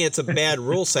not saying it's a bad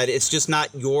rule set. It's just not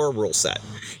your rule set.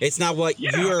 It's not what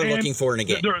you're looking for in a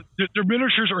game. Their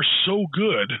miniatures are so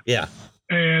good. Yeah.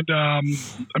 And,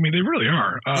 they really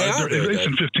are. They're 8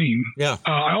 and 15. Yeah.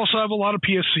 I also have a lot of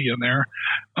PSC in there.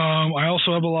 I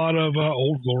also have a lot of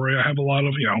Old Glory. I have a lot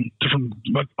of, different,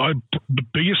 but the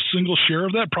biggest single share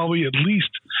of that, probably at least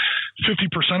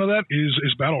 50% of that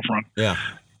is Battlefront. Yeah.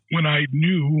 When I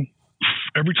knew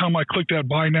every time I clicked that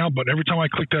buy now, but every time I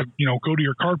clicked that, go to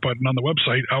your cart button on the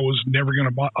website, I was never going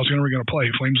to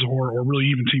play Flames of War or really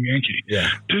even Team Yankee. Yeah.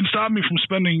 Didn't stop me from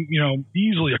spending,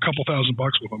 easily a couple $1,000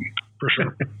 with them, for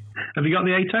sure. Have you got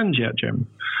the A10s yet, Jim?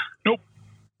 Nope.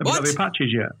 Have you got the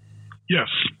Apaches yet? Yes.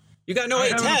 You got no I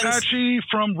A10s? have an Apache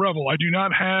from Rebel. I do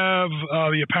not have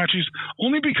the Apaches,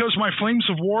 only because my Flames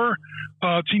of War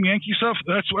Team Yankee stuff,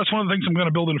 that's one of the things I'm going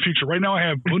to build in the future. Right now I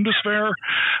have Bundeswehr,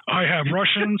 I have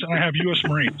Russians, and I have U.S.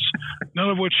 Marines,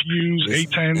 none of which use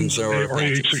A10s or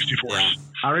AH-64s. Yeah.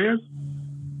 Harriers?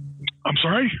 I'm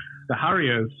sorry? The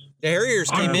Harriers. The Harriers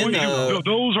came in.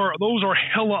 Those are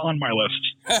hella on my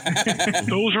list.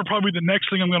 Those are probably the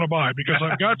next thing I'm going to buy, because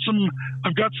I've got some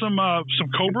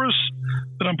Cobras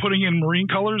that I'm putting in Marine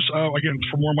colors. Again,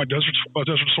 for more of my Desert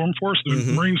Storm Force.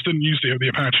 The Marines didn't use the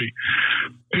Apache,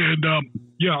 and I'm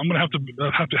going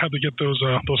to have to get those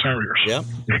Harriers. Yep.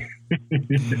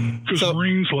 Because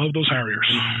Marines love those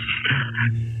Harriers.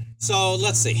 So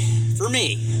let's see. For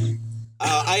me.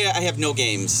 I have no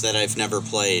games that I've never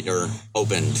played or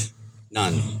opened.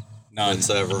 None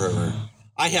whatsoever.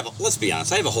 Let's be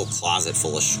honest, I have a whole closet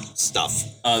full of stuff.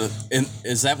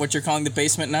 Is that what you're calling the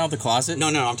basement now, the closet? No,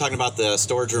 I'm talking about the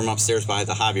storage room upstairs by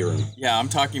the hobby room. Yeah, I'm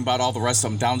talking about all the rest of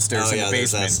them downstairs in the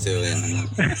basement.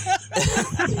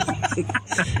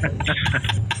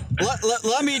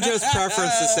 Let me just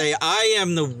preference to say I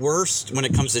am the worst when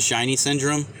it comes to shiny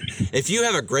syndrome. If you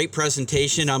have a great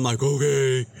presentation, I'm like,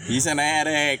 okay. He's an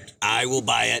addict. I will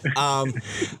buy it.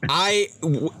 I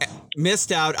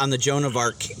missed out on the Joan of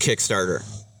Arc Kickstarter.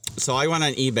 So I went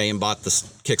on eBay and bought this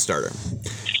Kickstarter.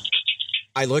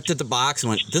 I looked at the box and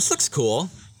went, this looks cool.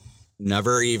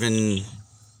 Never even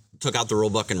took out the rule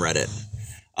book and read it.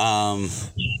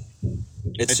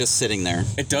 It's just sitting there.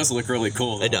 It does look really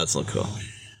cool, though. It does look cool.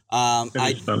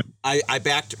 I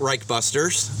backed Reich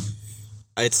Busters.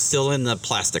 It's still in the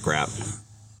plastic wrap.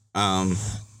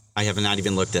 I have not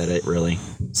even looked at it, really.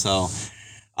 So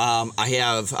I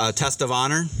have Test of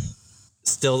Honor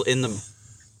still in the...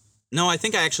 No, I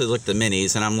think I actually looked at the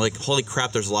minis, and I'm like, holy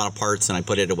crap, there's a lot of parts, and I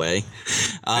put it away.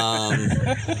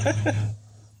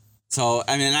 So,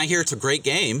 I mean, I hear it's a great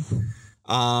game.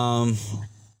 I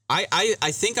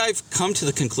think I've come to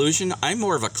the conclusion I'm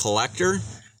more of a collector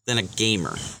than a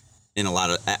gamer in a lot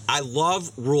of... I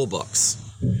love rule books.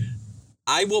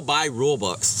 I will buy rule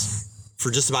books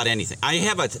for just about anything. I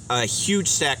have a huge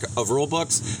stack of rule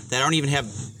books that I don't even have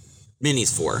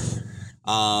minis for.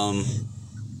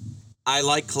 I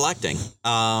like collecting.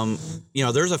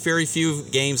 There's a very few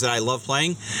games that I love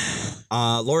playing.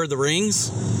 Lord of the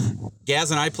Rings.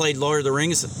 Gaz and I played Lord of the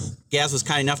Rings. Gaz was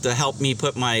kind enough to help me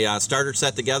put my starter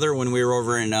set together when we were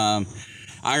over in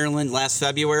Ireland last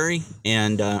February,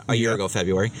 and a year ago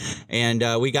February, and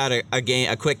we got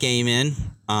a quick game in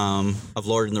of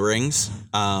Lord of the Rings.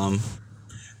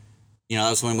 That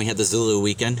was when we had the Zulu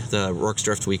weekend, the Rorke's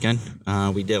Drift weekend.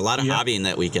 We did a lot of hobbying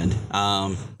that weekend.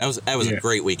 That was a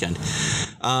great weekend.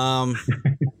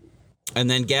 And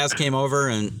then Gaz came over,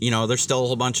 and there's still a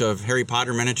whole bunch of Harry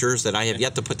Potter miniatures that I have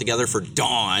yet to put together for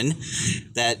Dawn.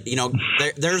 That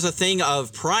there's a thing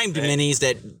of primed minis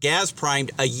that Gaz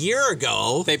primed a year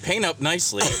ago. They paint up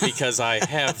nicely because I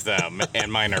have them, and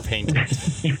mine are painted.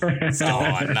 So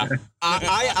I'm not.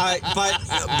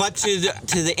 But to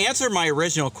the answer my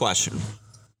original question,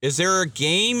 is there a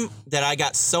game that I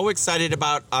got so excited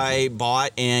about I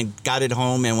bought and got it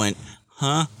home and went,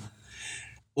 huh?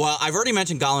 Well, I've already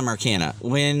mentioned Gollum Arcana.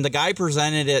 When the guy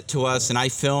presented it to us and I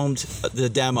filmed the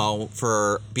demo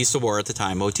for Beast of War at the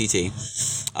time, OTT,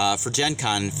 for Gen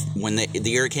Con when the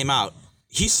year it came out,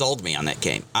 he sold me on that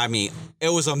game. I mean, it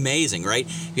was amazing, right?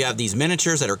 You have these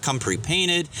miniatures that are come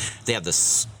pre-painted. They have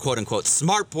this quote-unquote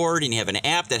smart board, and you have an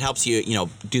app that helps you,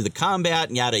 do the combat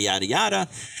and yada, yada, yada.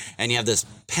 And you have this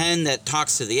pen that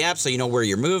talks to the app so you know where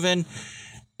you're moving.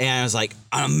 And I was like,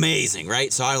 amazing,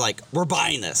 right? So I was like, we're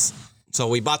buying this. So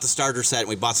we bought the starter set and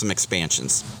we bought some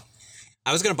expansions.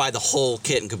 I was going to buy the whole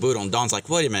kit and caboodle, and Dawn's like,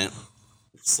 wait a minute,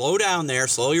 slow down there,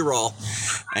 slow your roll.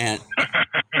 And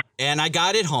I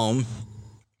got it home,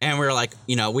 and we were like,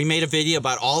 we made a video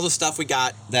about all the stuff we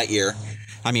got that year.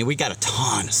 I mean, we got a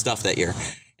ton of stuff that year.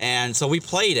 And so we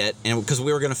played it, and because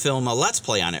we were going to film a Let's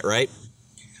Play on it, right?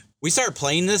 We started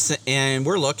playing this, and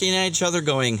we're looking at each other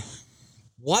going,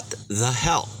 what the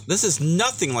hell? This is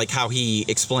nothing like how he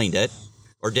explained it.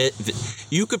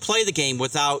 You could play the game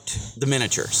without the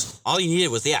miniatures. All you needed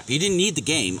was the app. You didn't need the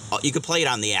game. You could play it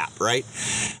on the app, right?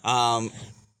 I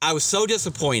was so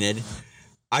disappointed.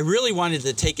 I really wanted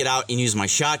to take it out and use my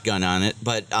shotgun on it,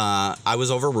 but I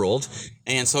was overruled.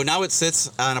 And so now it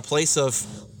sits on a place of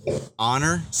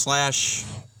honor /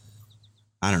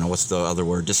 I don't know what's the other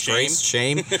word, disgrace,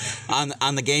 shame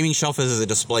on the gaming shelf as a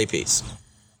display piece.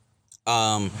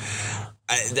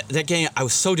 That game, I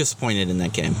was so disappointed in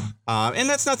that game. And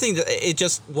that's nothing, it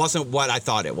just wasn't what I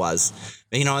thought it was.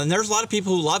 You know, and there's a lot of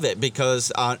people who love it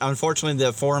because, unfortunately,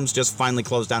 the forums just finally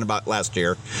closed down about last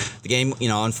year. The game, you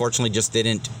know, unfortunately just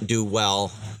didn't do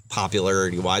well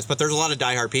popularity-wise, but there's a lot of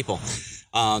diehard people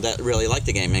that really like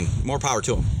the game, and more power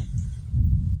to them.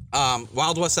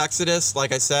 Wild West Exodus,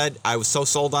 like I said, I was so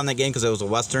sold on that game because it was a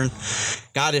Western.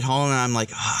 Got it home, and I'm like,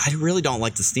 I really don't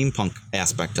like the steampunk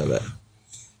aspect of it.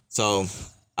 So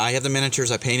I have the miniatures.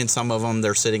 I painted some of them.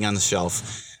 They're sitting on the shelf.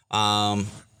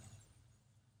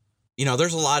 You know,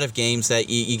 there's a lot of games that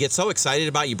you get so excited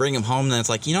about, you bring them home, and then it's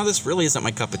like, you know, this really isn't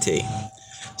my cup of tea.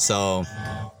 So,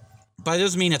 but it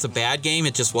doesn't mean it's a bad game.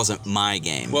 It just wasn't my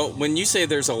game. Well, when you say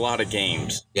there's a lot of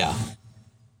games, yeah.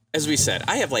 As we said,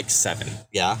 I have like 7.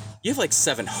 Yeah. You have like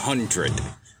 700.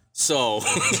 So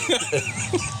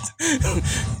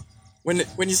when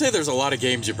you say there's a lot of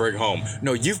games you bring home,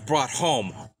 no, you've brought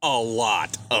home a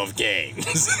lot of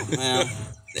games. Well,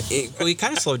 we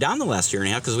kind of slowed down the last year and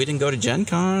a half because we didn't go to Gen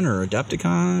Con or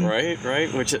Adepticon.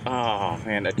 Right. Which, oh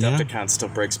man, Adepticon still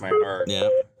breaks my heart. Yeah.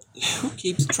 Who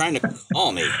keeps trying to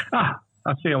call me? I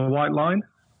see a white line.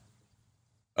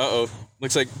 Uh-oh.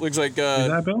 Looks like Is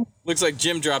that Bill? looks like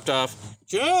Jim dropped off.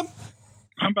 Jim?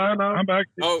 I'm back. I'm back.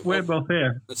 Oh, We're both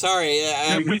here. Sorry.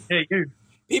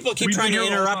 People keep trying to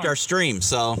interrupt our stream,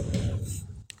 so.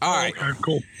 All right. Okay,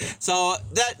 cool. So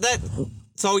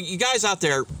so you guys out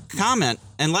there, comment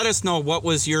and let us know what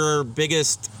was your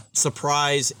biggest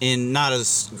surprise in not a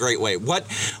great way. What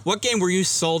game were you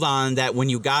sold on that when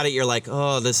you got it, you're like,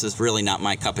 oh, this is really not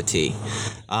my cup of tea?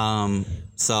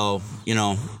 So, you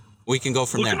know, we can go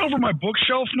from looking there. Over my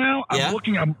bookshelf now, Yeah?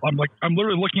 I'm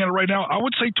literally looking at it right now. I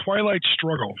would say Twilight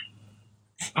Struggle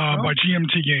by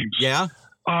GMT Games. Yeah?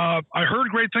 I heard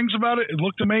great things about it. It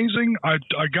looked amazing. I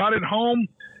got it home.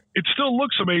 It still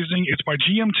looks amazing. It's by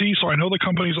GMT, so I know the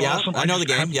company's awesome. I know the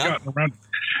game. Yeah.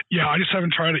 Yeah, I just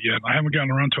haven't tried it yet. I haven't gotten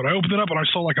around to it. I opened it up and I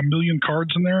saw like 1 million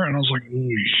cards in there, and I was like,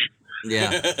 ooh.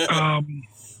 Yeah.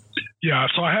 Yeah,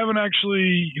 so I haven't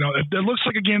actually, you know, it looks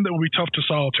like a game that would be tough to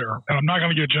solitaire, and I'm not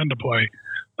going to get Jen to play.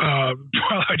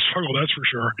 Twilight Struggle, that's for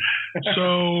sure.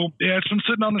 So, yeah, it's been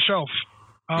sitting on the shelf.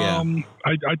 I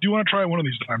do want to try it one of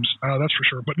these times. That's for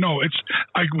sure. But no,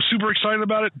 I was super excited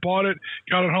about it, bought it,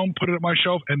 got it home, put it at my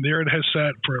shelf, and there it has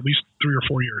sat for at least 3 or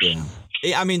 4 years.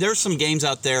 Yeah. I mean, there's some games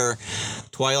out there.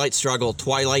 Twilight Struggle,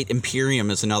 Twilight Imperium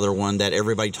is another one that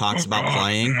everybody talks about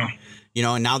playing. Yeah. You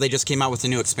know, and now they just came out with a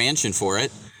new expansion for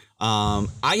it. I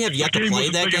have yet to play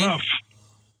that game.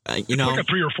 You know, it's like a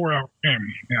 3 or 4 hour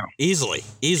game. Yeah, easily.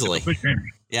 It's a big game.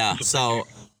 Yeah. So,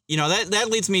 you know, that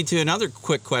leads me to another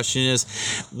quick question: is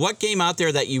what game out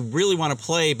there that you really want to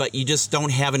play, but you just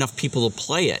don't have enough people to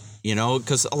play it? You know,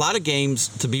 because a lot of games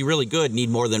to be really good need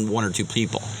more than 1 or 2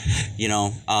 people. You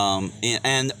know,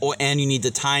 and you need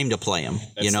the time to play them.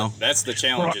 That's the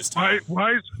challenge.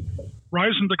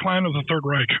 Rise and Decline of the Third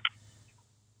Reich.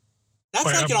 That's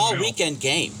like an all-weekend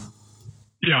game.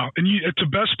 Yeah, and to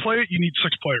best play it, you need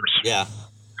 6 players. Yeah.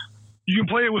 You can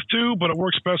play it with 2, but it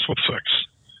works best with 6.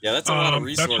 Yeah, that's a lot of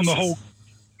resources. That's when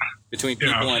between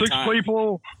people and 6 time.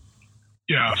 people.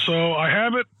 Yeah, so I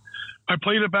have it. I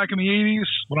played it back in the 80s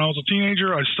when I was a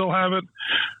teenager. I still have it,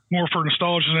 more for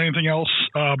nostalgia than anything else.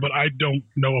 But I don't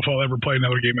know if I'll ever play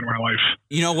another game in my life.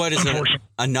 You know what is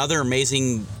another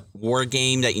amazing war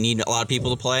game that you need a lot of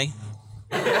people to play?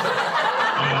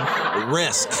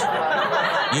 Risk.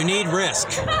 You need Risk.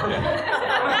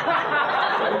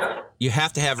 You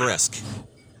have to have Risk.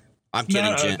 I'm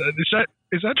kidding, Jim.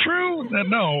 Is that true?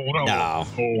 No. No.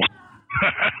 Oh.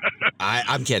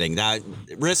 I'm kidding. That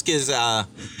Risk is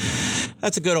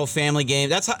that's a good old family game.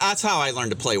 That's how I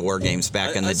learned to play war games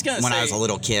back when I was a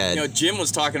little kid. You know, Jim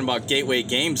was talking about gateway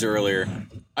games earlier.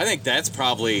 I think that's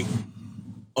probably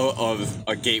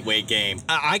a gateway game.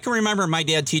 I can remember my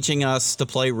dad teaching us to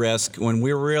play Risk when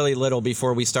we were really little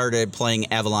before we started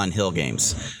playing Avalon Hill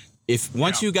games.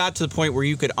 Once you got to the point where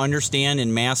you could understand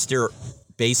and master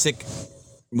basic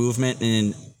movement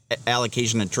and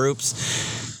allocation of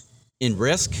troops in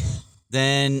Risk,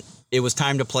 then it was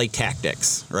time to play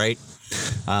Tactics, right?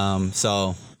 And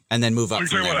then move up. Are you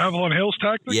talking about Avalon Hill's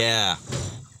Tactics? Yeah.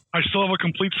 I still have a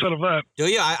complete set of that. Do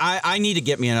you? I need to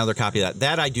get me another copy of that.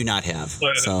 That I do not have.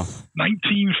 So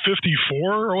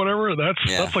 1954 or whatever.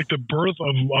 That's like the birth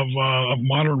of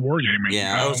modern wargaming.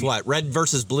 Yeah, it was what? Red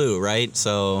versus Blue, right?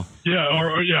 So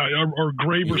or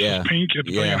gray versus pink,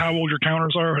 depending on how old your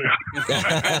counters are.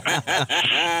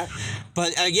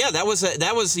 But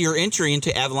that was your entry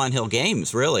into Avalon Hill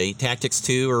Games, really. Tactics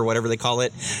 2 or whatever they call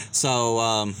it.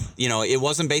 So, it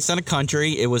wasn't based on a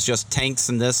country. It was just tanks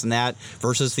and this and that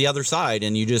versus the other side,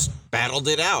 and you just battled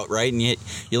it out, right? And you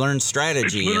learned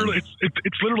strategy.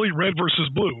 It's literally red versus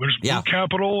blue. There's blue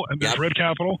capital and there's red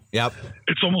capital. Yep.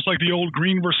 It's almost like the old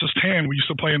green versus tan we used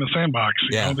to play in the sandbox.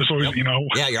 There's always, your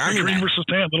Army green Man. versus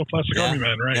tan, little plastic Army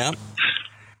Man, right? Yep.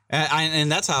 And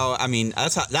that's how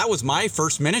that was my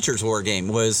first miniatures war game,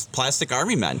 was Plastic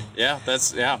Army Men. Yeah,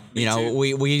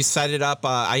 we set it up.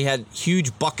 I had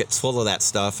huge buckets full of that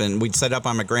stuff, and we'd set it up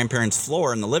on my grandparents'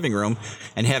 floor in the living room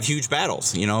and have huge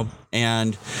battles.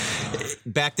 And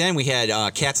back then we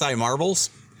had cat's eye marbles.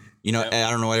 I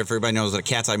don't know if everybody knows what a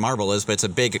cat's eye marble is, but it's a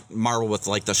big marble with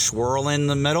like the swirl in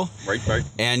the middle. Right.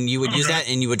 And you would use that,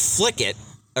 and you would flick it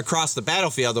across the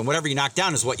battlefield, and whatever you knocked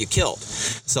down is what you killed.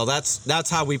 So that's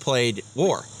how we played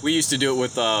war. We used to do it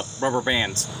with rubber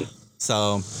bands.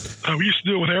 So we used to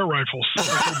do it with air rifles.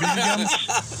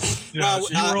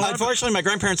 Unfortunately, my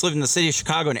grandparents lived in the city of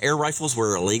Chicago, and air rifles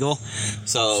were illegal.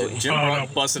 So Jim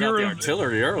busted out the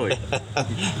artillery early.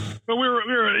 But we were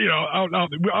out.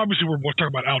 Obviously, we're talking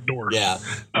about outdoors. Yeah.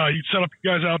 You'd set up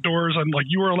you guys outdoors, and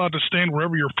you were allowed to stand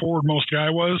wherever your forwardmost guy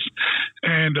was,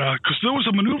 and because there was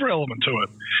a maneuver element to it,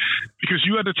 because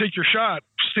you had to take your shot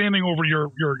standing over your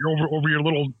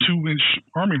little 2-inch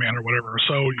Army Man or whatever.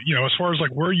 So as far as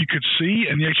where you could see,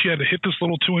 and you actually had to hit this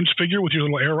little 2-inch figure with your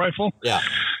little air rifle. Yeah.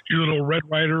 Your little Red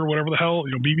Ryder or whatever the hell,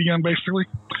 BB gun basically.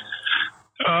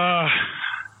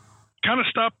 Kind of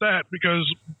stopped that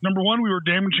because, number one, we were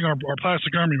damaging our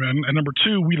Plastic Army Men, and number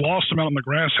two, we lost them out in the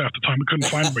grass half the time. We couldn't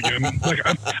find them again.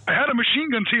 I had a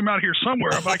machine gun team out here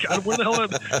somewhere. I'm like, where the hell?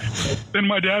 Then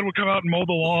my dad would come out and mow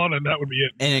the lawn, and that would be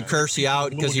it. And it'd curse you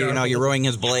out because you're ruining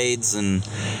his blades, and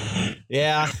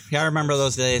I remember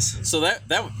those days. So that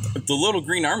the little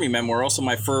green Army Men were also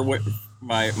my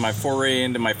foray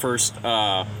into my first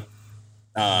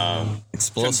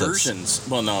explosives. Conversions.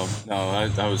 Well, no,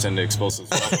 I was into explosives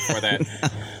well before that.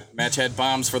 Match had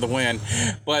bombs for the win,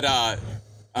 but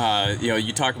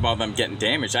you talk about them getting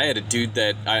damaged. I had a dude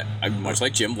that I much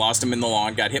like Jim, lost him in the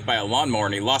lawn, got hit by a lawnmower,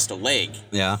 and he lost a leg.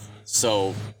 Yeah.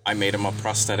 So I made him a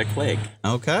prosthetic leg.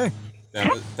 Okay.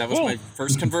 That was my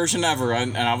first conversion ever,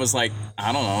 and I was like,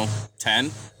 I don't know,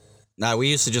 10. No, we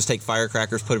used to just take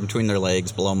firecrackers, put them between their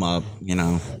legs, blow them up,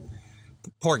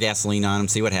 pour gasoline on them,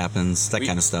 see what happens, that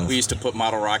kind of stuff. We used to put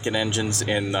model rocket engines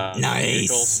in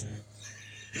vehicles.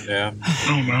 Yeah.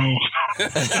 Oh, no.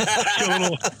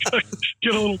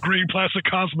 get a little green plastic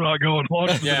cosmonaut going, walk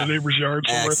into the neighbor's yard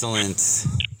somewhere. Excellent.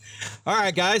 All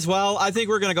right, guys. Well, I think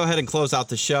we're going to go ahead and close out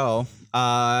the show.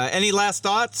 Any last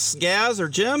thoughts, Gaz or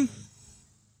Jim?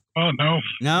 Oh, no.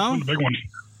 No? It's a big one.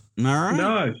 All right.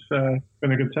 No, it's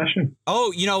been a good session.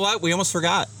 Oh, you know what? We almost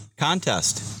forgot.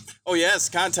 Contest. Oh, yes,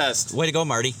 contest. Way to go,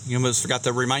 Marty. You almost forgot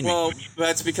to remind me. Well,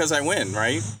 that's because I win,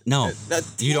 right? No,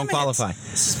 you don't qualify.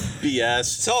 BS.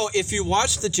 So if you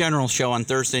watched the general show on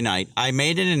Thursday night, I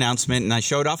made an announcement and I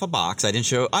showed off a box. I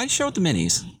showed the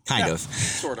minis, kind of.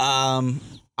 Sort of.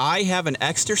 I have an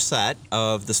extra set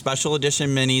of the special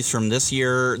edition minis from this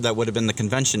year that would have been the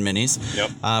convention minis.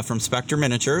 Yep. From Spectre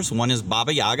Miniatures. One is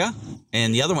Baba Yaga,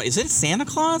 and the other one, is it Santa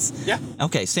Claus? Yeah.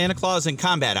 Okay, Santa Claus in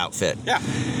combat outfit. Yeah.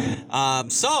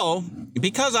 So,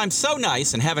 because I'm so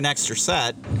nice and have an extra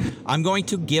set, I'm going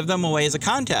to give them away as a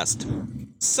contest.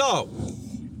 So,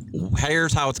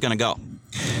 here's how it's going to go.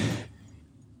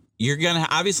 You're going to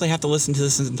obviously have to listen to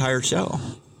this entire show.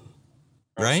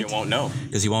 Right? You won't know.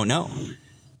 Because you won't know.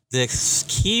 The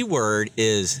keyword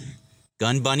is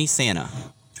Gun Bunny Santa.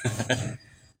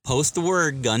 Post the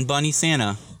word Gun Bunny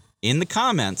Santa in the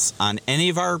comments on any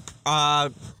of our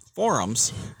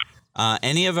forums,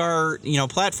 any of our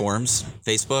platforms,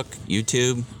 Facebook,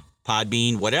 YouTube,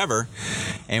 Podbean, whatever,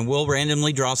 and we'll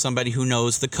randomly draw somebody who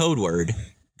knows the code word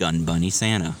Gun Bunny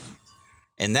Santa.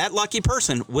 And that lucky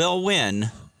person will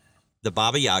win the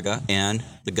Baba Yaga and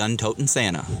the Gun Totin'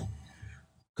 Santa.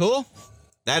 Cool?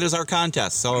 That is our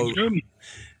contest. So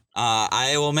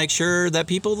I will make sure that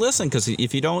people listen, because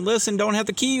if you don't listen, don't have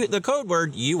the code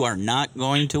word, you are not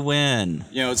going to win.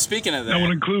 Speaking of that,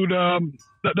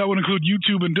 that would include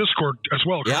YouTube and Discord as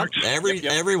well, correct?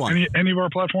 Yep, everyone. Any of our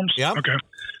platforms? Yep. Okay.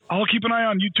 I'll keep an eye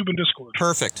on YouTube and Discord.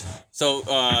 Perfect. So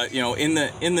in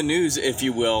the news, if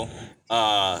you will,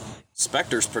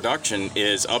 Spectre's production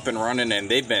is up and running, and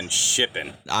they've been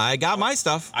shipping. I got my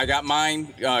stuff. I got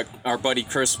mine. Our buddy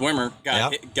Chris Wimmer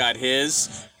got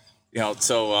his.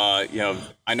 So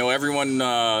I know everyone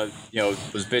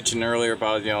was bitching earlier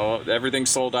about everything's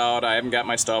sold out. I haven't got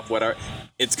my stuff. Whatever,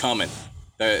 it's coming.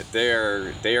 They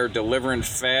are delivering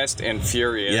fast and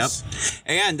furious. Yep.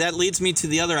 And that leads me to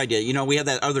the other idea. We have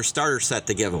that other starter set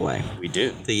to give away. We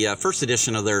do. The first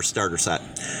edition of their starter set.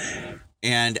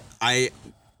 And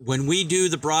when we do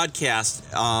the broadcast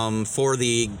for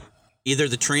either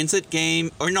the transit game,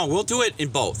 or no, we'll do it in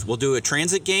both. We'll do a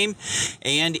transit game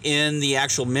and in the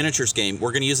actual miniatures game.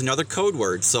 We're going to use another code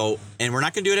word. And we're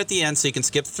not going to do it at the end so you can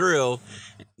skip through.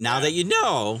 Now that you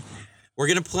know, we're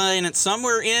going to play in it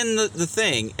somewhere in the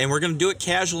thing, and we're going to do it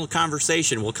casual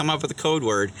conversation. We'll come up with a code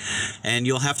word, and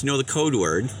you'll have to know the code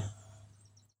word,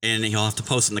 and you'll have to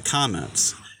post in the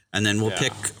comments. And then we'll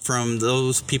pick from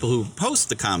those people who post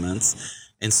the comments.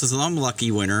 And so some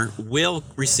lucky winner will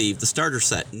receive the starter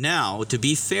set. Now, to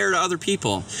be fair to other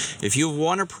people, if you've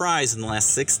won a prize in the last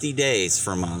 60 days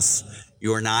from us,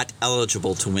 you are not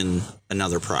eligible to win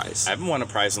another prize. I haven't won a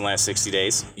prize in the last 60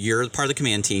 days. You're part of the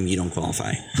command team. You don't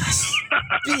qualify.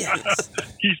 Yes.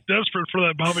 He's desperate for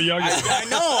that Baba Yaga. I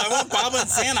know. I want Baba and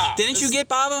Santa. Didn't you get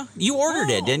Baba? You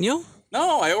ordered it, didn't you?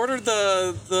 No, I ordered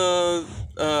the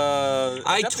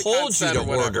I told you to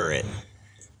order it.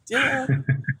 Yeah.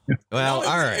 Well,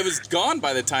 all right. It was gone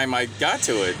by the time I got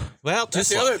to it. Well, that's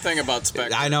the other thing about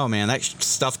Spectre. I know, man. That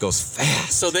stuff goes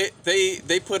fast. So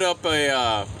they put up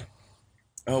a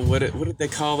what did they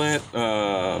call that?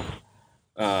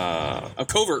 A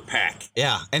covert pack.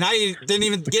 Yeah, and I didn't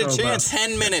even get a chance.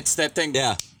 10 minutes, that thing.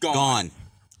 Yeah, gone.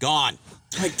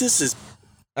 Like, this is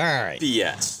all right.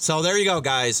 BS. So there you go,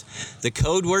 guys. The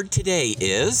code word today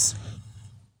is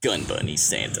Gun Bunny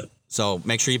Santa. So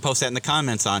make sure you post that in the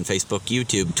comments on Facebook,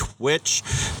 YouTube, Twitch,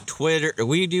 Twitter. Do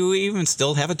we even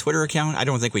still have a Twitter account? I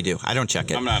don't think we do. I don't check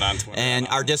it. I'm not on Twitter. And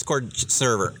our Discord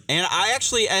server. And I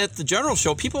actually, at the general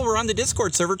show, people were on the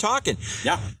Discord server talking.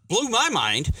 Yeah. Blew my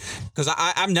mind, because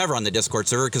I'm never on the Discord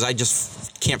server because I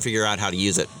just can't figure out how to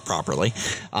use it properly.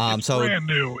 It's brand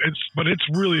new. It's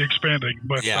really expanding.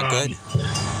 But yeah, good.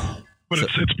 But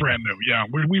it's brand new. Yeah,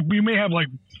 we may have like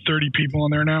 30 people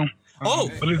in there now.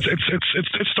 But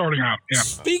it's starting out. Yeah.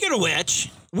 Speaking of which,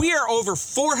 we are over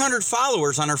 400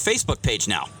 followers on our Facebook page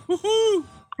now. Woohoo!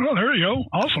 Oh, there you go.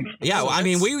 Awesome. Yeah, I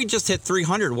mean, we just hit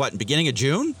 300. Beginning of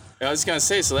June? I was gonna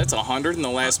say, so that's 100 in the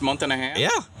last month and a half. Yeah.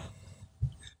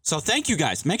 So thank you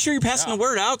guys. Make sure you're passing the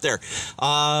word out there.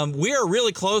 We are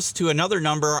really close to another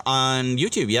number on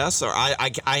YouTube. Yes, or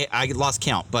I lost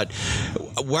count, but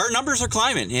our numbers are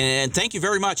climbing, and thank you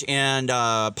very much. And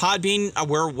Podbean,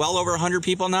 we're well over 100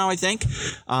 people now, I think.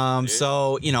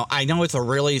 So I know it's a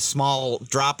really small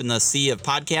drop in the sea of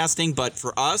podcasting, but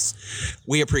for us,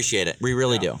 we appreciate it. We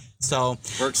really do. So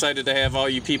we're excited to have all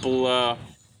you people.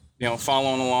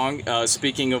 Following along.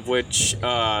 Speaking of which,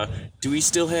 do we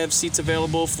still have seats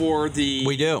available for the?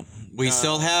 We do. We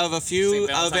still have a few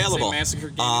available. Massacre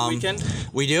Gaming Weekend.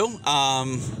 We do.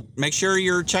 Make sure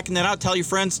you're checking that out. Tell your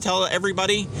friends. Tell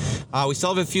everybody. We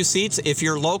still have a few seats. If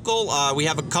you're local, we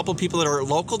have a couple people that are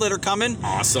local that are coming.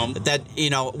 Awesome. That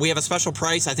we have a special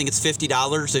price. I think it's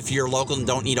 $50 if you're local and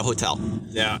don't need a hotel.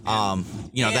 Yeah.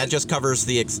 That just covers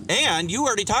the. And you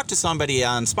already talked to somebody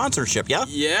on sponsorship, yeah?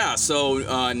 Yeah.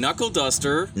 So Knuckle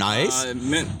Duster, nice.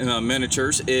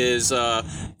 Miniatures is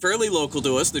fairly local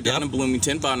to us. They're down in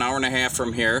Bloomington, about an hour and a half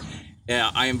from here.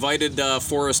 Yeah, I invited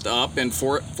Forrest up, and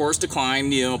Forrest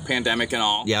declined, pandemic and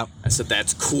all. Yeah. I said,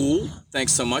 that's cool.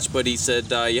 Thanks so much. But he said,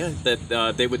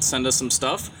 that they would send us some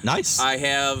stuff. Nice. I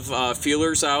have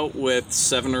feelers out with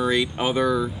 7 or 8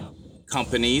 other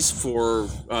companies for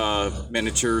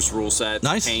miniatures, rule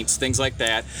sets, paints, things like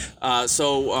that.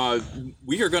 So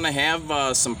we are going to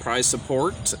have some prize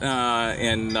support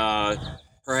and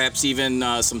perhaps even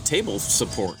some table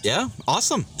support. Yeah,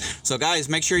 awesome. So, guys,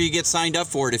 make sure you get signed up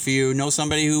for it. If you know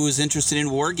somebody who is interested in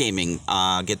wargaming,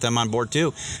 get them on board,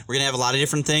 too. We're going to have a lot of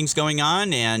different things going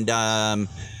on, and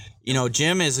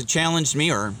Jim has challenged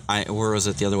me, or was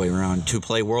it the other way around, to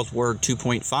play World War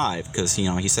 2.5 because,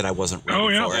 he said I wasn't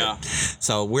ready for it.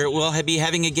 So we'll be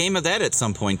having a game of that at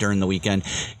some point during the weekend.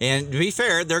 And to be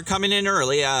fair, they're coming in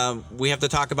early. We have to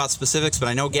talk about specifics, but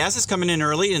I know Gaz is coming in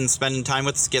early and spending time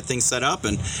with us to get things set up.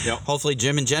 And hopefully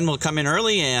Jim and Jen will come in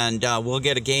early, and we'll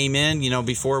get a game in,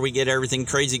 before we get everything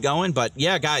crazy going. But,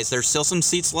 yeah, guys, there's still some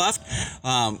seats left.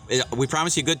 We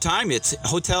promise you a good time. It's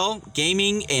hotel,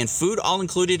 gaming, and food all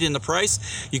included in the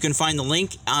price. You can find the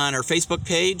link on our Facebook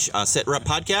page, SITREP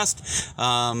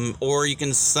Podcast, or you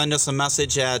can send us a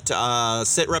message at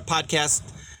SITREP Podcast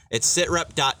It's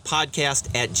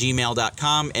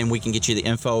sitrep.podcast@gmail.com, and we can get you the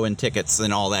info and tickets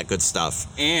and all that good stuff.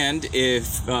 And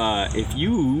if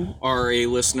you are a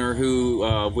listener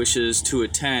who wishes to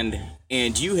attend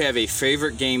and you have a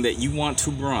favorite game that you want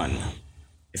to run,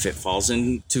 if it falls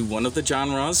into one of the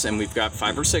genres, and we've got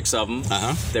 5 or 6 of them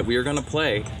that we are going to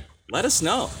play, let us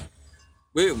know.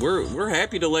 We're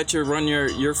happy to let you run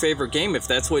your favorite game if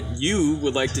that's what you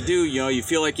would like to do. You know, you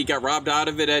feel like you got robbed out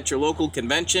of it at your local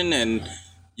convention and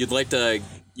you'd like to,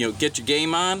 get your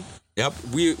game on. Yep.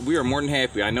 We are more than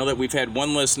happy. I know that we've had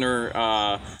one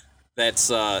listener that's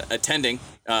attending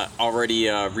already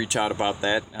reach out about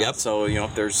that. Yep. So,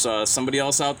 if there's somebody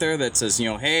else out there that says,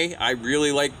 hey, I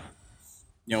really like,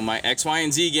 my X, Y,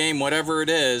 and Z game, whatever it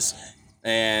is,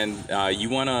 and you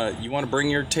wanna bring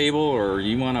your table or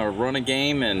you wanna run a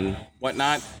game and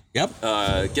whatnot.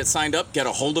 Yep. Get signed up, get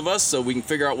a hold of us so we can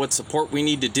figure out what support we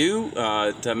need to do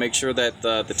to make sure that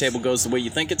the table goes the way you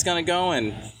think it's gonna go,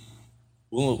 and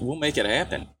we'll make it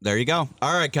happen. There you go.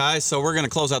 All right, guys. So we're going to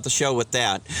close out the show with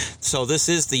that. So this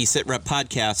is the SITREP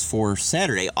podcast for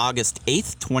Saturday, August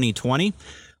 8th, 2020.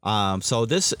 So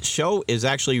this show is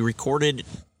actually recorded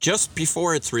just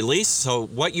before it's released. So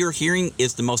what you're hearing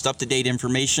is the most up-to-date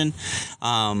information.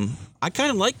 I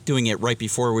kind of like doing it right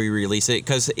before we release it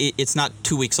because it's not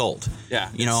 2 weeks old. Yeah.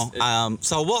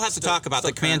 So we'll have to talk about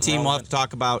the command team. We'll have to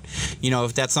talk about,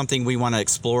 if that's something we want to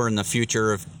explore in the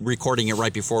future of recording it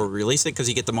right before we release it, because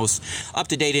you get the most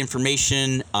up-to-date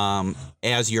information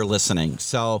as you're listening.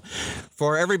 So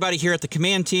for everybody here at the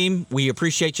command team, we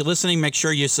appreciate you listening. Make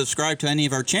sure you subscribe to any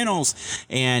of our channels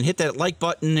and hit that like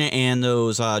button and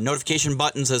those notification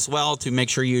buttons as well to make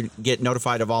sure you get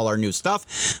notified of all our new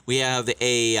stuff. We have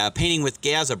a Painting with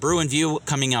Gaz, a Brew and View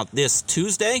coming out this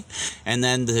Tuesday, and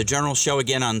then the general show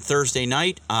again on Thursday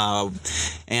night.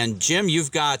 And Jim,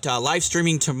 you've got live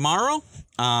streaming tomorrow.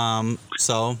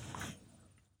 So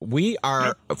we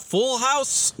are a full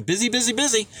house, busy.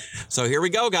 So here we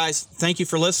go, guys. Thank you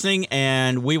for listening,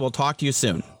 and we will talk to you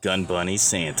soon. Gun Bunny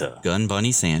Santa. Gun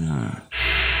Bunny Santa.